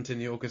DeCrescent in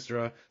the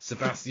orchestra,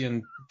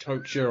 Sebastian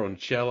Tocher on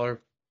cello,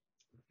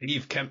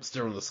 Eve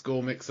Kempster on the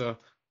score mixer,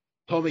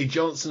 Tommy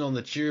Johnson on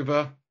the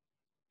tuba,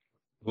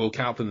 Will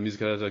Kaplan, the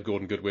music editor,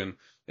 Gordon Goodwin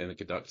in the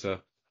conductor,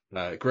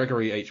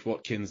 Gregory H.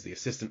 Watkins, the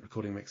assistant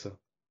recording mixer,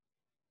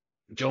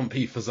 John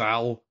P.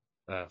 Fazal,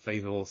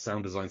 faithful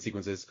sound design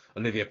sequences,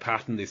 Olivia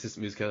Patton, the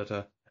assistant music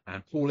editor,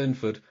 and Paul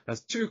Inford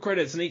has 2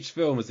 credits in each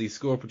film as the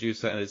score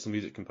producer and as the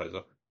music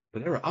composer.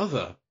 But there are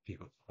other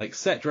people, like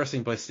set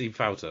dressing by Steve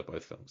Fouter,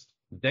 both films.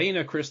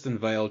 Dana Kristen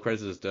Vale,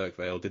 credited as Dirk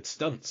Vale, did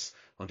stunts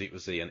on Deep Blue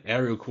Sea and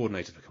aerial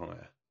coordinator for Con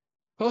Air.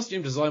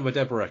 Costume design by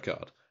Deborah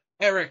Eckard.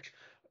 Eric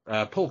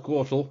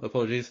Polkwartle,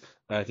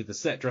 did the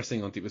set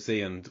dressing on Deep Blue Sea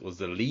and was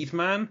the lead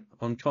man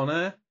on Con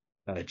Air.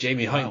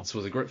 Jamie Heinz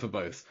was a grip for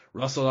both.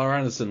 Russell R.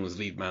 Anderson was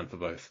lead man for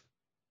both.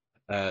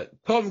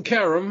 Tony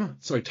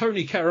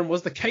Kerem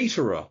was the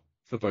caterer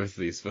for both of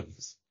these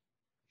films.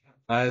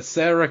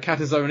 Sarah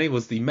Catazoni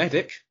was the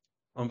medic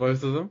on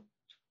both of them.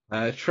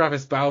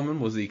 Travis Bauman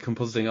was the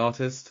compositing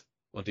artist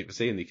on Deep Blue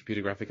Sea and the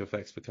computer graphic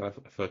effects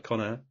for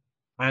Con Air.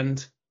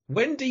 And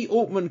Wendy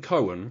Altman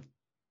Cohen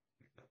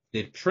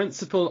did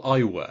principal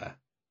eyewear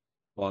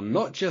on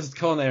not just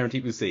Con Air and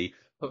Deep Blue Sea,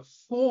 but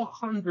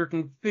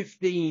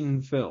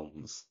 415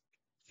 films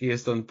she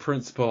has done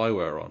principal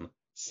eyewear on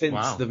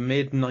since the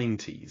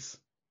mid-90s.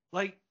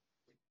 Like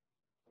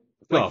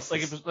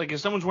Glasses. if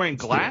someone's wearing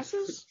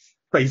glasses?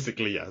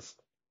 Basically, yes.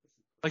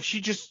 Like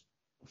she just...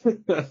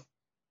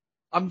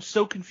 I'm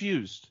so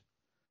confused.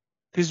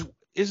 Because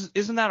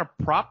isn't that a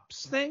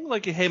props thing?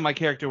 Like, hey, my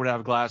character would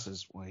have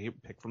glasses. Well, you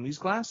pick from these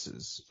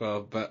glasses.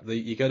 Well, but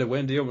you go to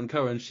Wendy Orman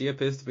Cohen, she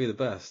appears to be the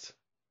best.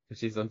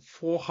 She's done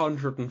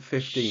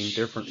 415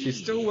 different...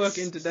 She's still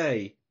working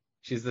today.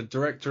 She's the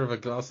director of her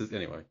glasses...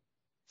 Anyway.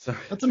 So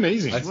That's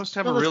amazing. She must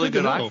have a really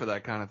good eye for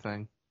that kind of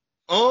thing.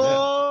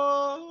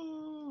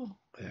 Oh!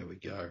 Yeah. There we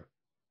go.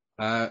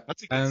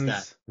 That's a good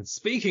stat. And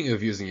speaking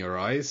of using your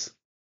eyes,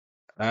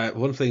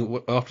 one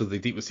thing after the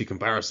Deep Blue Sea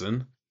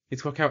comparison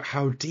is to work out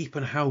how deep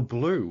and how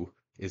blue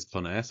is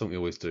Con Air. Something we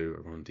always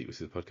do on Deep Blue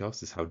Sea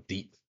podcast is how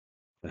deep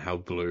and how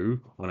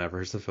blue on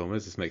average the film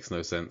is. This makes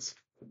no sense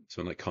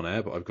to like Con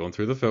Air, but I've gone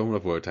through the film and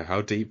I've worked out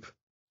how deep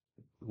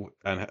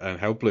and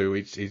how blue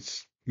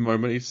each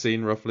moment, each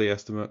scene, roughly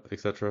estimate,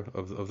 etc.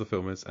 of the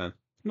film is. And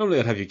normally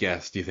I'd have you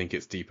guess, do you think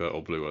it's deeper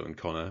or bluer than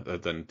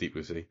than Deep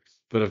Blue Sea?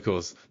 But of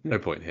course, no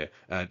point here.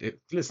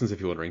 Listeners, if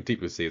you're wondering, Deep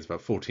Blue Sea is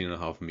about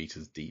 14.5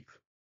 meters deep,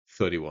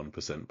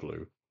 31%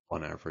 blue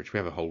on average. We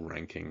have a whole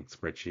ranking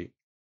spreadsheet.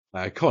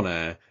 Con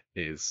Air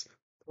is,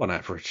 on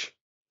average,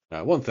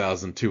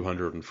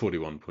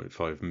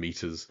 1,241.5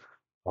 meters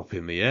up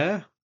in the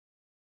air,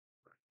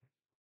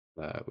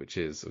 which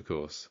is, of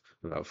course,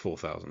 about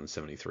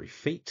 4,073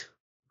 feet.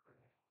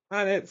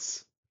 And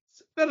it's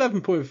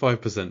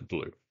 11.5%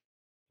 blue.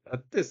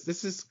 This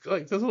is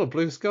like there's a lot of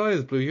blue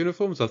skies, blue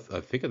uniforms. I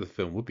figured the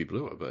film would be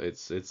bluer, but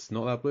it's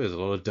not that blue. There's a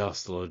lot of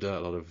dust, a lot of dirt,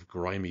 a lot of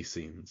grimy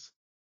scenes.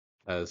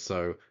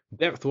 So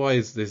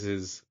depth-wise, it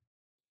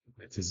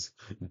is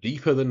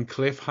deeper than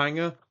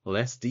Cliffhanger,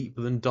 less deep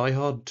than Die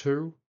Hard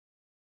 2,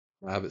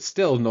 but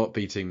still not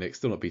beating Nick.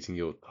 Still not beating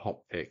your hot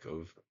pick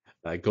of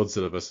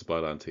Godzilla vs.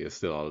 Biollante is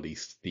still our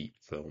least deep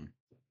film.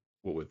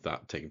 What with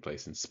that taking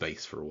place in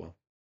space for a while.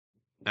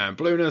 And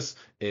blueness,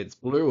 it's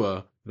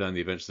bluer than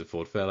The Adventures of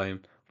Ford Fairlane,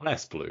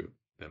 less blue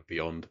than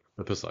Beyond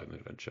the Poseidon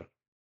Adventure.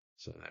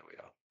 So there we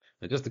are.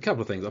 And just a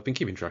couple of things I've been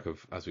keeping track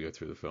of as we go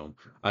through the film.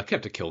 I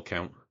kept a kill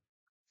count.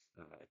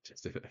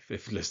 Just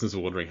if listeners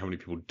were wondering how many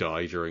people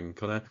die during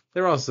Con Air,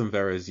 there are some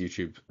various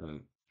YouTube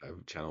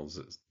channels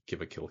that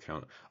give a kill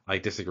count. I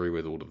disagree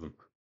with all of them,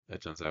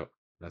 it turns out.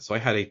 So I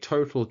had a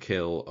total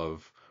kill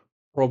of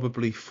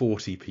probably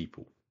 40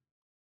 people.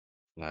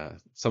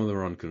 Some of them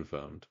are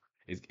unconfirmed.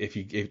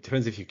 It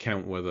depends if you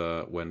count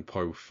whether when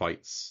Poe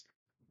fights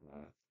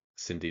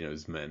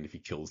Sindino's men, if he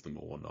kills them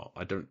all or not.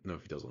 I don't know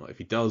if he does or not. If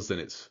he does, then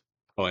it's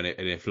and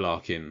if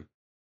Larkin,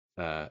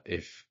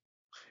 if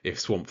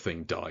Swamp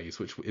Thing dies,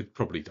 which it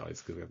probably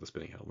dies because we have the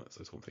spinning helmet,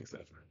 so Swamp Thing's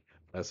dead.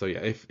 So yeah,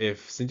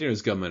 if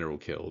Sindino's gunmen are all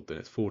killed, then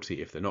it's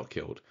 40. If they're not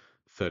killed,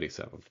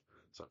 37.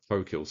 So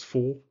Poe kills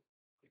 4.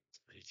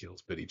 He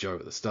kills Billy Joe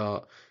at the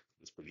start.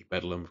 There's Billy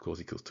Bedlam, of course.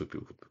 He kills 2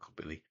 people called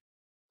Billy.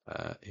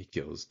 He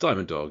kills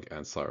Diamond Dog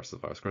and Cyrus the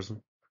Virus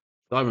Crescent.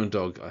 Diamond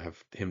Dog, I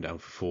have him down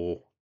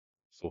for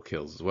 4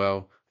 kills as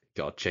well.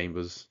 Guard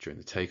Chambers during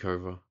the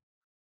takeover,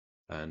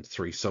 and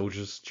 3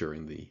 soldiers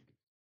during the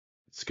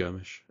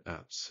skirmish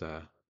at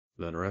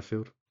Lerner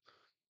Airfield.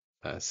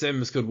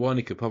 Sims killed 1.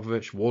 He killed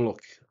Popovich.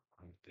 Warlock,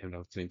 him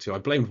down for 2. I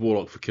blamed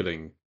Warlock for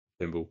killing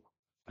Pimble,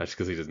 actually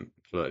because he didn't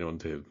alert anyone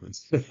to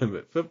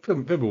him. But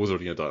Pimble was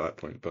already going to die at that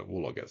point, but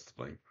Warlock gets the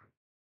blame.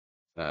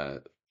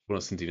 One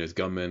of Santino's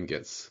gunmen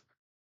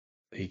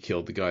he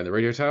killed the guy in the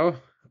radio tower.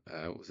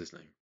 What was his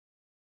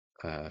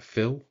name?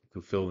 Phil.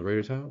 Killed Phil in the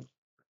radio tower.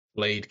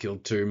 Blade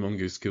killed 2.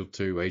 Mongoose killed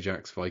 2.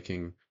 Ajax,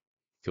 Viking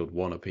killed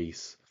 1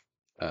 apiece.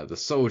 The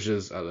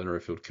soldiers at Lerner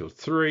Airfield killed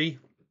 3.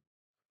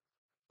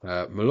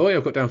 Malloy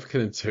I've got down for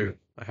killing 2.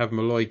 I have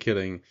Malloy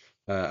killing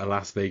a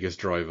Las Vegas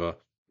driver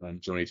and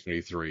Johnny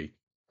 23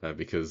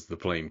 because the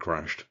plane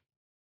crashed.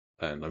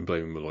 And I'm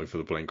blaming Malloy for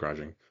the plane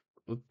crashing.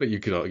 But you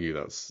could argue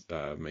that's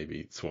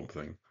maybe Swamp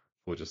Thing.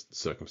 Or just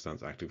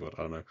circumstance acting, but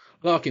I don't know.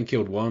 Larkin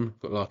killed 1.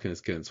 Got Larkin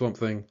is killing Swamp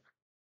Thing.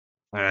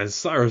 And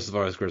Cyrus the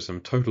Virus Grissom,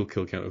 total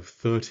kill count of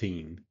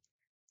 13.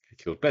 He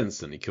killed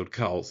Benson, he killed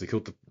Carls, he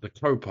killed the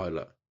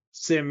co-pilot.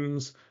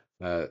 Sims,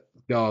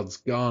 guards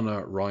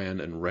Garner,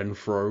 Ryan, and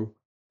Renfro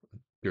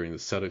during the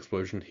cell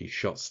explosion. He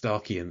shot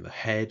Starkey in the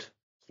head.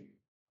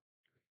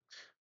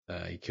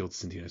 He killed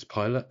Sindino's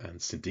pilot, and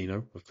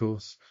Sindino, of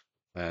course.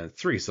 And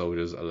 3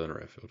 soldiers at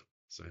Lerner Airfield.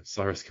 So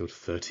Cyrus killed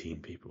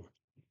 13 people.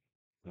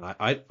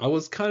 I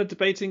was kind of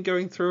debating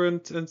going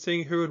through and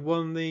seeing who had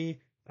won the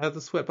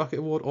Sweat Bucket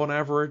Award on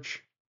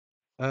average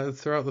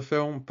throughout the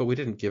film, but we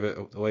didn't give it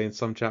away in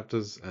some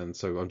chapters, and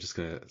so I'm just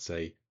going to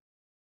say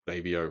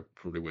Baby O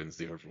probably wins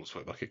the overall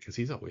Sweat Bucket because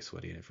he's always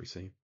sweaty in every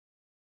scene.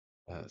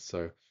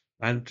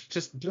 And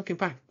just looking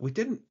back, we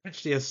didn't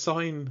actually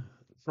assign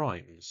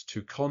crimes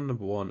to Con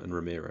number 1 and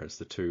Ramirez,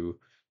 the 2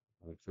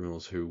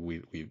 criminals who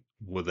we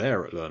were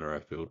there at Lerner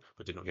Airfield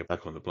but did not get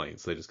back on the plane,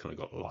 so they just kind of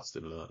got lost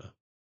in Lerner.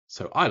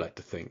 So I like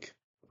to think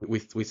we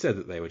said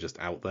that they were just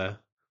out there.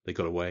 They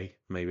got away,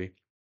 maybe.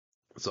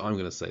 So I'm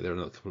going to say there are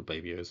another couple of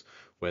Baby-O's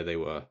where they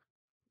were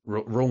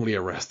wrongly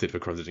arrested for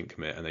crimes they didn't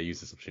commit, and they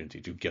used this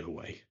opportunity to get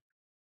away.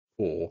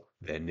 Or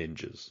they're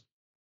ninjas.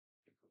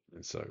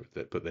 And so,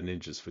 but they're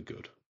ninjas for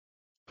good.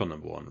 Con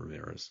number 1,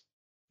 Ramirez.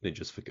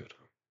 Ninjas for good.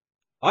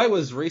 I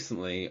was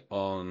recently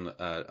on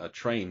a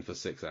train for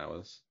 6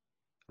 hours,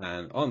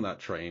 and on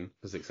that train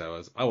for 6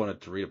 hours, I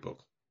wanted to read a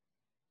book.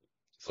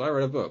 So I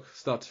read a book,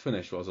 start to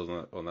finish, while I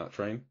was on that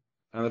train.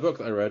 And the book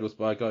that I read was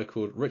by a guy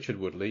called Richard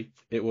Woodley.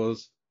 It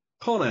was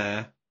Con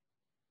Air,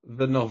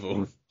 the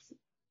novel.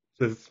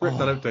 The script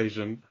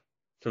adaptation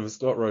from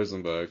Scott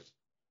Rosenberg.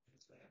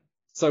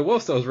 So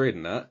whilst I was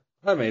reading that,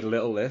 I made a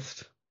little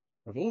list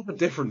of all the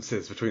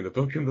differences between the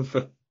book and the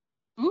film.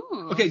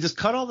 Ooh. Okay, just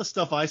cut all the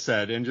stuff I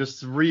said and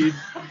just read.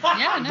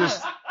 Yeah, no.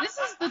 This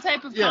is the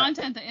type of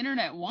content the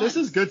internet wants. This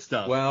is good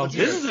stuff. Well,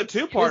 this is a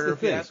 2-parter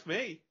if you ask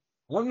me.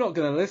 I'm not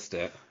going to list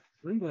it.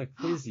 I'm going to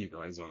quiz you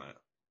guys on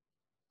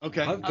it.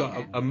 Okay. I've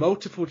got a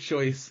multiple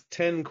choice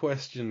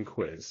 10-question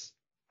quiz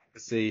to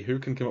see who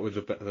can come up with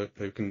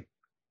who can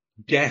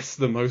guess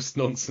the most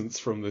nonsense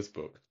from this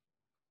book.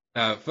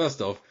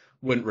 First off,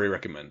 wouldn't really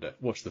recommend it.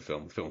 Watch the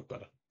film. The film's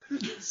better.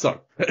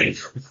 So,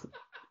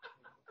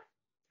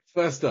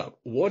 first up,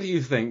 what do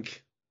you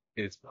think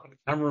is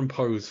Cameron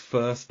Poe's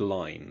first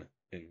line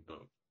in the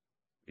book?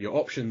 Your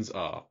options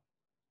are: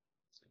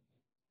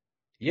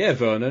 yeah,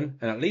 Vernon,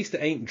 and at least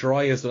it ain't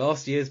dry as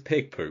last year's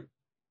pig poop.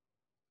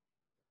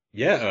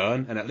 Yeah,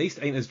 Ern, and at least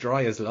it ain't as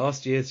dry as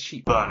last year's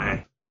sheep.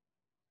 Bunny.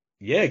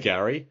 Yeah,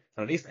 Gary,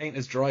 and at least it ain't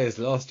as dry as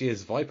last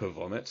year's viper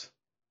vomit.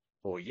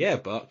 Or yeah,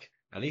 Buck,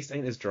 At least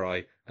ain't as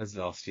dry as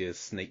last year's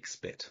snake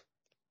spit.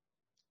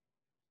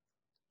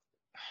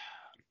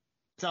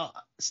 So,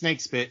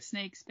 snake spit.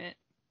 Snake spit.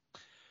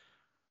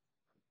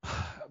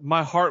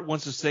 My heart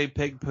wants to say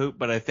pig poop,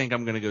 but I think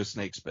I'm gonna go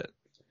snake spit.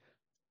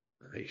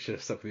 You should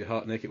have stuck with your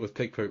heart, Nick. It was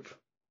pig poop.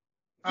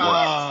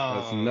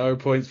 Oh. That's no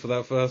points for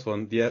that first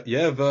one.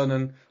 Yeah,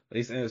 Vernon. At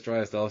least ain't as dry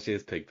as last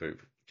year's pig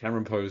poop.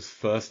 Cameron Poe's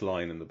first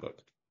line in the book.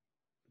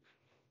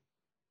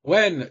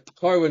 When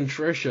Poe and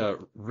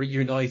Trisha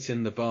reunite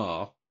in the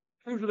bar,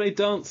 who do they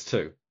dance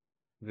to?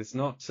 If it's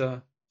not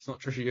Trisha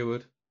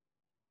Yearwood.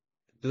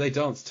 Do they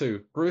dance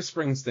to Bruce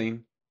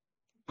Springsteen,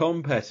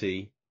 Tom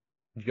Petty,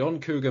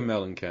 John Cougar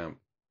Mellencamp,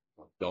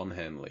 or Don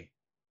Henley?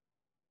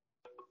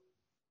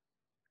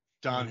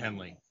 Don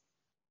Henley.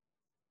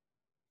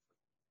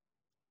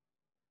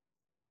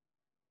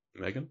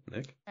 Megan?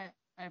 Nick? I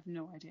have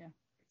no idea.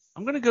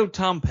 I'm gonna go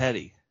Tom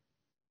Petty.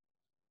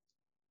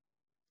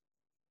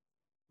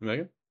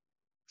 Megan?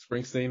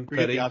 Springsteen, Read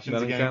Petty, the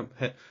options again.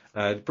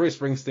 Mellencamp, Bruce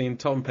Springsteen,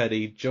 Tom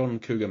Petty, John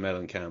Cougar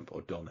Mellencamp,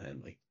 or Don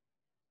Henley?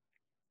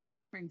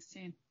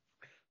 Springsteen.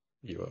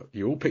 You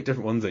all picked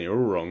different ones and you're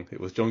all wrong. It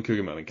was John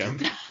Cougar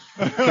Mellencamp.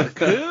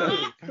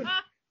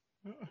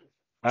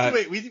 So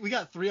wait, we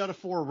got 3 out of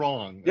 4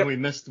 wrong, Yep. and we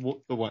missed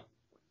the one.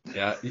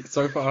 Yeah,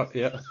 so far,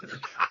 yeah.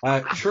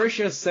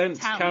 Trisha sent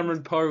Talent.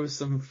 Cameron Poe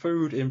some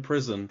food in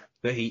prison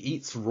that he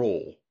eats raw.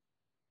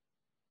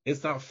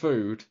 Is that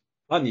food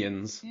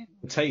onions, Yeah.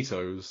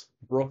 potatoes,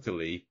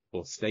 broccoli,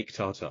 or steak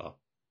tartare?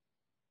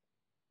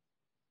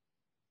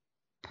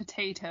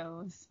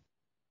 Potatoes.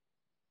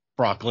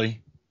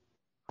 Broccoli.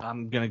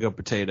 I'm gonna go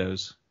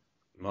potatoes.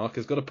 Mark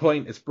has got a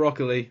point. It's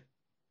broccoli.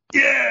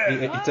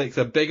 Yeah. He takes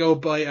a big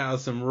old bite out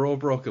of some raw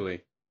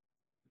broccoli.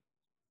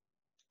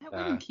 That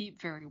wouldn't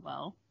keep very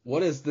well.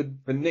 What is the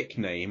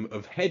nickname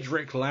of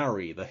Hedrick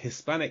Lowry, the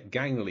Hispanic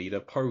gang leader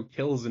Poe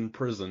kills in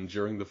prison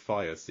during the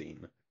fire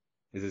scene?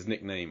 Is his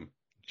nickname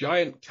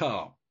Giant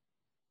Carp,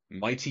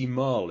 Mighty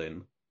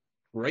Marlin,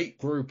 Great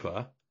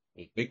Grouper,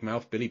 or Big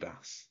Mouth Billy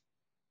Bass?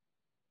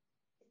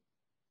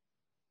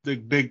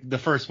 The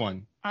first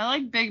one. I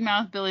like Big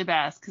Mouth Billy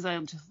Bass because I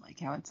just like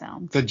how it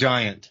sounds. The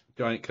giant.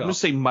 Giant I'm gonna Carp.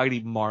 say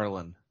Mighty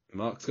Marlin.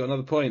 Mark's got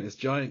another point. It's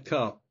Giant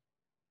Carp.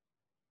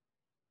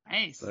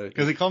 Nice. So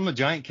Because they call him the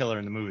giant killer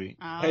in the movie.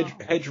 Oh.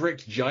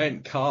 Hedrick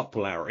Giant Carp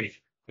Lowry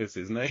is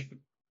his name.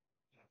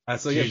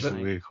 So yeah, Jeez the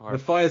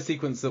Louise. fire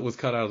sequence that was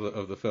cut out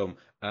of the film,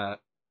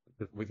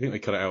 we think they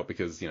cut it out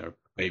because,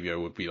 Baby O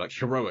would be like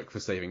heroic for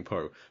saving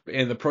Poe. But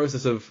in the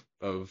process of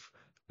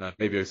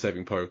Baby O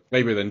saving Poe,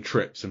 Baby O then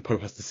trips and Poe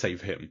has to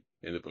save him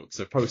in the book.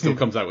 So Poe still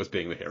comes out as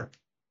being the hero.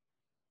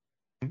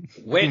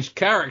 Which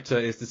character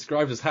is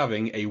described as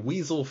having a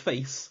weasel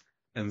face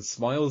and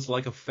smiles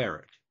like a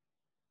ferret?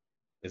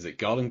 Is it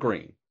Garland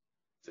Green?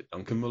 Is it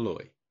Duncan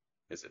Malloy?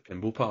 Is it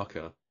Pimble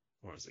Parker?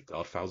 Or is it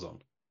Guard Falzon?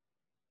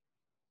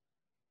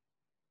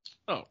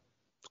 Oh,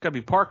 it's gotta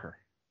be Parker.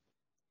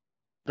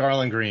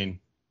 Garland Green.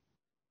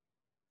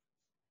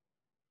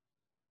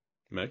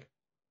 Meg?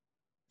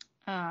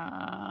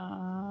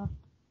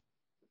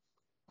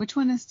 Which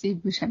one is Steve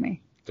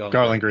Buscemi?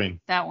 Garland Green.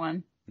 That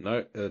one.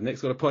 No,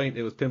 Nick's got a point.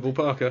 It was Pimble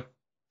Parker.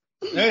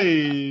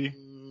 Hey.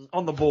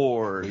 On the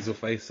board. Weasel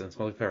face and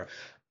smiling ferret.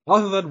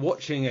 Other than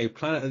watching a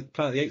Planet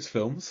of the Apes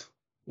films,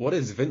 what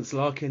is Vince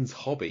Larkin's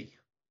hobby?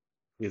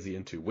 Is he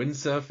into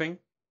windsurfing?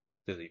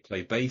 Does he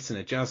play bass in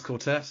a jazz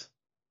quartet?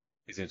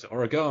 Is he into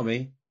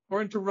origami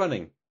or into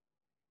running?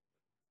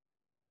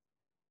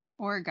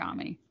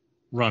 Origami.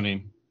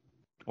 Running.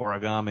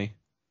 Origami.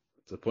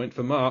 It's a point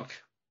for Mark.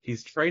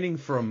 He's training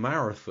for a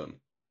marathon.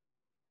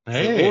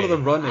 Hey. So all of the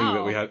running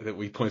Wow. that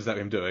we pointed out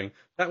him doing,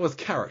 that was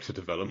character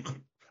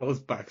development. That was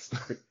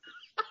backstory.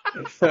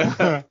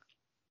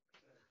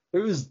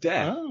 Whose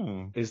death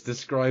Oh. is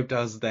described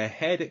as their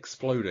head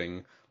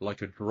exploding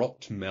like a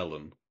dropped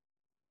melon?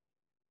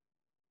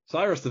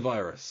 Cyrus the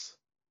Virus,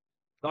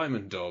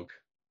 Diamond Dog,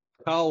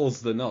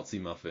 Carl's the Nazi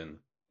Muffin,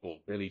 or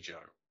Billy Joe,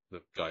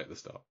 the guy at the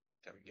start,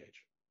 Kevin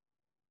Gage.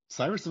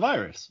 Cyrus the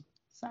Virus.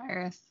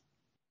 Cyrus.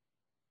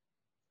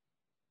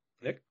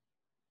 Nick?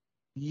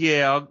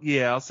 Yeah,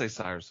 I'll say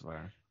Cyrus the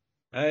Virus.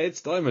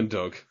 It's Diamond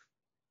Dog.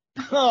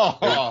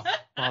 Oh.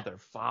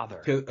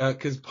 Father.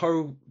 Because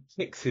Poe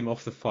kicks him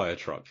off the fire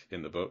truck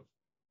in the book.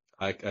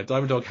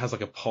 Diamond Dog has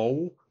like a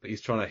pole that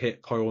he's trying to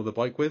hit Poe on the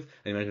bike with, and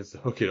he manages to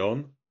hook it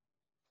on.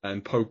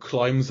 And Poe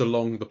climbs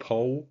along the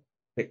pole,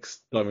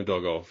 picks Diamond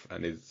Dog off,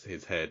 and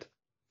his head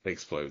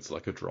explodes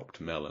like a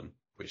dropped melon,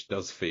 which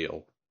does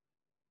feel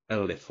a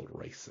little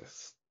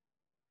racist.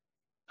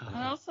 And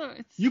also,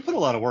 it's You put a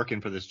lot of work in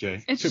for this,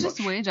 Jay. it's too just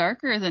much. way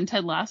darker than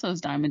Ted Lasso's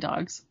Diamond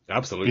Dogs.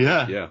 Absolutely.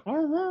 Yeah.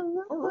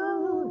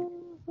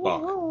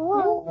 Fuck.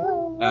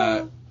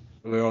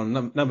 We're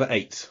on number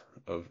 8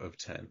 of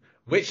 10.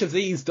 Which of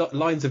these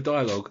lines of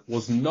dialogue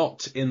was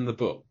not in the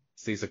book?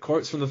 So these are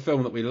quotes from the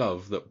film that we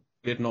love that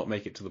did not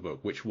make it to the book.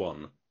 Which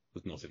one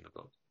was not in the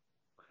book?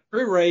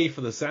 Hooray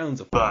for the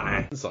sounds of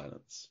fire and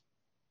silence.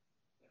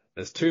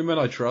 There's 2 men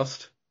I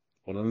trust.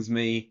 One of them's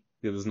me,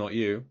 the other's not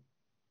you.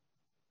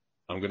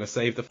 I'm going to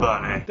save the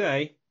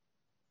day.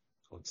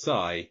 or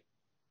Sayonara?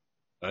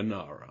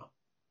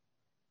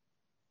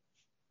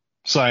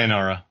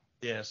 Sayonara.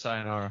 Yeah,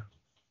 sayonara.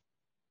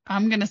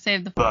 I'm gonna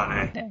save the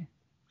day.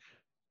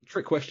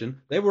 Trick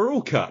question. They were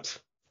all cut.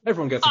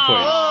 Everyone gets a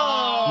point.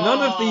 Oh!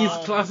 None of these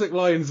classic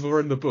lines were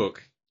in the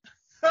book.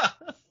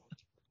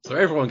 So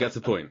everyone gets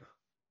a point.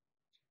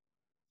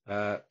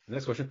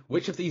 Next question.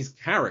 Which of these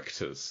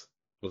characters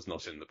was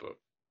not in the book?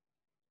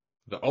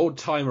 The old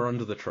timer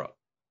under the truck.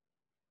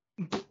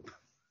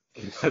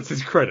 That's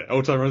his credit.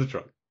 Old timer under the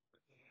truck.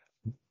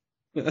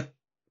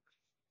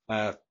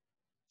 The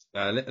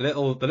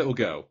little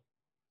girl.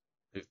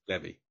 Who's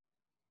Debbie.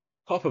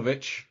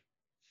 Popovich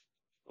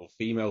or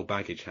female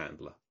baggage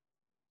handler?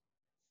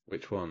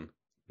 Which one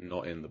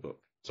not in the book?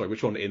 Sorry,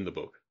 which one in the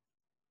book?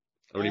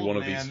 Only Old one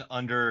of man these.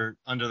 under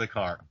the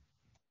car.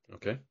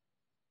 Okay.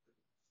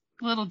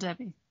 Little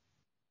Debbie.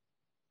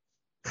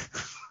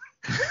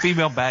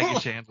 Female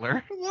baggage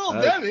handler. Little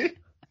Debbie.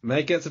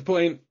 Meg gets a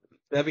point.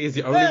 Debbie is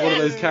the only one of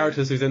those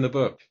characters who's in the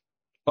book.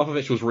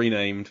 Popovich was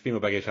renamed. Female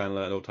baggage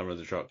handler and old timer in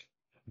the truck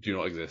do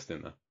not exist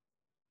in there.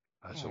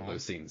 Actually, all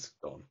those scenes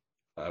gone.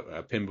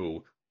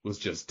 Pinball was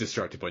just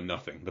distracted by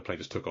nothing. The plane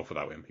just took off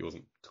without him. He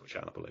wasn't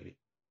chatting up a lady.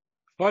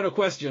 Final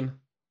question.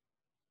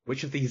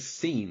 Which of these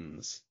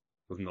scenes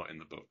was not in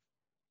the book?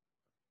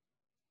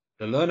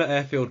 The Lerner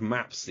Airfield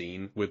map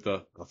scene with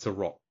that's a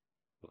rock.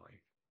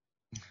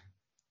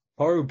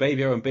 Poe,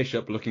 Baby-O, and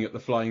Bishop looking at the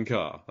flying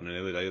car on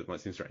another day that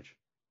might seem strange.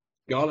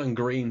 Garland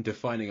Green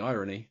defining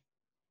irony.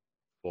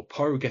 Or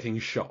Poe getting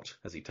shot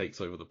as he takes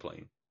over the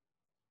plane.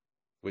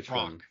 Which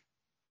one?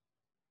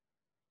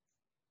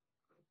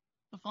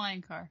 The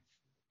flying car.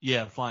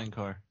 Yeah, flying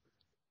car.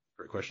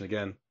 Great question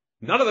again.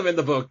 None of them in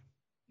the book.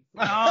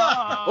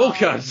 Oh. All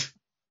cut.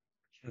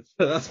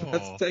 That's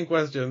 10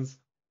 questions.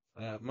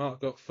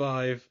 Mark got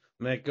 5.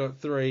 Meg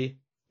got 3.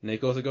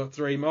 Nick also got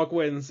 3. Mark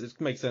wins.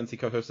 It makes sense. He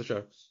co-hosts the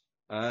show.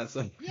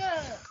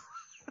 Yeah.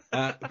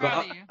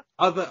 But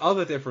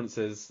other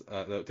differences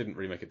that didn't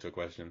really make it to a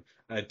question.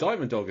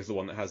 Diamond Dog is the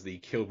one that has the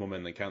killed more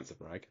men than cancer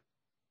brag,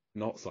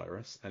 not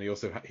Cyrus, and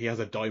he has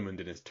a diamond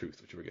in his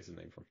tooth, which I guess his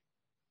name from.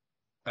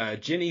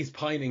 Ginny's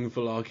pining for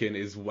Larkin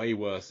is way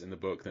worse in the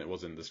book than it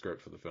was in the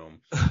script for the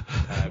film,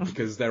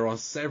 because there are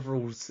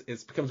several.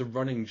 It becomes a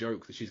running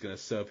joke that she's going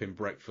to serve him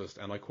breakfast,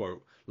 and I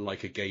quote,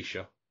 like a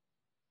geisha.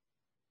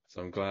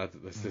 So I'm glad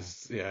that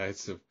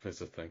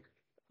it's a thing.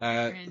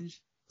 Cringe.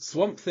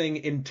 Swamp Thing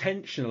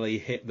intentionally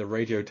hit the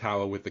radio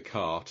tower with the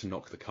car to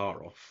knock the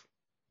car off.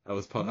 That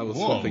was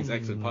Swamp Thing's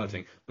excellent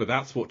piloting, but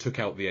that's what took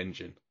out the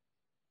engine.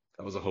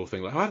 That was the whole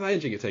thing. Like, how did that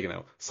engine get taken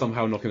out?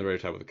 Somehow knocking the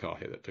radio tower with the car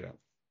hit it took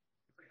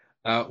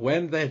out.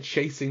 When they're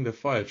chasing the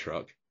fire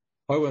truck,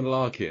 Poe and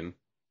Larkin,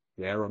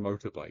 they're a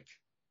motorbike.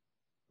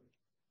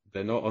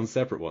 They're not on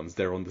separate ones,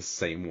 they're on the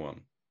same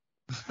one.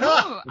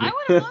 Oh, I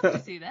would have loved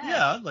to see that.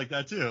 Yeah, I'd like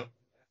that too.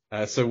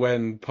 So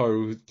when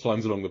Poe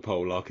climbs along the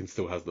pole, Larkin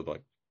still has the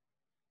bike.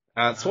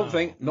 Swamp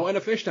Thing, not in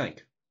a fish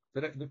tank.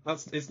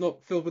 It's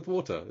not filled with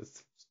water.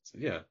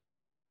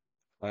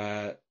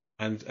 And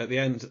at the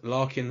end,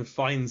 Larkin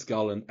finds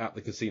Garland at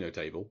the casino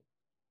table.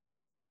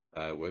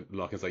 Where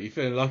Larkin's like, "You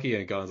feeling lucky?"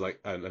 And Garland's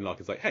like, and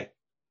Larkin's like, "Hey."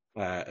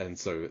 And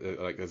so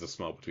there's a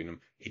smile between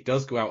them. He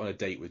does go out on a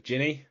date with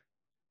Ginny,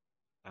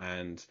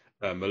 and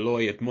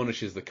Malloy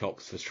admonishes the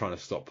cops for trying to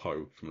stop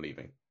Poe from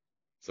leaving.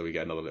 So we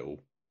get another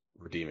little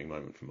redeeming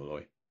moment from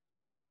Malloy.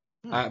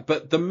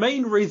 But the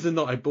main reason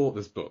that I bought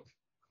this book,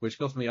 which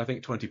cost me I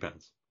think £20,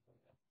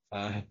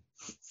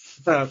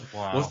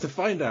 was to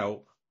find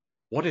out,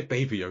 what did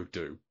Baby-O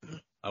do?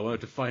 I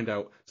wanted to find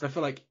out. So I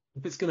feel like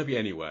if it's going to be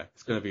anywhere,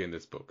 it's going to be in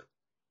this book.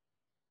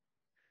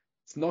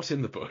 It's not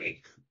in the book.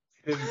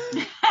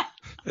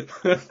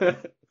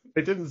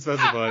 They didn't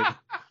specify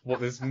what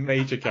this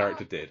major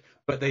character did,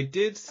 but they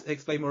did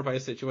explain more about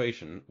his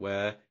situation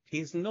where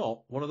he's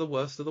not one of the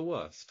worst of the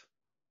worst.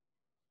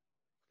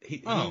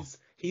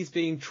 He's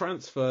being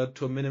transferred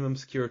to a minimum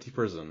security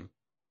prison,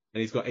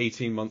 and he's got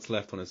 18 months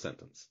left on his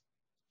sentence.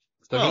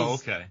 So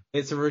okay.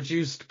 It's a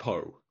reduced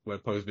Poe, where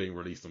Poe's being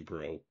released on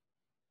parole.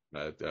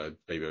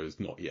 Baby-O is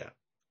not yet.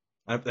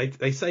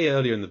 They say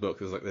earlier in the book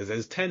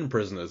there's 10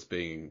 prisoners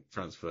being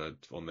transferred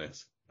on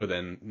this, but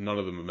then none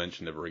of them are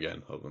mentioned ever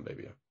again other than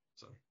Baby-O.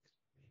 So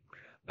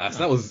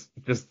that was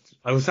just,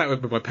 I was sat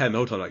with my pen the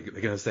whole time, like,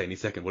 they're going to say any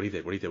second what he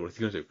did, what's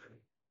he going to do?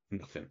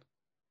 Nothing.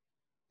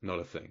 Not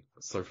a thing.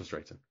 It's so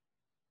frustrating.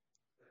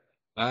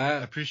 I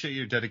appreciate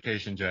your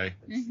dedication, Jay.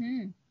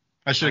 Mm-hmm.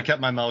 I should have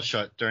kept my mouth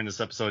shut during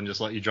this episode and just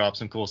let you drop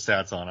some cool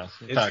stats on us.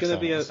 It's going to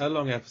be a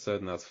long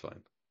episode, and that's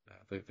fine.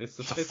 It's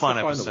a fun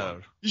episode.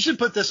 One. You should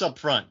put this up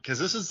front, because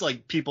this is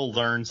like people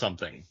learn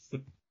something.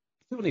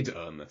 People need to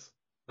earn this.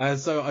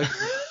 If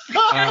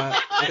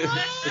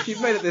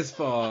you've made it this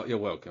far, you're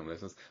welcome,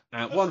 listeners.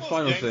 One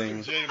final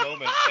thing. Jay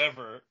moment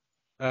ever.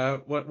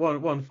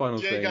 One final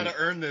thing. Jay gotta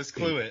earn this,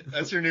 clue it.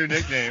 That's your new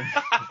nickname.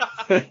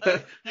 That's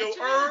the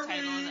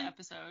title of the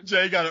episode.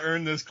 Jay gotta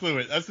earn this, clue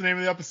it. That's the name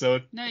of the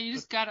episode. No, you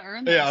just gotta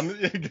earn this. Yeah, I'm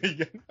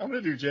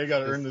gonna do Jay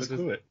gotta earn this,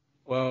 clue it.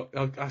 Well,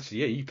 actually,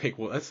 yeah, you pick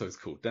what episode's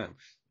called. Damn.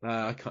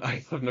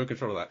 I have no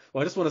control of that.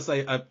 Well, I just want to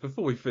say,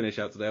 before we finish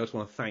out today, I just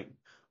want to thank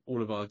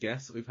all of our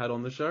guests that we've had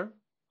on the show.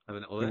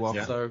 You're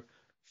welcome. So,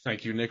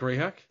 thank you, Nick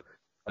Rehak,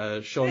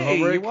 Sean Hey,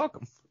 you're Homrick,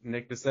 welcome.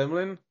 Nick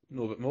DeSemlin,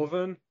 Norbert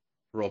Morvan,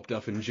 Rob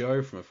Duff and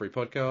Joe from A Free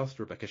Podcast,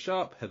 Rebecca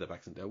Sharp, Heather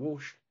Baxendale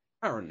Walsh,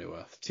 Aaron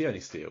Neworth, Tierney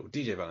Steele,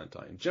 DJ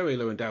Valentine, Joey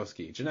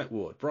Lewandowski, Jeanette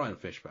Ward, Brian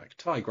Fishback,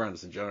 Ty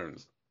Granderson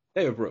Jones,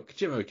 David Brooke,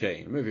 Jim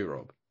O'Kane, Movie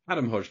Rob,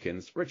 Adam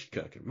Hodgkins, Richard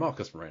Kirkin,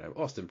 Marcus Moreno,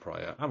 Austin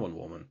Pryor, Amon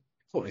Warman,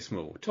 Courtney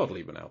Small, Todd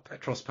Liebenau,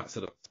 Petros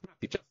Patsidor,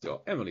 Matthew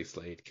Chescott, Emily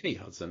Slade, Kenny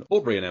Hudson,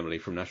 Aubrey and Emily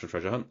from National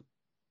Treasure Hunt,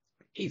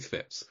 Keith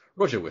Phipps,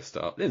 Roger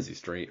Wistar, Lindsay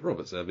Street,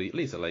 Robert Zerby,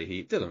 Lisa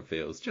Leahy, Dylan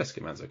Fields, Jessica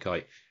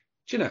Manzo-Kite,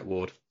 Jeanette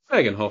Ward,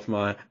 Megan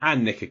Hoffmeyer,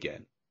 and Nick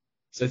again.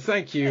 So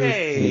thank you,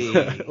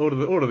 Hey. all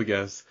of the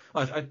guests.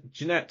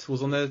 Jeanette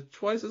was on there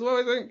twice as well,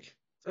 I think.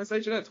 Did I say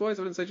Jeanette twice?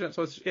 I didn't say Jeanette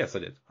twice. Yes, I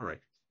did. All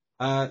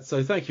right.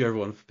 So thank you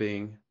everyone for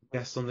being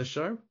guests on this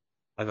show.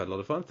 I've had a lot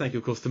of fun. Thank you,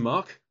 of course, to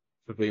Mark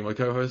for being my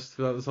co-host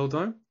throughout this whole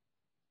time.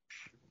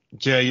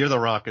 Jay, you're the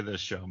rock of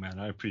this show, man.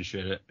 I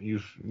appreciate it.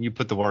 You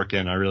put the work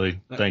in. I really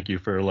thank you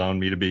for allowing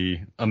me to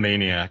be a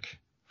maniac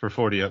for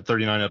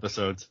 39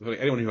 episodes.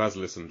 Anyone who has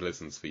listened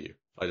listens for you.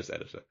 I just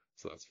edit it,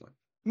 so that's fine.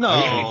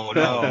 No,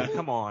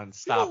 come on,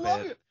 stop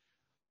it.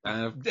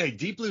 Hey,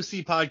 Deep Blue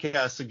Sea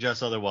podcast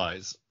suggests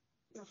otherwise.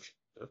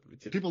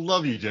 People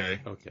love you, Jay.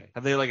 Okay.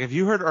 Have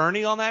you heard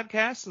Ernie on that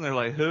cast? And they're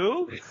like,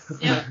 who?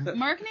 Yeah,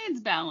 Mark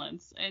needs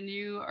balance, and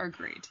you are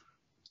great.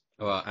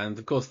 Well, and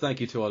of course, thank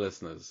you to our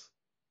listeners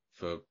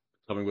for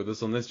coming with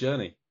us on this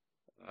journey.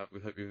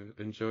 We hope you've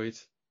enjoyed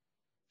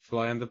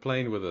flying the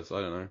plane with us. I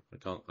don't know. I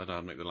don't know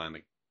how to make the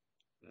landing.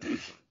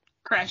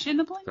 Crash in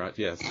the plane? Right,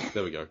 yes,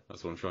 there we go.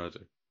 That's what I'm trying to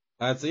do.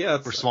 So yeah,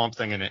 We're Swamp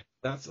Thinging it.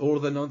 that's all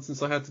of the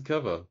nonsense I had to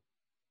cover.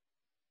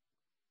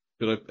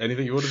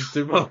 Anything you wanted to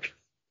do, Mark?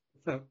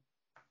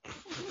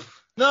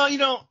 No,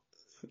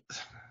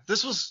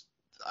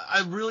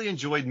 I really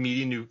enjoyed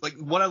meeting new,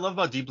 what I love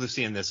about Deep Blue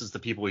Sea in this is the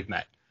people we've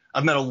met.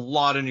 I've met a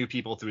lot of new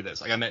people through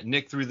this. I met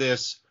Nick through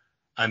this.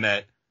 I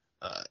met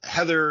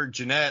Heather,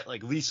 Jeanette,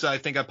 Lisa, I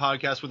think I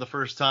podcast with the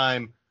first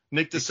time.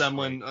 Nick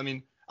DeSemlin. I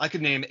mean, I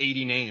could name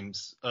 80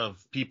 names of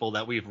people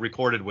that we've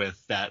recorded with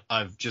that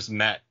I've just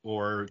met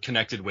or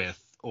connected with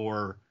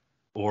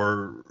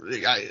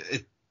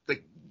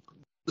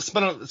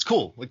it's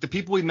cool. The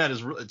people we met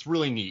it's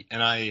really neat.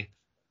 And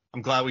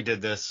I'm glad we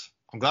did this.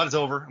 I'm glad it's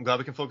over. I'm glad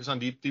we can focus on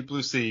Deep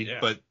Blue Sea. Yeah.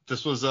 But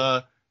this was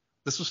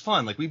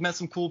fun. We've met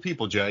some cool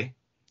people, Jay.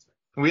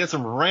 And we had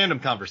some random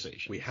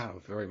conversations. We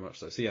have, very much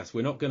so. So yes,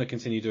 we're not going to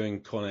continue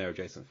doing Con Air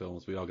adjacent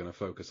films. We are going to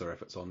focus our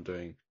efforts on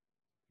doing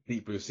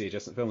Deep Blue Sea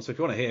adjacent films. So if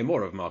you want to hear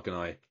more of Mark and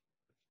I,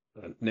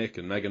 Nick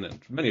and Megan, and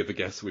many of the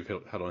guests we've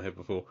had on here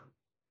before,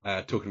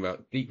 talking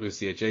about Deep Blue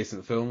Sea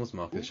adjacent films,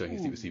 Mark is showing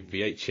his Deep Blue Sea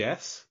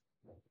VHS,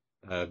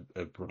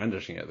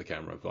 brandishing it at the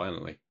camera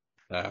violently.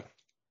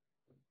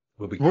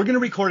 We're going to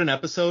record an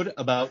episode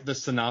about the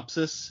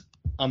synopsis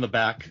on the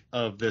back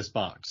of this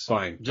box.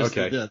 Fine.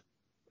 Okay.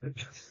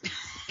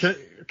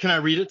 Can I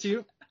read it to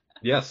you?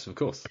 Yes, of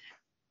course.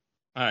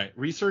 All right.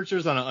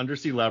 Researchers on an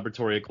undersea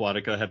laboratory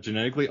Aquatica have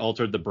genetically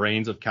altered the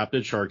brains of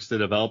captive sharks to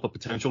develop a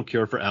potential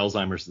cure for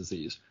Alzheimer's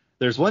disease.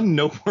 There's one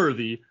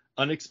noteworthy,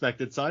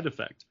 unexpected side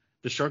effect.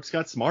 The sharks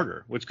got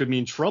smarter, which could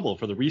mean trouble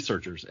for the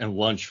researchers and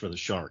lunch for the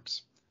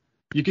sharks.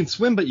 You can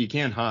swim, but you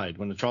can't hide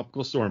when a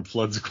tropical storm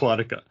floods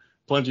Aquatica,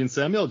 plunging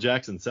Samuel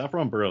Jackson,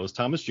 Saffron Burrows,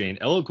 Thomas Jane,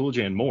 LL Cool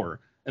J, and more,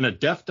 and a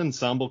deft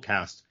ensemble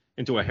cast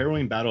into a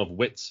harrowing battle of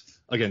wits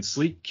against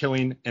sleek,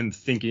 killing, and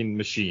thinking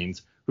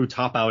machines who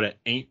top out at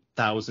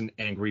 8,000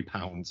 angry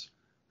pounds.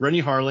 Rennie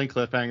Harlan,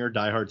 Cliffhanger,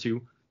 Die Hard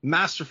 2,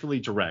 masterfully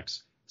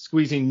directs,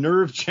 squeezing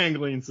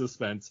nerve-jangling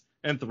suspense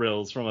and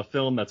thrills from a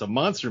film that's a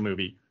monster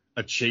movie,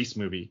 a chase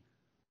movie,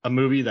 a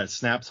movie that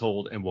snaps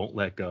hold and won't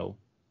let go.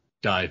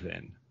 Dive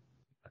in.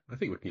 I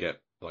think we can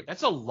get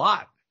That's a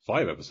lot.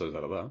 5 episodes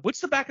out of that. What's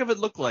the back of it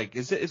look like?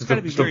 It's got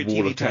to be very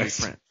teeny tiny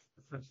print.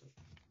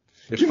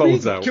 It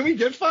folds out. Can we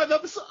get 5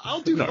 episodes?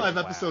 I'll do 5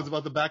 episodes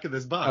about the back of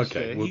this box.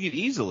 Okay. You could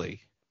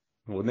easily.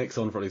 Well, Nick's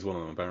on for at least one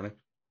of them, apparently.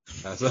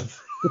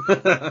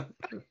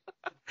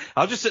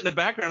 I'll just sit in the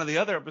background of the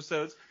other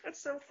episodes.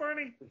 That's so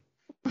funny.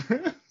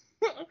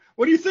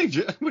 What do you think?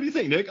 What do you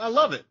think, Nick? I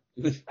love it.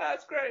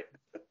 That's great.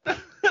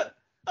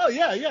 Oh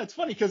yeah, it's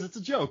funny because it's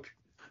a joke.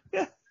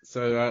 Yeah.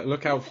 So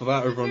look out for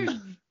that over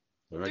on.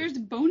 There's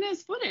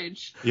bonus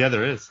footage. Yeah,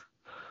 there is.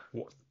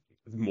 What?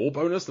 More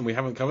bonus than we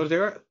haven't covered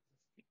here?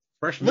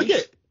 Fresh meat? Look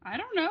at I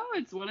don't know.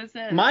 It's what it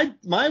says.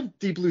 my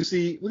Deep Blue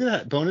Sea. Look at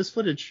that bonus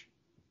footage.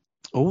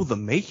 Oh, the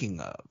making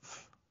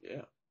of.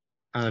 Yeah.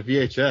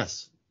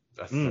 VHS.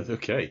 That's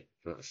okay.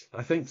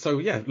 I think so.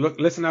 Yeah.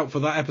 Listen out for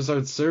that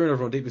episode soon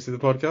over on Deep Blue Sea the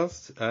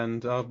podcast,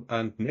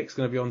 and Nick's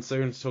going to be on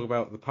soon to talk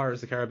about the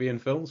Pirates of the Caribbean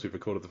films. We've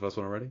recorded the first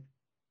one already.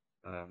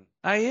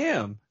 I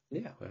am.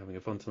 Yeah, we're having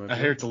a fun time. I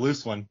hear it's a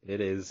loose one.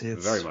 It is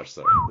very much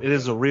so. It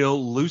is a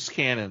real loose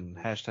cannon.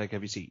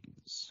 Heavy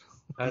seas.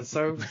 And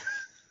so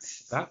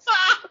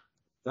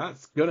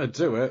that's gonna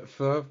do it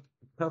for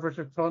coverage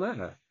of Con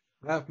Air.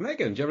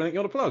 Megan, do you have anything you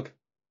want to plug?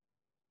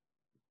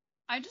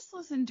 I just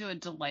listened to a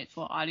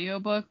delightful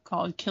audiobook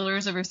called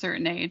Killers of a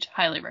Certain Age.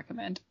 Highly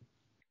recommend.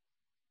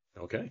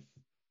 Okay.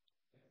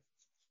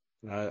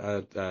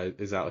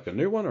 Is that like a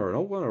new one or an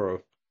old one or a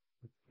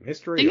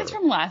mystery? I think it's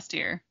from last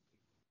year.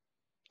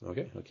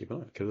 Okay, I'll keep an eye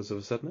on Killers of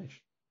a Certain Age.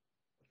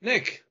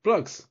 Nick,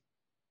 plugs.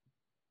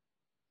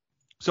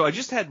 So I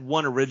just had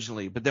one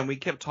originally, but then we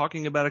kept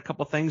talking about a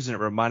couple things, and it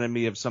reminded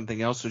me of something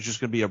else. So it's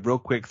just going to be a real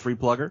quick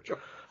 3-plugger. Sure.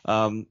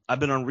 I've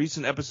been on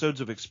recent episodes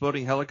of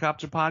Exploding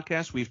Helicopter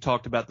Podcast. We've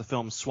talked about the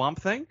film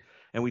Swamp Thing,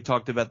 and we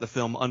talked about the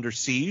film Under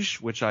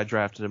Siege, which I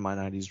drafted in my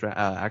 90s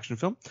action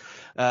film.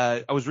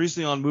 I was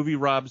recently on Movie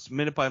Rob's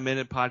Minute by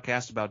Minute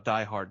podcast about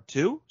Die Hard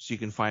 2, so you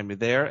can find me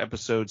there,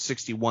 episodes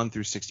 61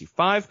 through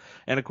 65.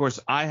 And, of course,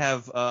 I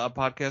have a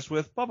podcast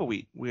with Bubba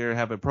Wheat. We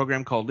have a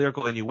program called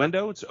Lyrical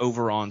Innuendo. It's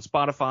over on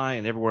Spotify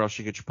and everywhere else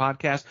you get your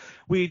podcast.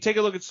 We take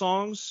a look at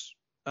songs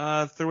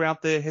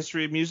throughout the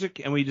history of music,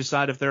 and we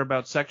decide if they're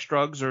about sex,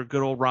 drugs, or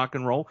good old rock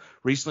and roll.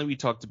 Recently, we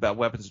talked about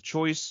Weapons of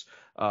Choice,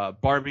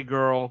 Barbie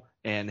Girl,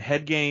 and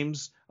Head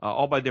Games,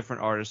 all by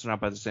different artists, not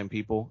by the same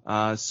people.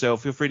 So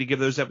feel free to give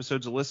those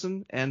episodes a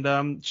listen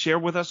and share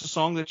with us a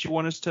song that you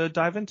want us to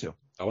dive into.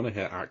 I want to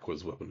hear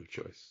Aqua's Weapon of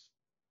Choice.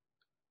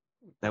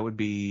 That would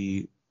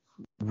be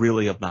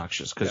really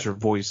obnoxious because her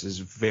voice is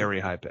very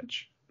high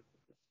pitch.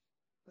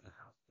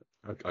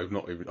 I'm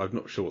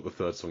not sure what the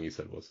third song you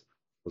said was.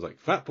 It was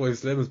like Fatboy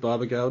Slim's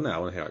Barbie Girl. Now I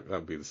want to hear that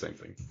would be the same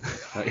thing.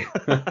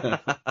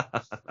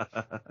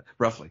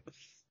 Roughly.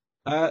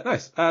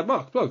 Nice.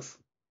 Mark, plugs.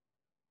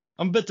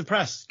 I'm a bit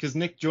depressed because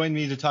Nick joined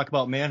me to talk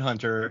about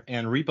Manhunter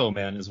and Repo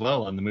Man as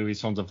well on the Movies,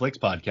 Films, and Flicks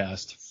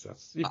podcast.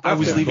 I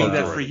was leaving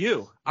that for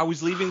you. I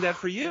was leaving that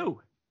for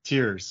you.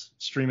 Tears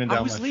streaming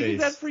down my face. I was leaving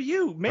that for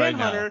you.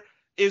 Manhunter right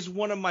is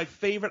one of my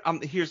favorite.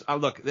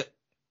 Look.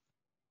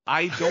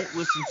 I don't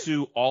listen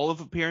to all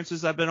of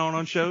appearances I've been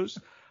on shows,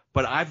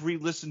 but I've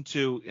re-listened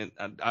to,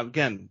 and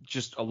again,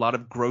 just a lot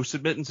of gross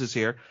admittances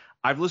here.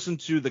 I've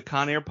listened to the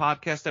Con Air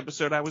podcast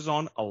episode I was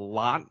on a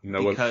lot.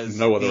 No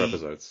other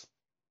episodes.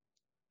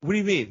 What do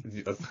you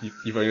mean?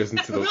 You've only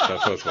listened to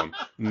that first one.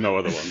 No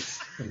other ones.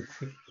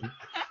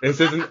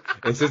 This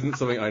isn't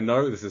something I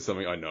know. This is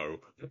something I know.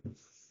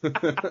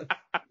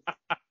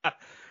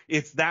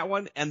 It's that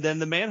one, and then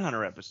the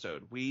Manhunter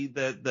episode.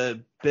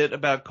 The bit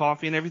about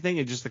coffee and everything,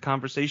 and just the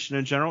conversation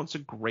in general. It's a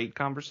great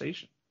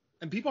conversation.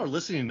 And people are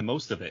listening to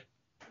most of it,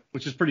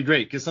 which is pretty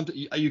great because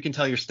you can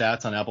tell your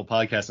stats on Apple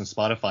Podcasts and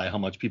Spotify how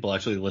much people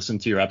actually listen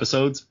to your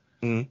episodes.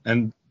 Mm-hmm.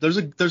 And there's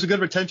a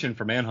good retention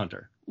for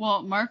Manhunter.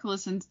 Well, Mark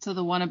listens to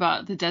the one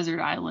about the desert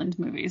island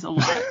movies a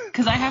lot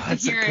because I have to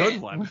hear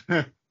it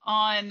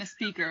on the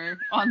speaker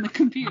on the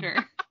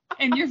computer.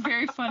 And you're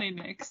very funny,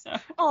 Nick. So.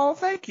 Oh,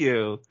 thank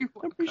you.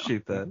 I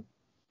appreciate that.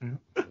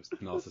 Most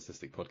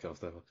narcissistic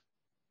podcast ever.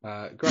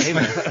 Great.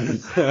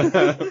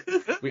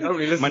 We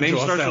only listen My name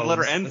to starts ourselves. with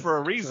letter N for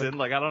a reason.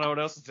 Like, I don't know what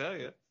else to tell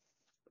you.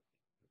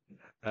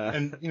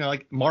 And,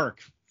 like Mark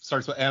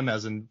starts with M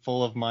as in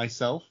full of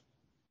myself.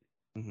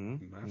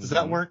 Mm-hmm. Does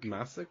that work?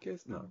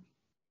 Masochist? No.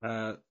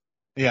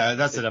 Yeah,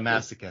 that's it. A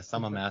masochist.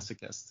 I'm a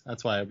masochist.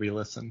 That's why I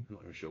re-listen. I'm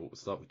not even sure what would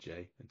start with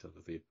J in terms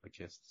of the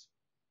kists.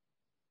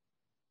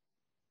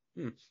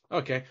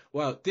 Okay,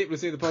 well, Deep Blue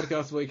Sea, the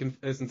podcast where you can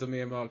listen to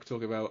me and Mark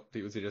talk about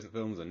Deep Blue Sea adjacent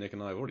films, and Nick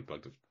and I have already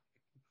plugged it.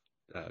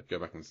 Go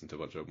back and listen to a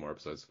bunch of more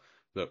episodes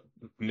that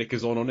Nick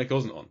is on or Nick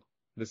wasn't on.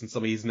 Listen to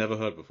something he's never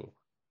heard before.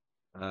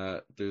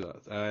 Do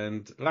that.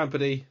 And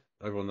Lampardy,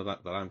 over on the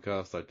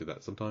Lamcast, I do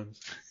that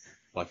sometimes.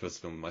 My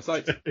first film on my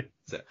site.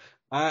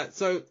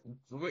 So,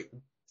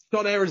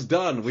 Con Air is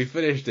done. We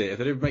finished it. If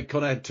they didn't make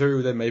Con Air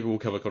 2, then maybe we'll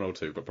cover Con Air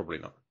 2, but probably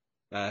not.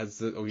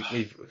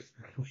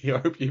 We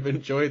hope you've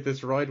enjoyed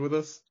this ride with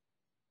us.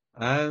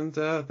 And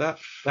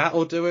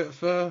that'll do it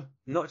for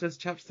not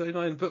just Chapter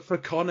 39, but for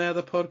Con Air,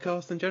 the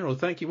podcast in general.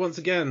 Thank you once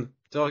again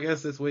to our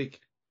guests this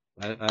week,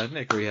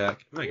 Nick Rehak,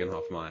 Megan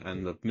Hoffmeyer,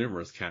 and the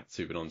numerous cats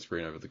who've been on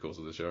screen over the course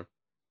of the show.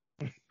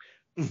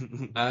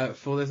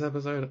 For this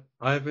episode,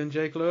 I've been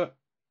Jake Lewis.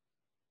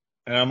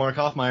 And I'm Mark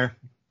Hoffmeyer.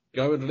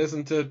 Go and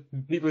listen to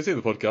Deep Blue Sea,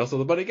 the podcast, or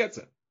the money gets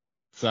it.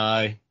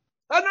 Sigh.